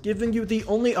frog, giving you the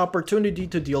only opportunity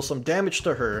to deal some damage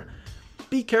to her.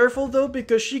 Be careful though,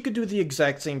 because she could do the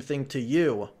exact same thing to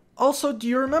you. Also, do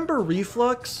you remember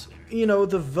Reflux? You know,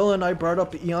 the villain I brought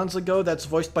up eons ago that's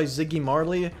voiced by Ziggy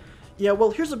Marley? Yeah,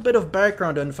 well here's a bit of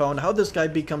background info on how this guy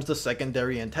becomes the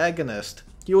secondary antagonist.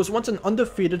 He was once an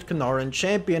undefeated Kanaran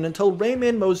champion until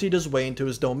Rayman moseyed his way into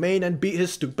his domain and beat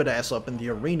his stupid ass up in the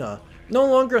arena. No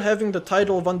longer having the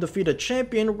title of undefeated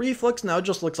champion, Reflux now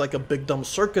just looks like a big dumb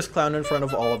circus clown in front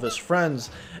of all of his friends,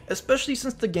 especially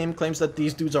since the game claims that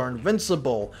these dudes are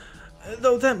invincible,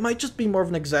 though that might just be more of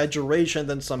an exaggeration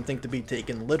than something to be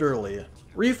taken literally.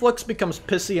 Reflux becomes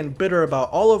pissy and bitter about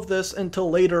all of this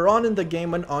until later on in the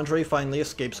game when Andre finally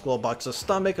escapes Glowbox's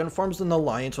stomach and forms an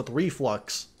alliance with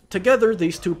Reflux. Together,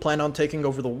 these two plan on taking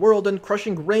over the world and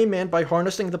crushing Rayman by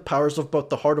harnessing the powers of both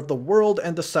the Heart of the World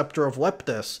and the Scepter of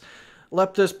Leptis.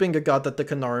 Leptis being a god that the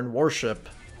Kanaran worship.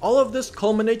 All of this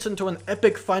culminates into an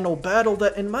epic final battle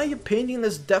that in my opinion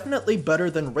is definitely better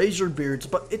than Razorbeard's,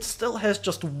 but it still has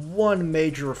just one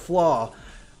major flaw.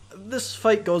 This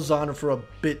fight goes on for a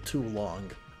bit too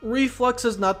long. Reflux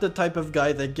is not the type of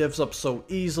guy that gives up so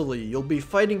easily. You'll be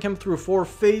fighting him through 4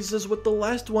 phases, with the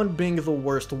last one being the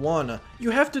worst one. You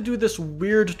have to do this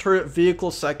weird turret vehicle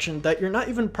section that you're not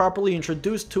even properly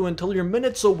introduced to until you're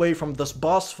minutes away from this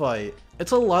boss fight.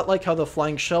 It's a lot like how the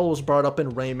flying shell was brought up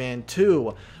in Rayman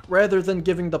 2. Rather than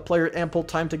giving the player ample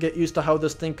time to get used to how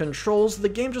this thing controls, the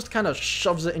game just kinda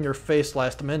shoves it in your face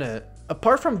last minute.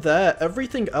 Apart from that,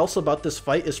 everything else about this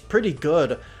fight is pretty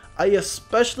good. I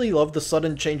especially love the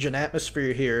sudden change in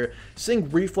atmosphere here,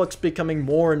 seeing Reflux becoming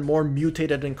more and more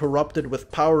mutated and corrupted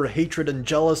with power, hatred, and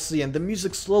jealousy, and the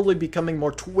music slowly becoming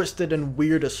more twisted and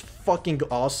weird is fucking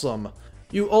awesome.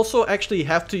 You also actually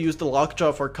have to use the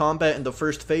lockjaw for combat in the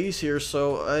first phase here,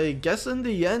 so I guess in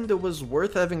the end it was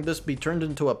worth having this be turned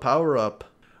into a power-up.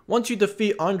 Once you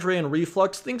defeat Andre and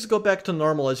Reflux, things go back to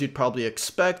normal as you'd probably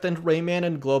expect, and Rayman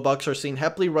and Glowbox are seen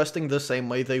happily resting the same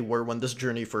way they were when this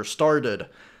journey first started.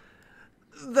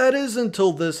 That is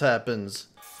until this happens.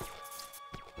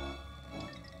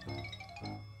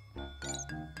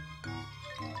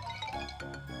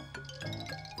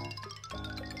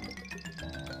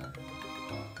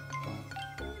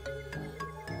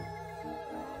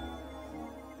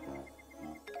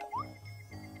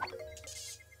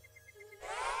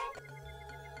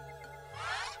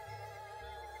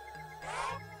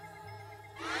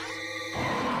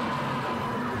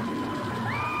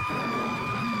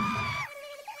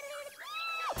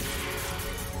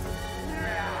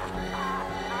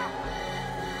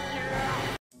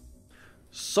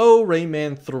 So,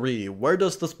 Rayman 3, where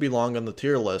does this belong on the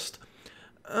tier list?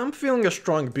 I'm feeling a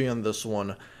strong B on this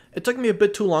one. It took me a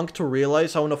bit too long to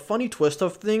realize how in a funny twist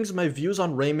of things, my views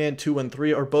on Rayman 2 and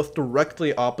 3 are both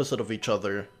directly opposite of each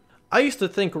other. I used to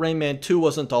think Rayman 2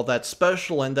 wasn't all that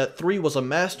special and that 3 was a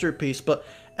masterpiece, but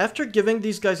after giving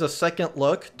these guys a second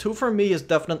look, 2 for me is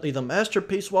definitely the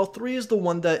masterpiece, while 3 is the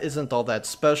one that isn't all that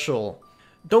special.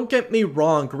 Don't get me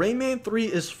wrong, Rayman 3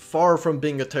 is far from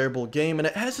being a terrible game and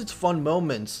it has its fun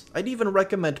moments. I'd even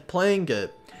recommend playing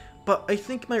it. But I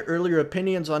think my earlier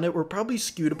opinions on it were probably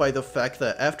skewed by the fact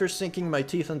that after sinking my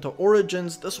teeth into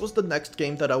Origins, this was the next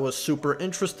game that I was super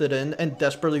interested in and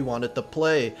desperately wanted to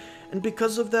play. And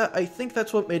because of that, I think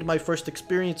that's what made my first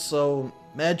experience so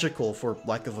magical, for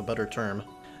lack of a better term.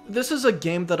 This is a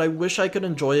game that I wish I could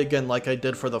enjoy again like I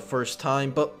did for the first time,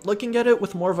 but looking at it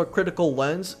with more of a critical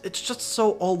lens, it's just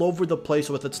so all over the place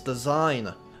with its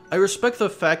design. I respect the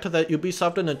fact that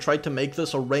Ubisoft didn't try to make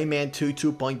this a Rayman 2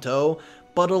 2.0,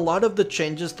 but a lot of the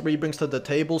changes 3 brings to the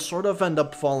table sort of end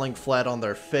up falling flat on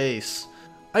their face.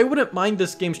 I wouldn't mind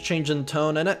this game's change in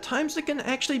tone, and at times it can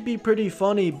actually be pretty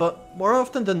funny, but more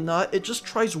often than not, it just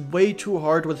tries way too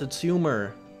hard with its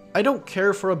humor. I don't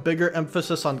care for a bigger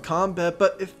emphasis on combat,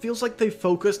 but it feels like they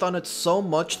focused on it so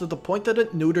much to the point that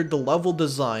it neutered the level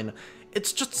design.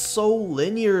 It's just so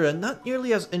linear and not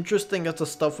nearly as interesting as the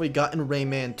stuff we got in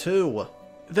Rayman 2.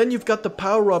 Then you've got the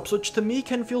power-ups, which to me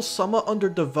can feel somewhat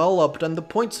underdeveloped, and the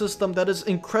point system that is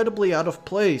incredibly out of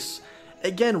place.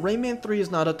 Again, Rayman 3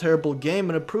 is not a terrible game,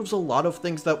 and improves a lot of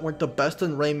things that weren't the best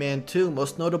in Rayman 2,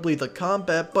 most notably the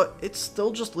combat, but it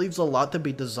still just leaves a lot to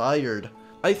be desired.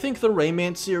 I think the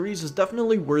Rayman series is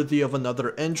definitely worthy of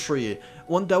another entry,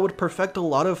 one that would perfect a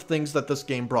lot of things that this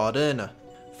game brought in.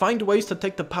 Find ways to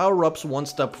take the power-ups one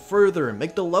step further,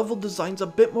 make the level designs a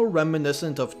bit more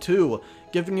reminiscent of 2,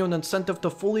 giving you an incentive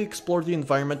to fully explore the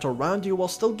environment around you while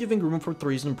still giving room for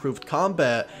 3's improved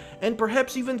combat, and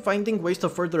perhaps even finding ways to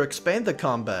further expand the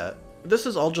combat. This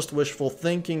is all just wishful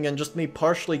thinking and just me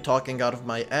partially talking out of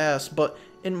my ass, but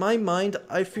in my mind,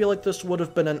 I feel like this would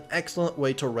have been an excellent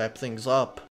way to wrap things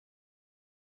up.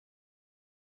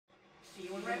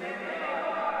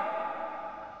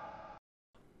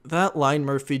 That line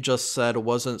Murphy just said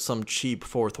wasn't some cheap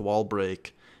fourth wall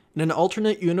break. In an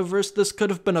alternate universe, this could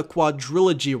have been a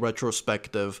quadrilogy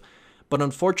retrospective, but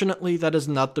unfortunately that is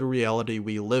not the reality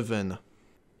we live in.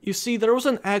 You see, there was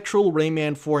an actual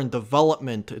Rayman 4 in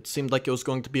development. It seemed like it was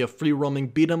going to be a free-roaming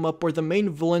beat-em-up where the main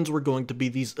villains were going to be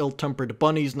these ill-tempered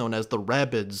bunnies known as the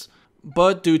Rabbids.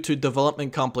 But due to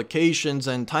development complications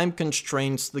and time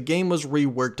constraints, the game was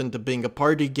reworked into being a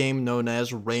party game known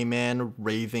as Rayman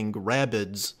Raving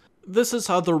Rabbids. This is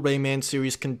how the Rayman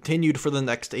series continued for the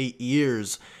next 8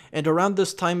 years, and around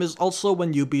this time is also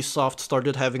when Ubisoft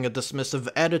started having a dismissive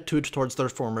attitude towards their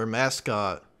former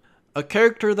mascot. A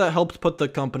character that helped put the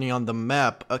company on the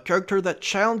map, a character that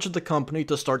challenged the company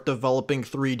to start developing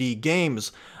 3D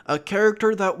games, a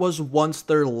character that was once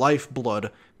their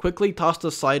lifeblood, quickly tossed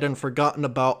aside and forgotten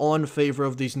about all in favor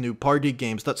of these new party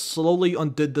games that slowly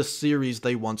undid the series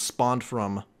they once spawned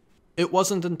from. It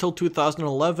wasn't until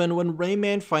 2011 when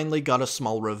Rayman finally got a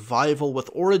small revival with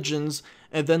Origins,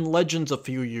 and then Legends a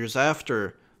few years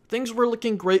after. Things were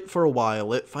looking great for a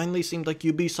while. It finally seemed like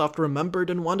Ubisoft remembered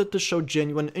and wanted to show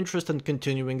genuine interest in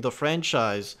continuing the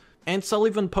franchise. Ansel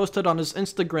even posted on his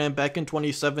Instagram back in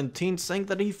 2017 saying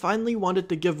that he finally wanted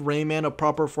to give Rayman a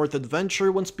proper fourth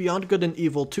adventure once Beyond Good and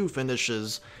Evil 2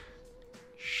 finishes.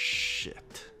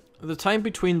 Shit. The time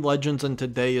between Legends and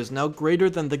today is now greater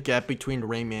than the gap between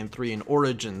Rayman 3 and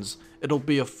Origins. It'll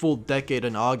be a full decade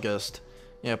in August.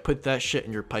 Yeah, put that shit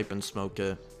in your pipe and smoke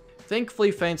it.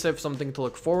 Thankfully, fans have something to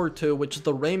look forward to, which is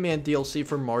the Rayman DLC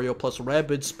for Mario plus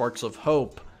Rabbids Sparks of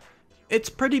Hope. It's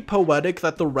pretty poetic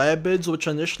that the Rabbids, which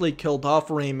initially killed off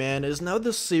Rayman, is now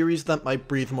the series that might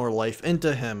breathe more life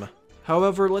into him.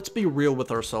 However, let's be real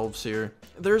with ourselves here.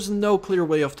 There's no clear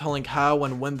way of telling how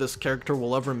and when this character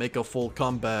will ever make a full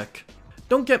comeback.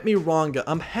 Don't get me wrong,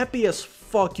 I'm happy as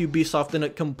fuck Ubisoft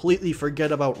didn't completely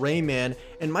forget about Rayman,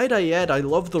 and might I add, I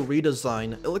love the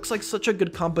redesign. It looks like such a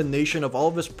good combination of all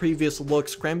of his previous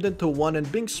looks crammed into one and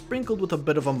being sprinkled with a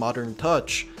bit of a modern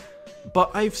touch.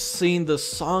 But I've seen this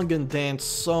song and dance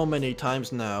so many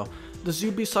times now. Does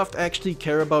Ubisoft actually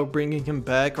care about bringing him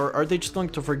back, or are they just going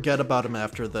to forget about him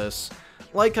after this?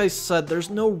 Like I said, there's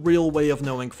no real way of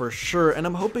knowing for sure, and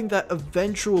I'm hoping that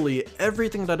eventually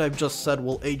everything that I've just said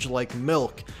will age like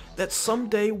milk, that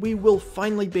someday we will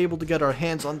finally be able to get our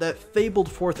hands on that fabled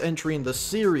fourth entry in the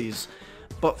series.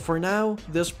 But for now,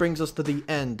 this brings us to the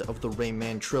end of the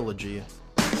Rayman trilogy.